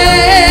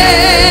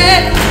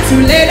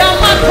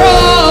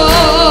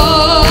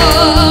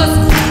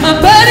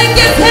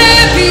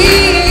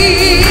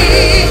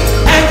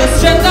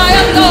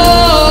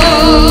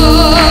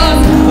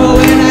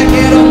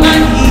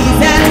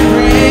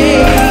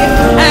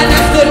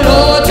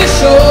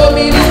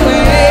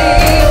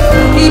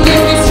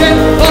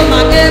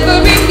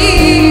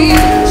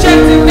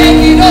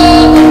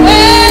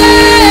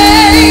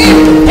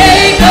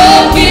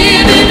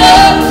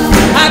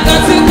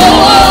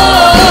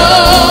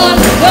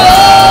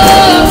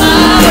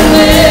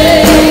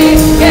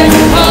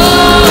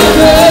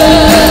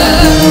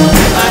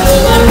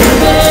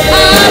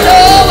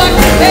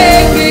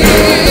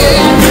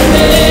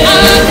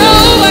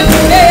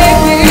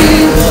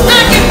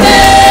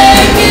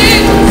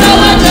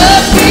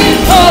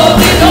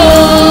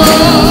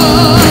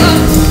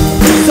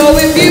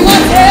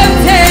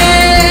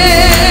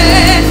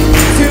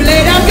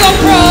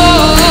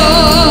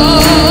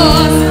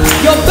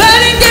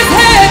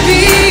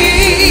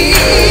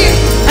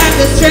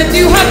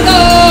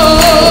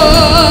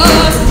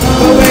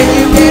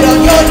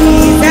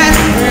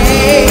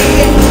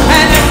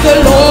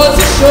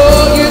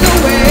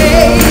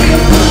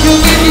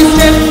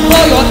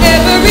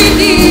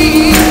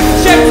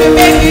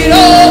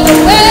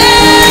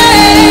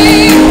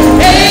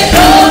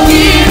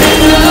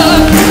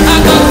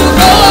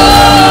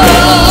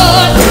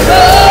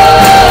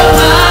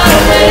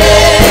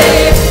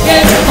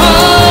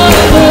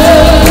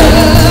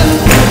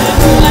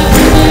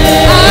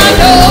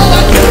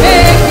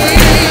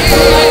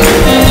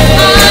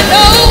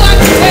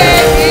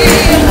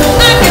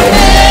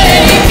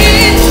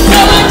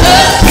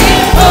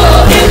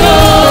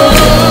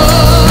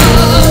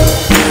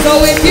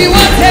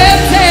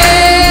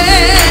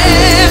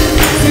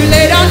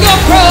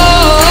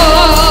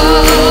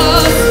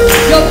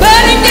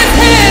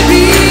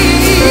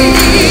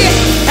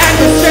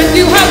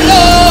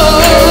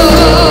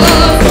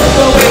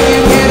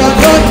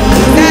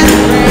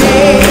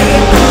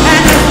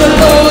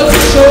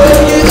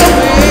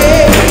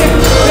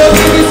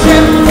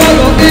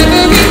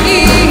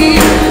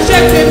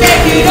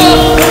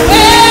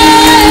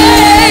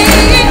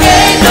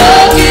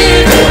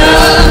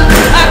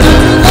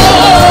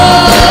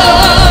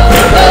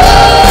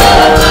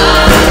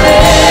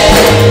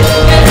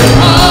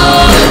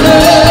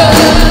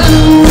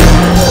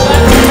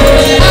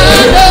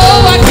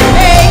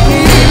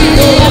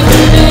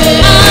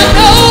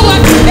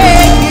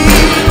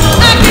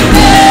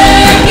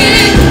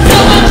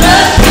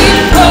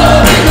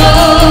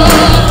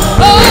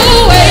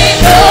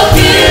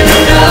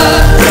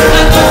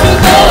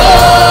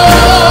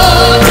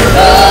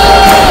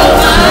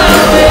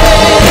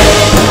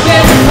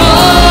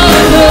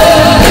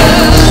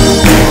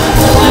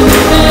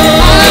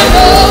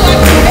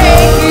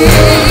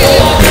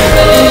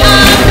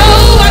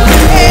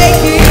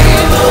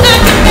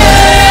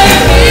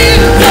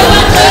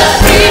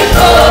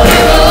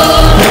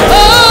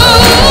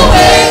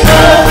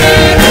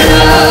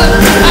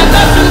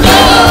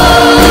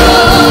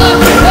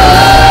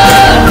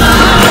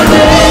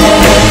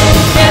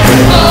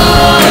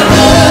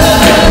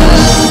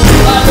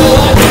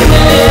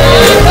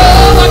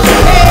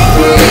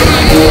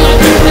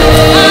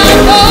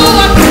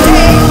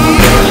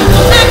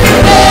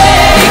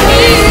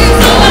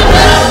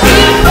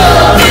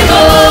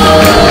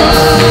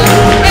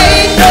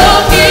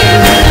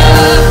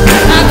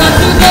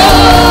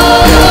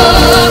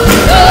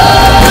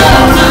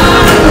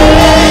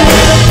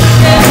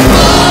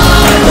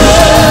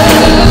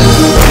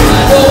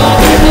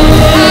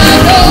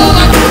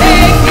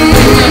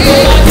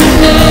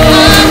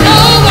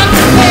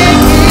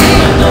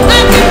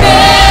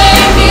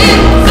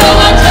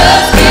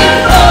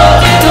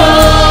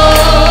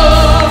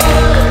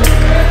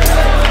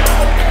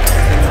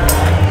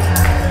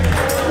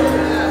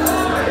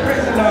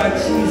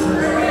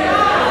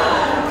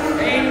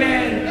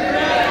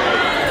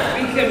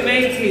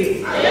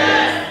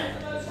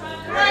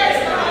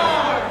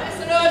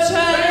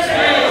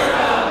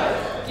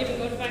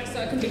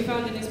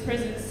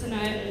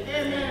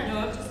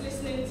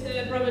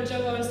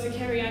Joe wants to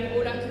carry on,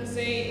 all I can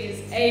say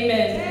is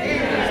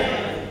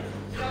amen.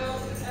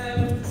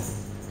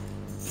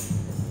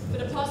 For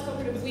the past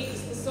couple of weeks,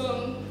 the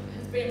song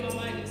has been in my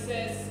mind. It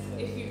says,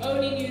 if you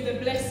only knew the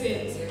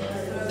blessings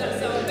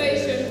that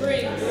salvation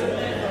brings, you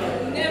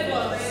will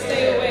never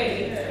stay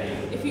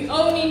away. If you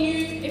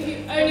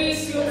only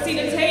see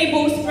the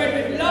table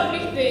spread with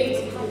lovely things,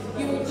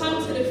 you will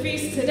come to the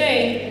feast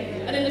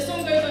today. And then the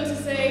song goes on to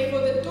say, for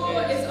the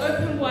door is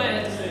open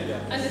wide,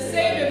 and the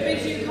Savior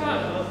bids you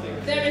come.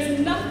 There is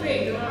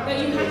nothing that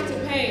you have to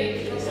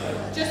pay.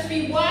 Just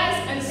be wise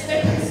and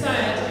step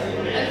inside,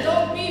 and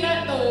don't be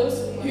like those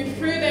who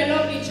threw their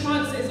lovely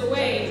chances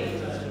away.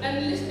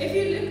 And if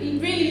you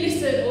really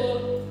listen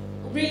or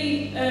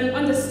really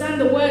understand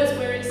the words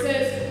where it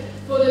says,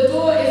 for the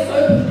door is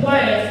open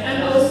wide,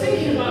 and I was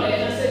thinking about it,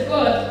 and I said,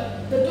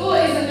 God, the door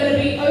isn't going to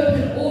be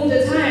open all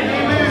the time.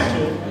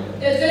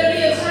 There's going to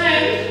be a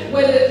time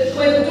where the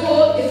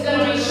door is going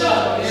to be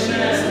shut. You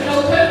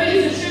know, COVID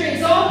is a true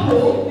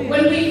example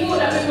when we thought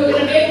that we were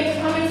going to be able to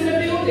come into the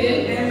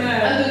building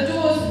and the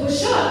doors were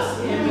shut.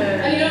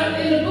 And you know,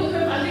 in the book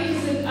of, I think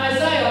it's in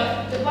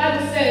Isaiah, the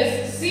Bible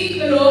says, seek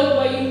the Lord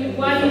while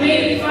he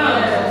may be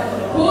found.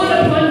 Call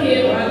upon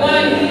him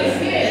while he is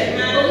here.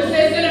 Because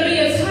there's going to be a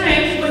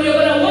time when you're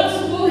going to want to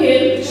call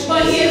him,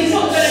 but he is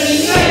not going to be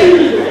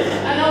here.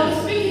 And I was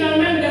thinking, I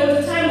remember there was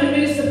a time when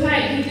Minister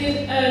Pike, he did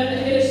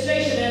an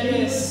illustration and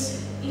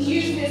he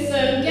used this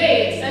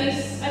gate, and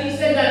he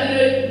said that, you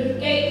know, the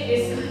gate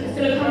is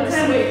going to come a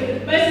time where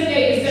the mercy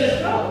gate is going to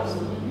close.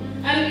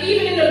 And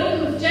even in the book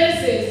of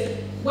Genesis,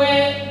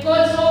 where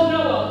God told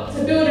Noah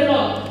to build an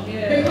ark,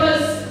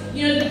 because,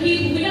 you know, the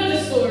people, we know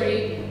the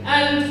story,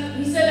 and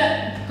he said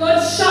that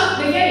God shut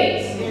the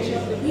gate.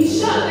 He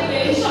shut the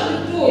gate, he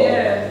shut the door,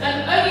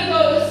 and only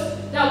those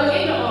that were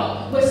in the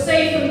ark were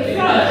saved from the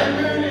flood.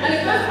 And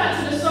it goes back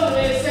to the song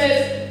where it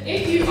says,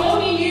 if you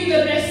only knew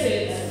the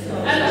blessings,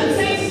 and I'm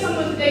saying to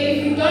someone today,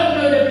 if you don't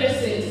know the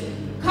blessings,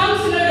 come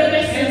to know the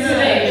blessings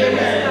today.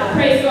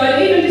 Praise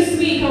God. Even this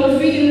week, I was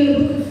reading in the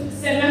book of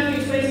St.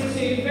 Matthew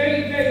 22,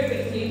 very, very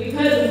quickly. We've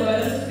heard the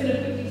word. I'm just going to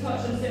quickly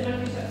touch on St.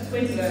 Matthew chapter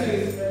 22.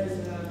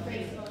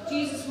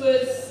 Jesus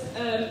was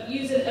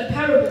using a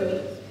parable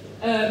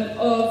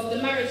of the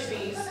marriage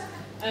fees.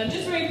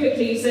 Just very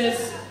quickly, he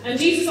says, and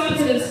Jesus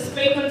answered and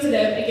spake unto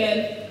them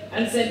again,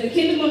 and said, the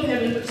kingdom of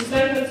heaven, which is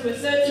like unto a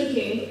certain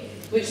king,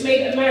 which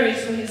made a marriage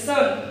for his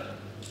son,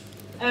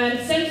 and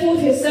sent forth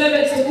his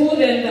servants to call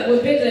them that were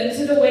bidden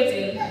to the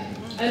wedding,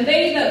 and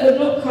they that would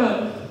not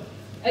come.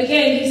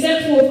 Again he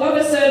sent forth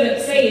other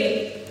servants,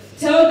 saying,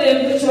 tell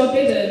them which are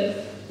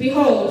bidden,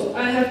 behold,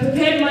 I have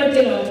prepared my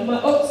dinner,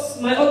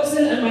 my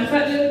oxen and my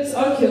fatlings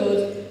are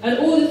killed, and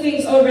all the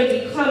things are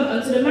ready, come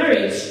unto the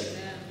marriage.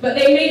 But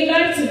they made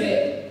light of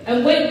it,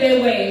 and went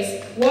their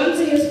ways, one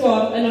to his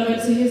farm, another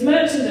to his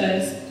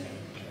merchandise.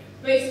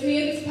 Basically,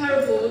 in this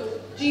parable,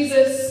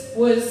 Jesus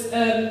was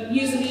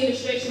using the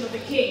illustration of a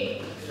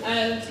king,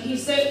 and he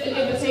sent an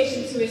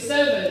invitation to his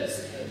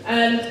servants.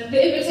 And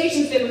the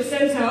invitations, they were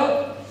sent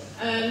out,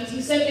 and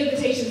he sent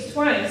invitations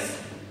twice.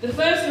 The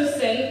first was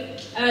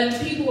sent, and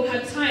people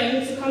had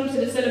time to come to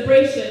the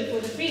celebration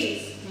for the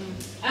feast.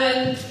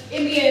 And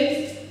in the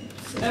end,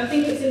 I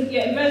think it's in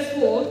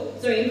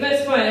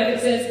verse 5, it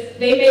says,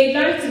 they made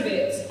light of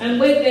it, and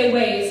went their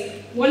ways,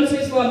 one to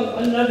his farm,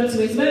 another to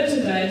his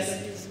merchandise.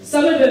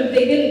 Some of them,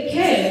 they didn't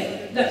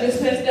care that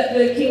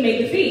the king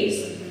made the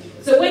feast.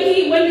 So when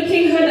the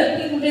king heard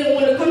that people didn't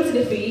want to come to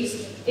the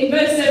feast, in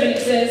verse 7 it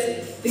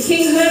says, the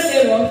king heard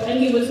thereof, and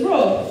he was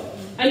wroth.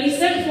 And he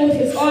sent forth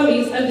his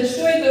armies, and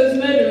destroyed those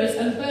murderers,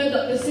 and burned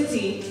up the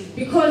city,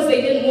 because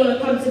they didn't want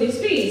to come to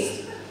this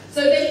feast.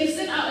 So then he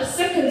sent out a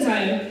second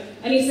time,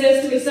 and he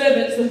says to his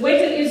servants, the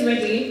wedding is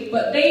ready,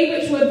 but they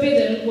which were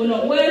bidden were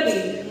not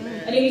worthy.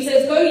 And then he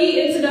says, go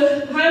ye into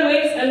the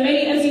highways, and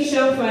many as ye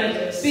shall find,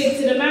 bid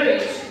to the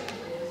marriage.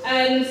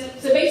 And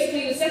so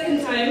basically the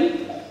second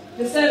time,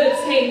 the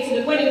servants came to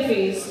the wedding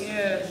feast.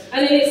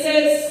 And then it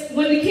says,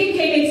 when the king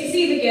came in to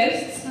see the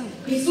guests,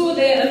 he saw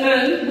there a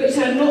man which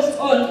had not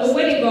on a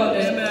wedding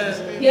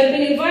garment. He had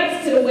been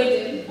invited to the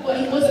wedding, but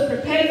he wasn't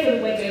prepared for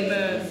the wedding.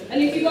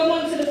 And if you go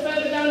on to the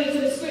further down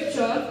into the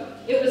scripture,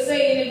 it was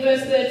saying in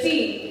verse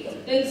 13,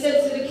 then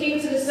said to the king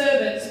to the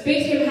servants,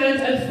 bid him hand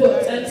and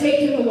foot, and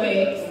take him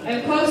away,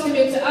 and cast him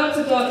into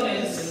outer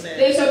darkness.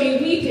 There shall be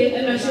weeping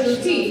and gnashing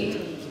of teeth.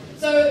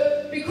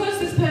 So, because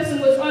this person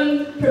was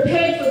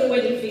unprepared for the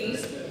wedding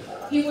feast,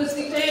 he was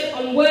declared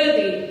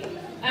unworthy,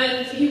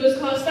 and he was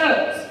cast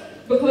out,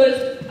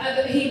 because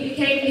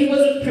he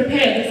wasn't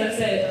prepared, as I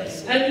said.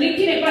 And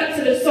linking it back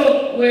to the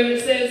song where it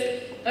says,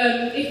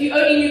 if you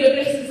only knew the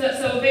blessings that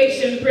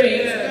salvation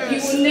brings, you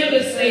will never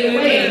stay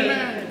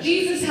away.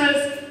 Jesus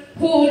has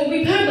called,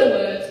 we've heard the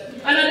word,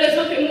 and there's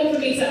nothing more for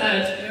me to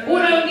add. All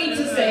I need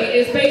to say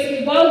is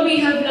basically, while we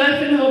have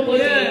life in our body,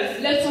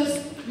 let us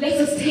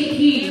take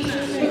heed,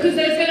 because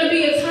there's going to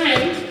be a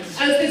time,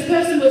 as this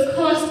person was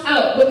cast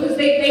out, because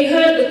they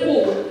heard the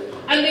call,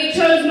 and they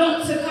chose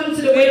not to come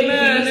to the wedding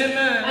feast,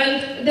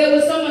 and there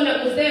was someone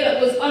that was there that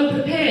was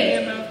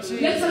unprepared.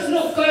 Let us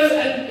not go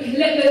and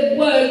let the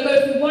word go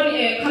through one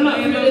ear, come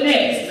out through the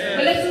next.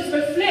 But let us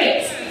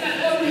reflect that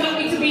God will help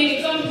me to be an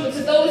example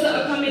to those that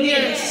are coming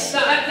in.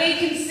 That they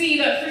can see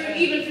that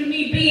even through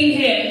me being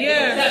here,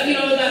 that you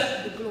know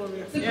that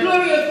the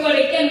glory of God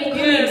again will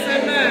come in.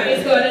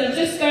 Praise God. And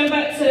just going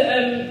back to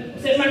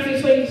St. Matthew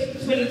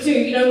 20:22,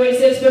 you know, where it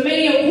says, "For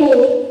many are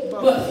called,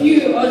 but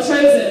few are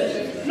chosen."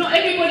 Not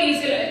everybody is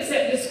going to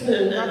accept this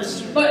call,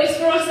 but it's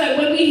for us that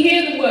when we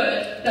hear the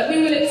word, that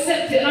we will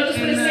accept it. And I just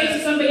want to say to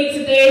somebody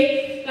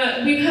today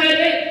that we've heard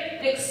it,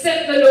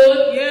 accept the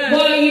Lord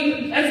while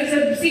you, as it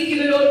says, seek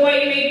you the Lord while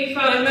you may be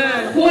found.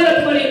 Call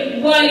upon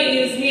it while he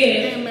is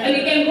near. And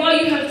again, while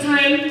you have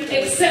time,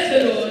 accept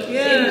the Lord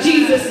in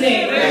Jesus'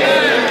 name.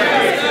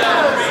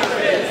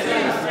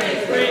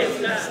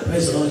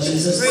 Praise the Lord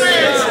Jesus.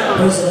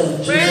 Praise the Lord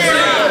Jesus.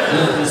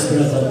 Lord, the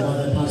Spirit of God,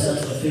 Mother, Pastor,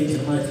 for faith in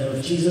the mighty name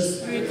of Jesus.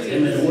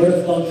 Amen. The word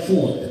of God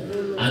forth.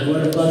 And the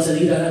word of God said,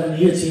 "He that have an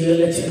ear to hear,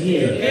 let him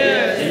hear."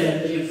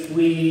 And if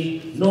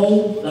we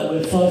know that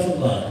we're far from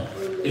God,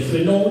 if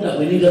we know that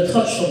we need a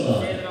touch from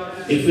God,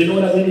 if we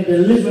know that we need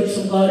deliverance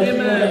from God, if we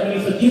know that we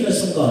need forgiveness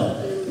from God,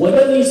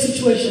 whatever your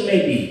situation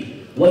may be,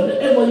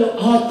 whatever your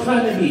heart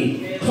cry may be,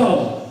 come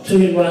to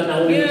him right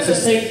now. It's a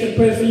saint can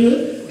pray for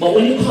you, but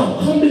when you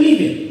come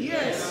believing.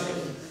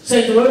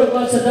 Say the word of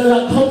God said that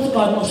our come to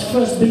God must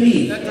first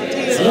believe. A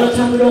lot of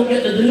time we don't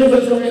get the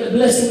deliverance, we don't get the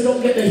blessing, we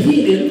don't get the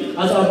healing,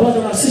 as our brother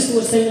and our sister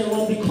was saying,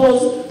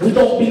 because we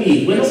don't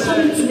believe. We're not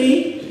coming to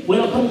me, we're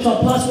not coming to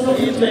our pastor, we're not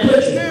coming to the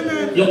clergy.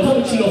 You're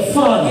coming to your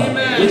Father,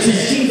 which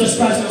is Jesus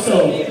Christ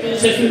himself.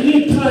 So if you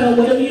need prayer,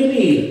 whatever you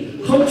need,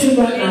 come to him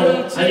right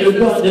now and you'll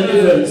grant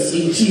deliverance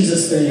in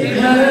Jesus' name.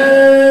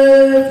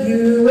 Have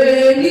you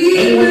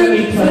any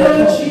room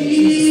for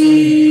Jesus?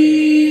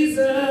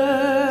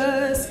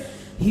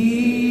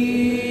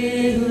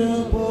 He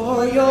will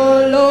bore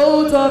your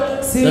load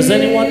of sin. Does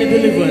anyone need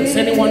deliverance?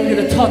 Anyone need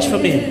a touch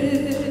from him?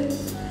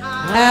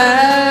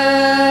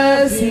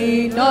 As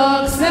he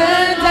knocks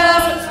and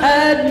laughs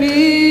at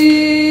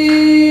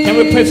me. Can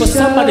we pray for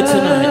somebody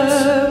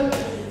tonight?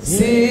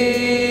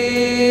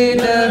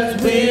 Sinner,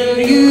 will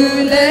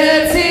you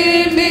let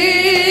him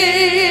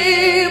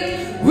in?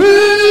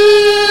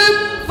 Room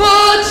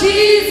for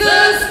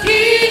Jesus,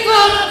 King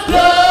of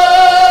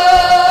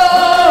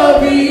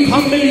glory.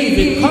 Come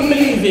believing, come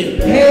believing.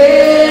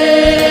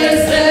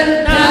 Yes, and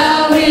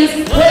now his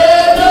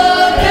word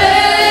obeys.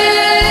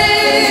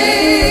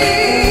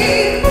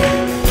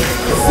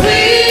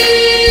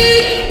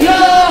 Sweet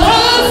your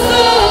heart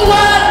so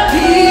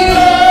widely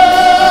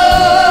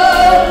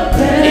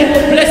open. He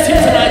will bless you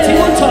tonight, he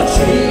will touch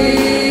you.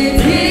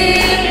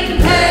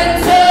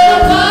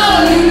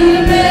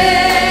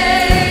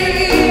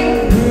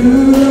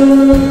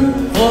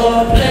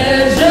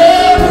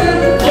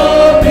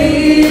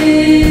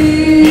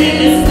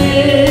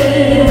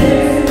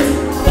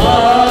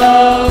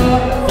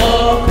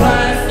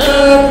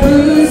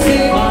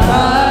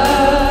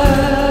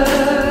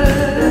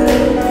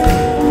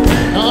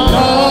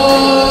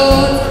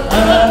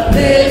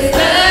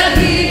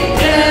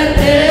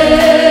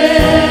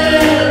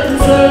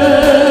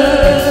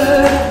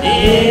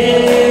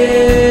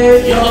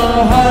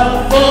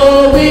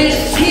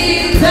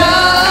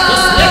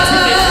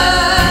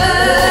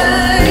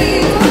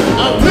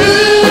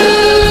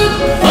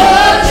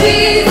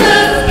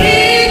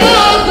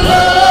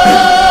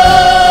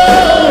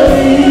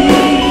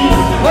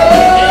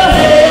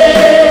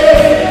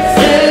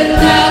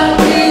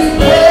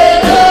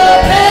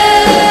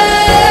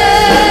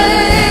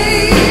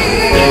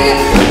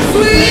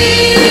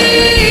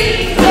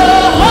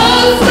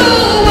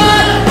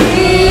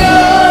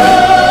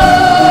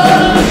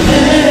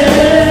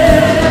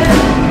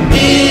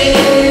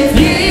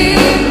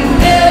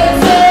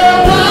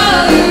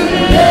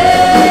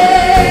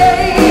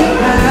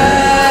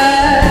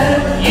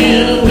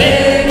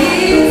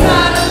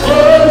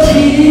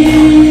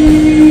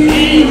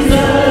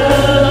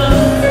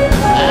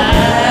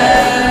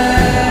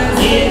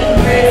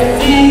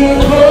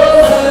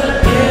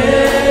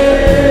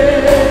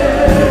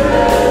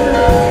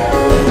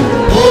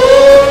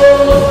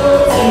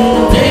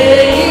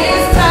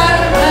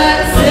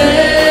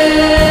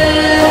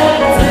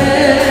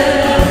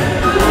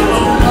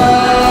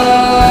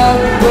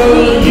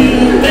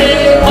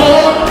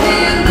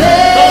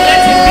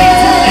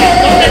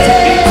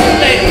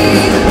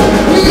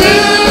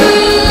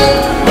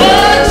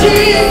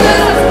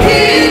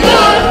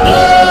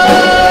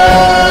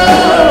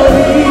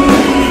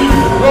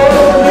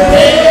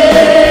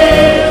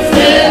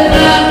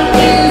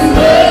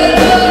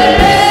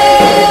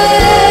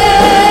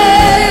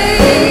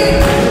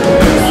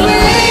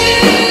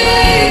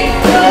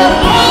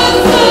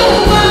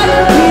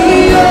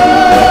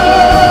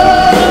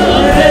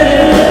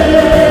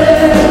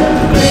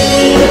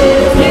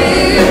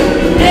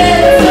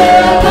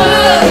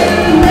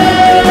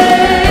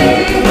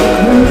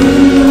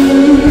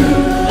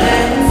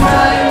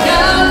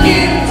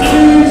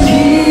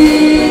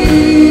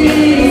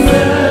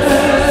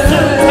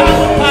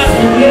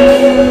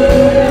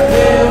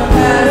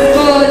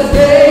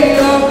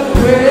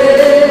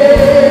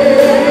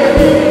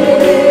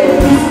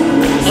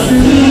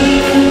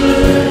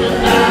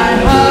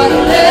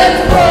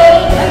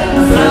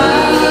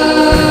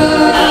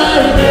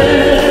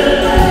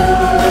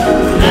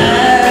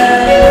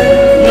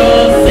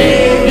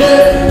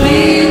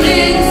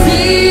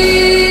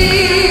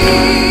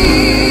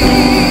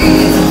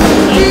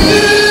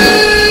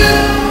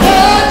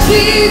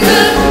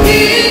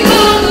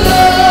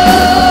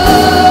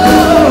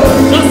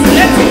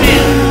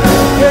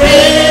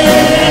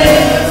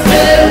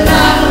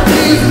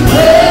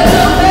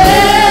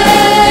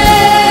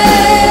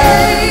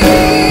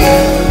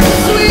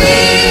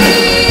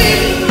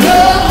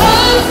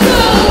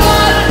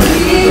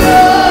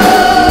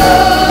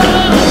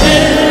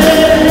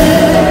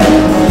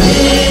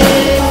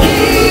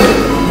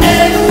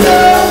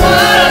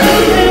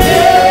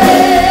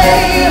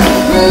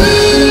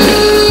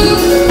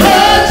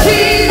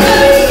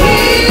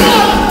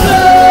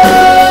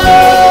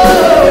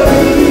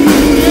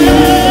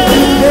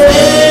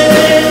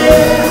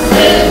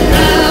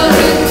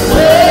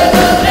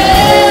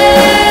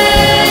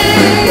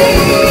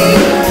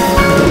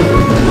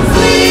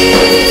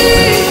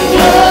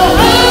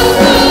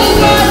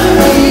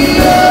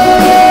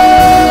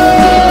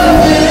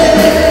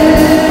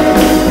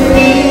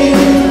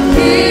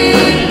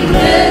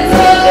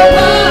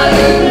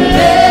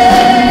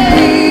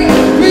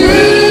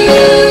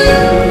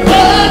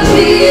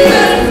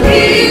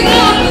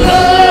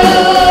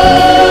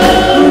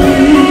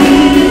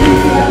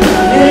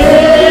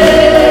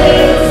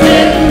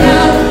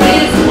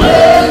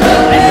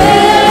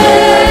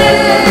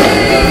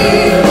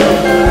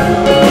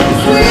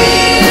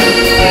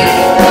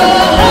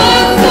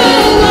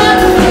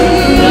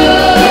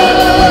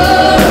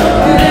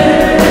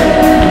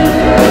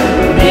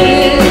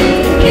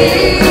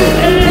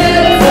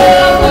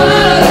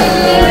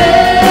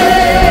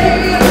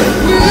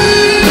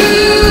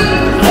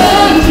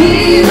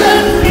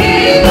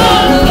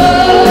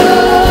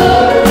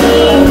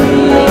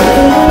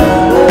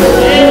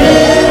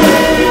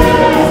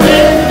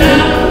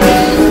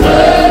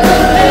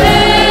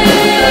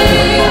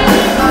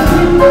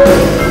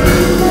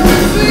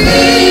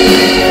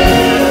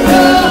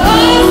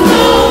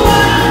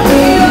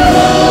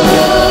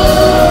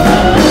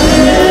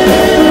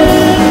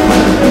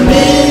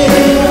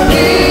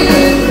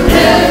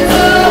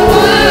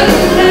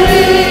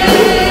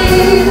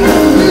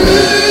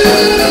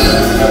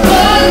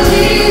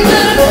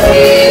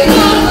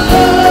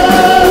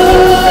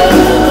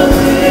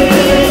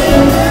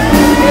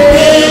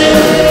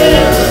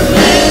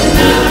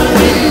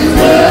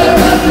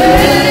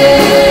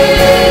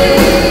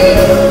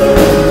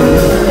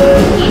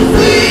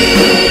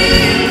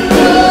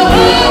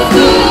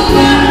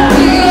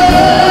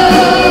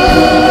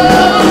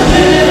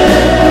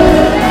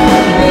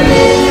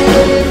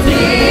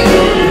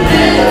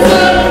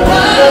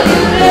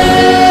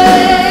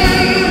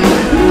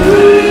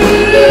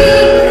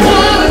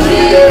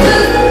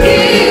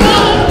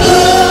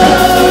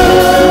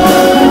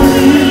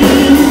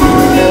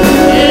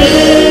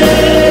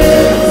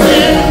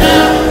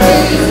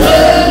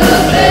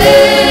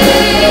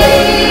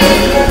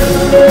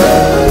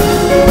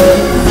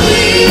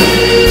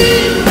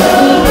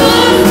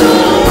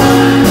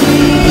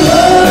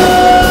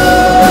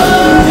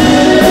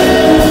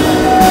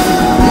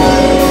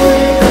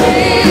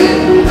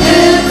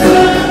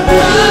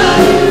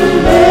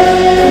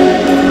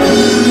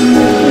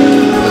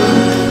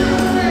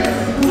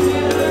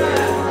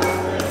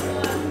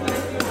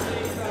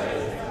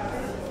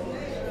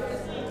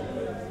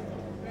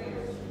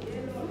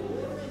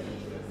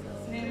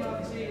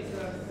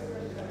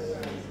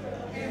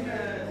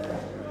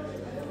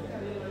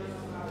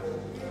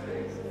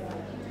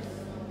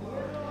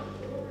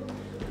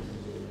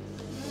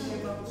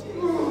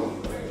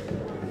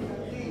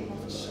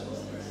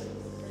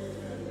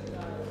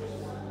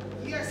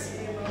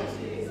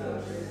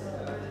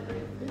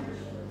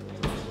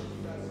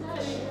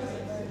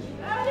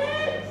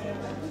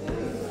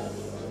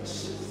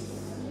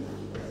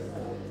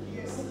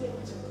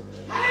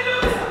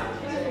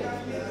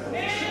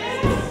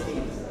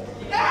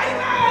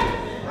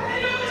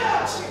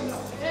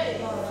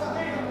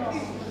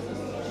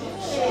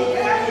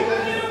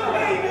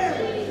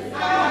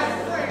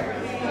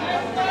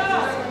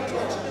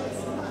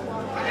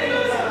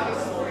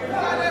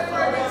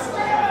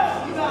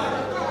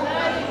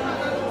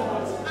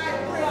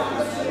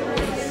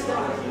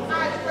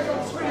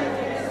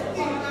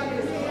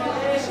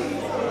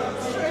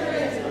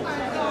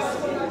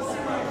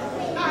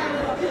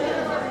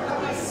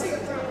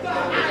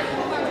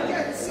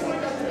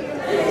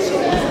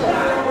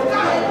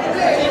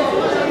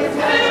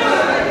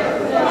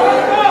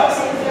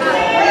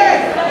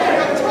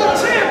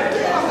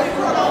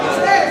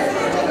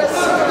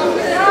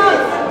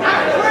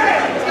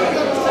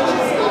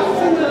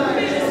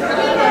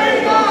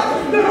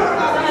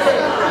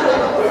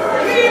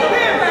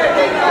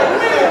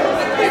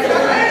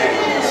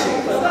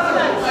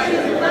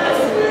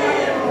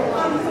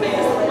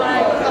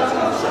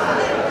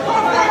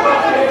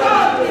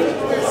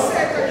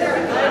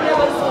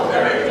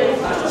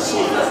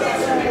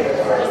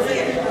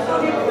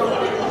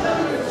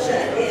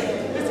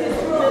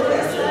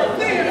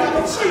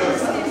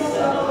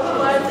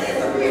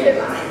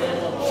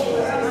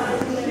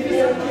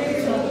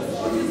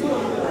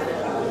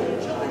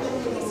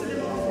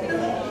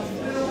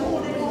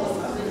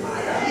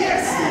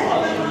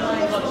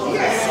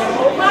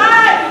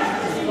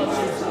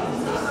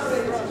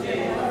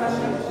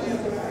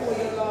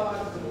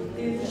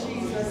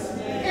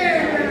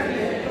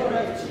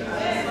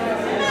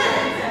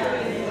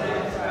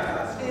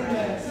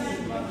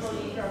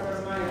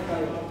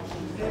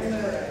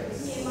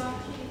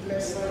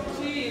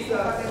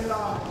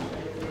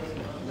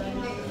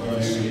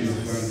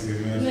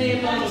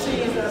 Name of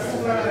Jesus.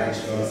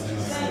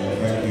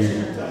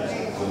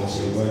 Thank you for the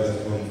word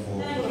that's gone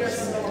forth. Yes,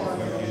 Lord.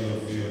 Thank you,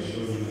 Lord, for your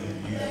children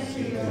and you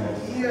speaking.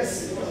 Yes.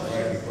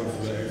 Thank you, God,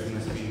 for everything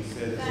that's being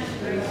said.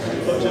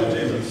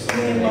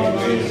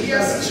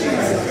 Yes,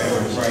 Jesus.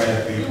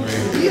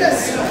 Yes.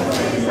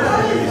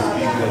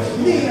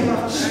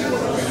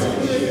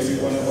 Every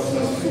one of us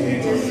that's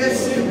here. Yes.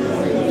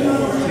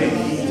 Take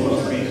heed to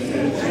what's being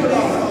said.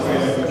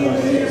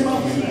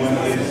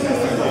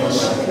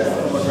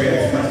 Pray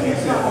everything that's being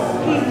said.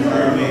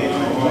 Permeate my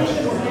heart.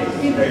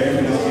 Pray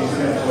everything that's being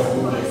said.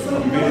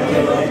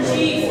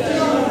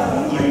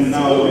 Even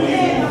now,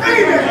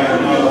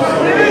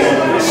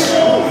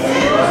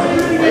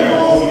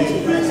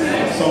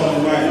 someone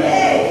right now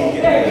can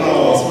get the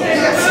power.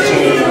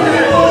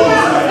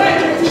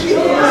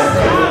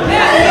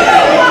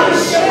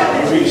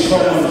 Reach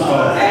someone's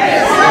heart.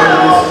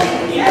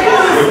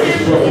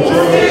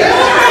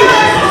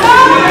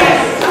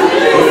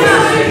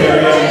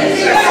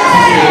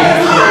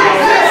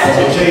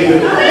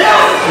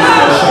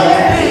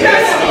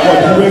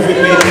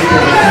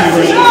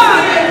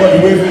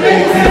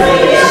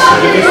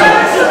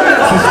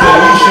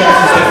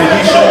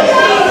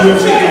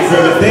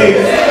 Brother Dave,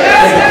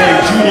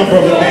 Junior,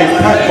 Brother Dave,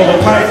 Brother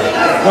Pike.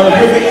 But the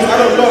river is, I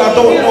don't know what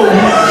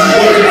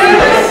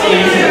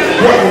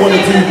you want to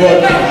do,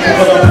 but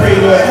I pray,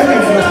 Lord,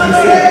 everything for us to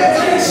say,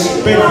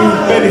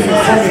 benefit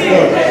from it,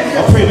 Lord.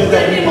 I pray, Lord,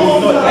 that we will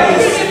not let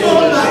this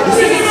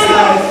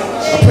slide.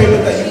 I pray,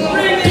 Lord, that you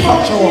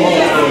touch our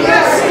hearts, Lord.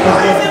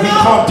 Because we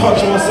can't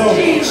touch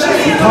ourselves.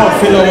 We can't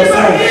fill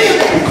ourselves.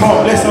 We can't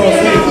bless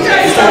ourselves.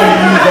 It's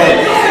only you, God.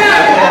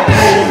 I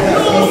pray, Lord,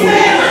 that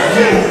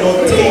you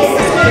will take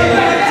us.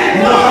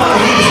 You don't have to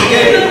hear this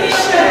again.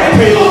 I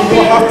pray, Lord, you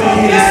don't have to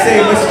hear the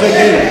same message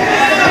again.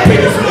 I pray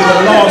this will be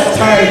the last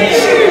time.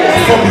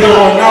 From here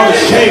on now,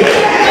 it's change.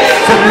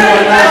 From here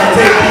on now, it's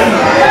take heed.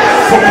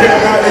 From here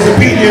on out, there's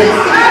obedience.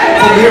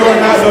 From here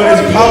on out, Lord,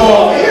 there's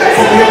power.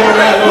 From here on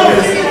out, Lord,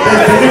 there's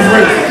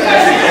deliverance.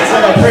 So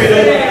I pray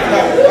that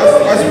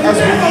as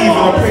we leave,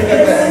 I pray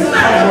that you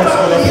cover us,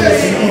 Lord. I pray that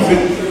you leave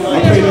it. I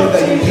pray, Lord,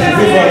 that you be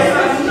with us.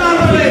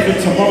 I pray even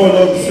tomorrow,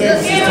 Lord, the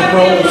service is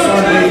tomorrow,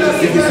 Sunday,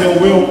 if it's your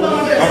will.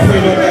 I pray,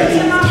 Lord, that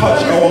you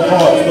touch our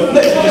hearts. Lord,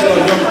 let just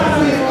our young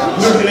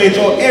people, middle age,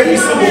 or every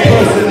single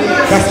person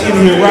that's in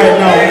here right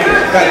now,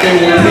 that they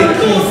will take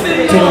heed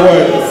to the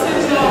word.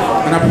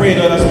 And I pray,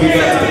 Lord, as we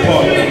get to the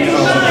part of the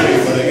house, I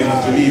pray, Lord, again, as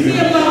we leave it,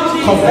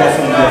 cover us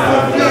on the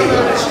word.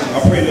 I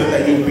pray, Lord,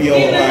 that you'll be our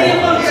guide.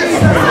 I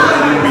pray, Lord,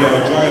 that you'll be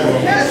our driver.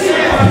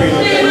 I pray,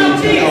 Lord, that you'll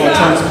be our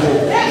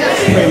transport.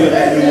 I pray, Lord,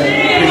 that you'll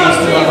bring us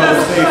to our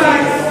house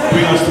safely.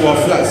 Bring us to our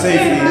flat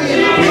safely.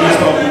 Bring us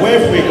to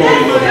wherever we're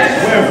going, Lord.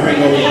 Wherever we're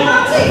going.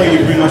 I pray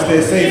you bring us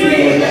there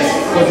safely, Lord.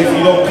 Because if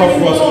you don't cover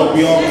us, Lord,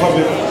 we aren't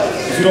covered.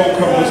 If you don't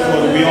cover us,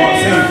 Lord, we aren't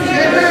safe.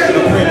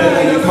 I pray, Lord,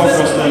 that you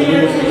cover us, Lord,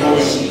 wherever we're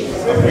going.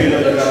 I pray,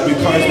 Lord, that we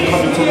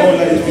come to know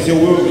that it's your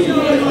will.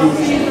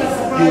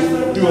 You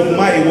do a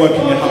mighty work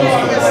in your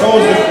house,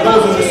 Lord.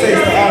 Those are the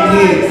saints that I'm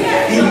here.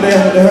 Even they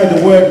haven't heard the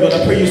word, Lord,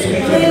 I pray you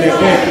speak to them in their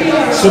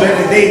bed so that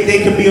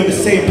they can be on the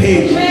same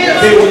page.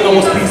 They will know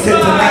what's being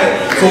said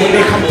tonight. So when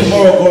they come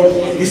tomorrow, God,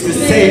 it's the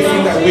same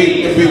thing that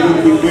we're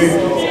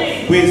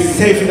the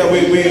same thing that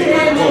we're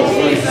God,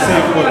 it's the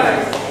same God.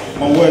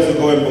 My words are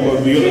going, but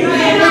God, we're the same.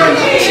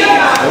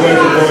 My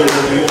words are going,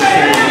 but we're the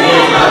same.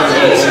 My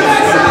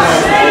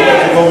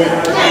words are going,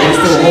 we're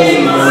still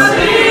holy, Lord.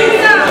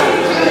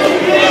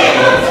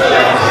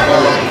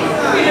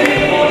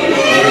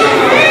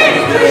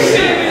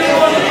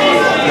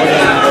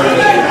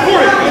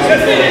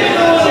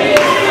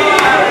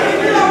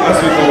 As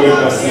we go with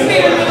us,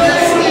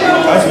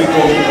 as we go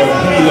with God,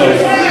 heal us.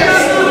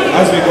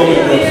 As we go with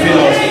God,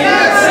 fill us.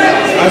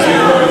 As we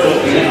go with God,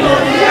 deliver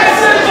us.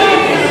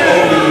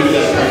 Only you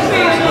that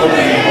precious,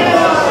 only you.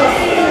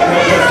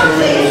 Help us to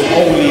realize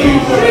only you,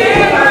 God.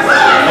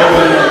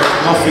 Only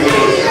nothing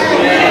else.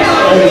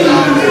 Only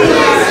you.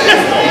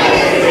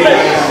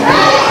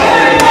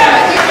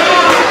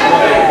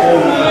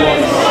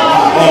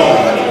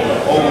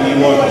 Only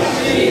one.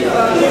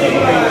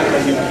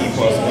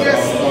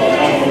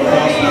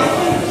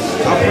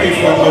 I pray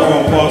for our love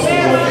on Pastor,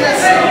 Lord. I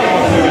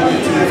pray you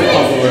continue to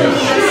cover her.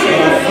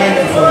 And I thank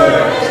you for her.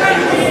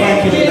 I thank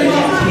you that you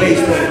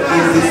placed her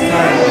in this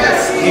time,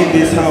 in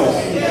this house.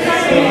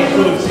 That you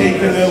could have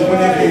taken her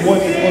whenever you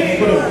wanted, or you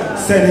could have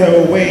sent her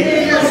away.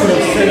 You could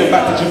have sent her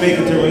back to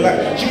Jamaica to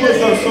relax. She could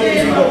have done so many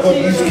things, but God,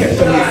 you've kept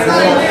her here for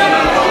us.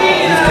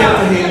 You've kept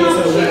her here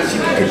so that she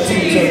can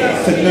continue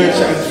to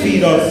nurture and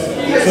feed us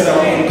so that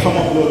we can come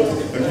up, Lord,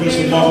 and reach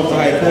the mark of the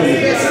high calling.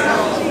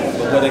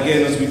 But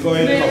again, as we go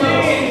in, cover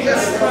us.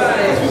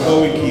 As we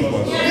go in, keep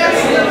us.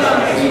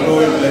 As we go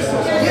in, bless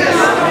us.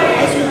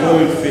 As we go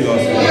in, fill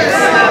us.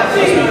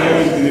 As we go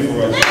in,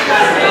 deliver us.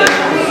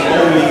 It's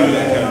only you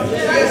that can.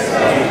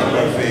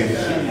 By faith.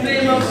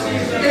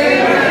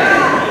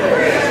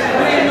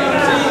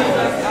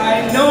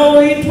 I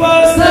know it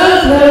was the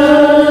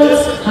blood.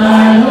 I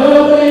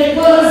know it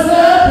was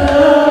the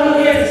blood.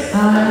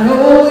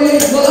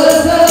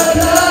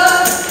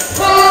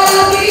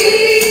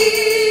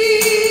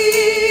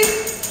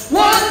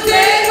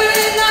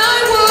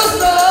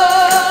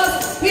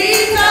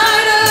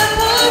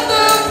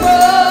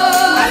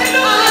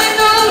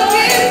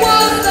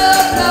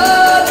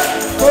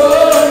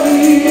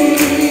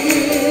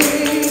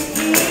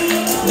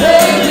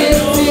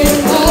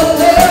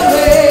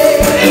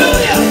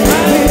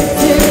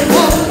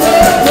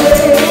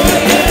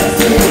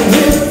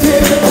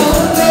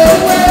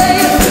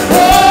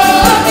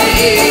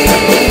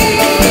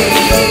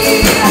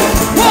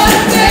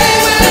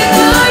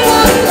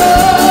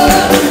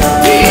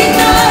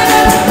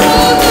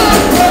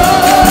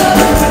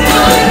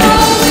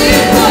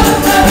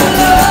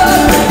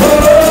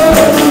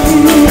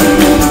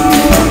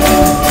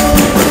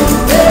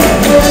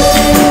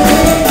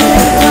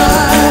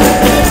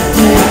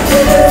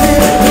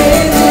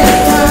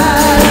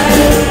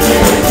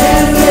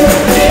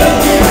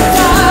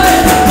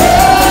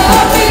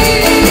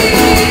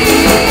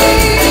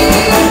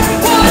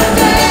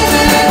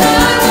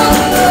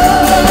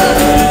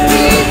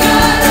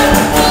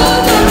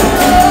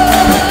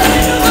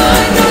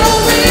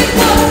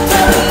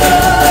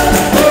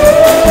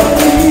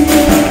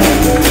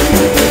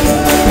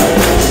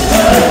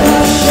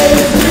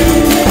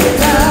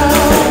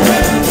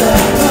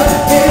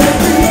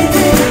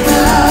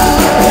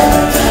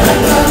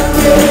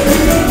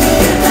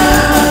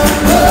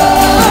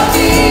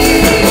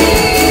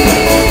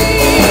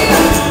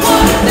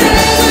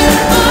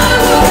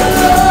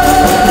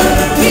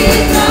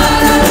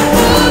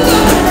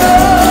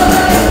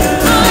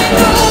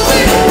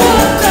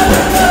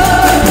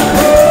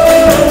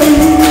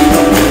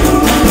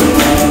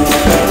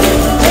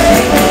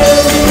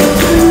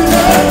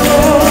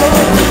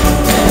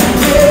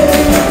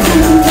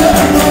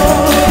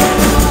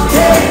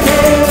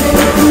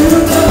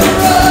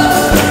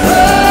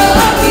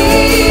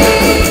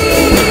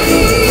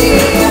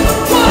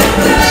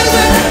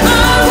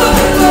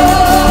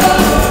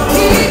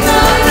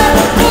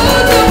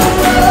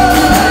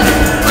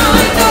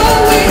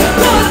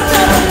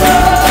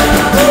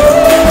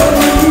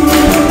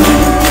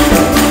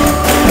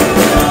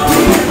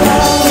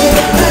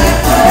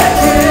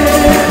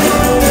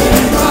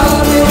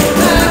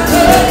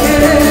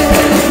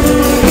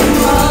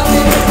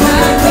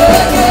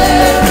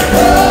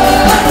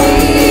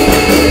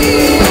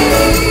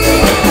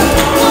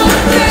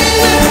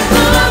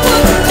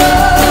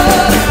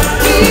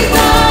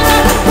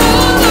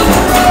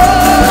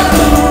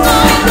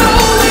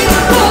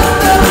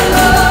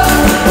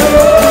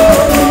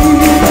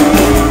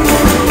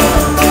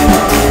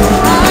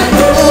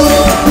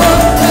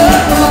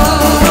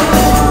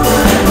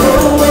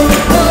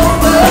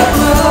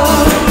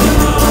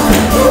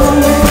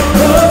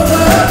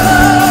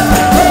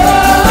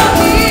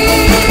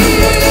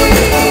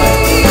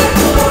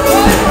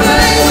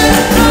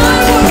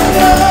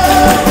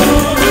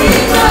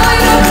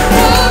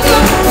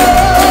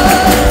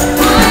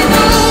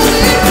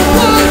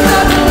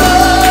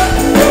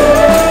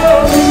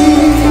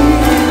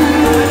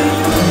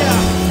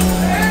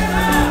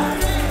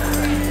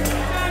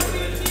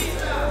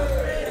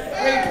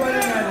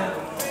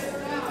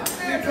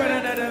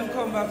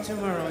 back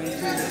tomorrow in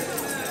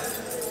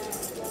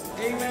Jesus.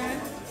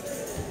 Amen.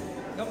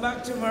 Come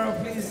back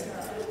tomorrow, please.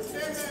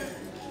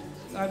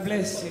 God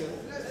bless you.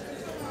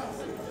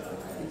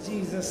 In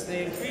Jesus'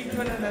 name. Greet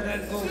one another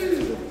and go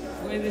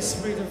in the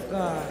Spirit of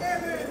God.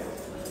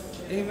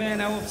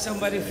 Amen. I hope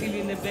somebody feel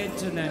in the bed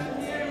tonight.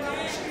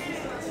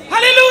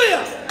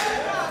 Hallelujah.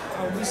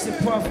 I wish the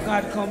power of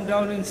God come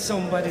down in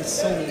somebody's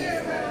soul.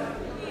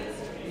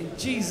 In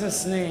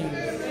Jesus'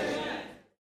 name.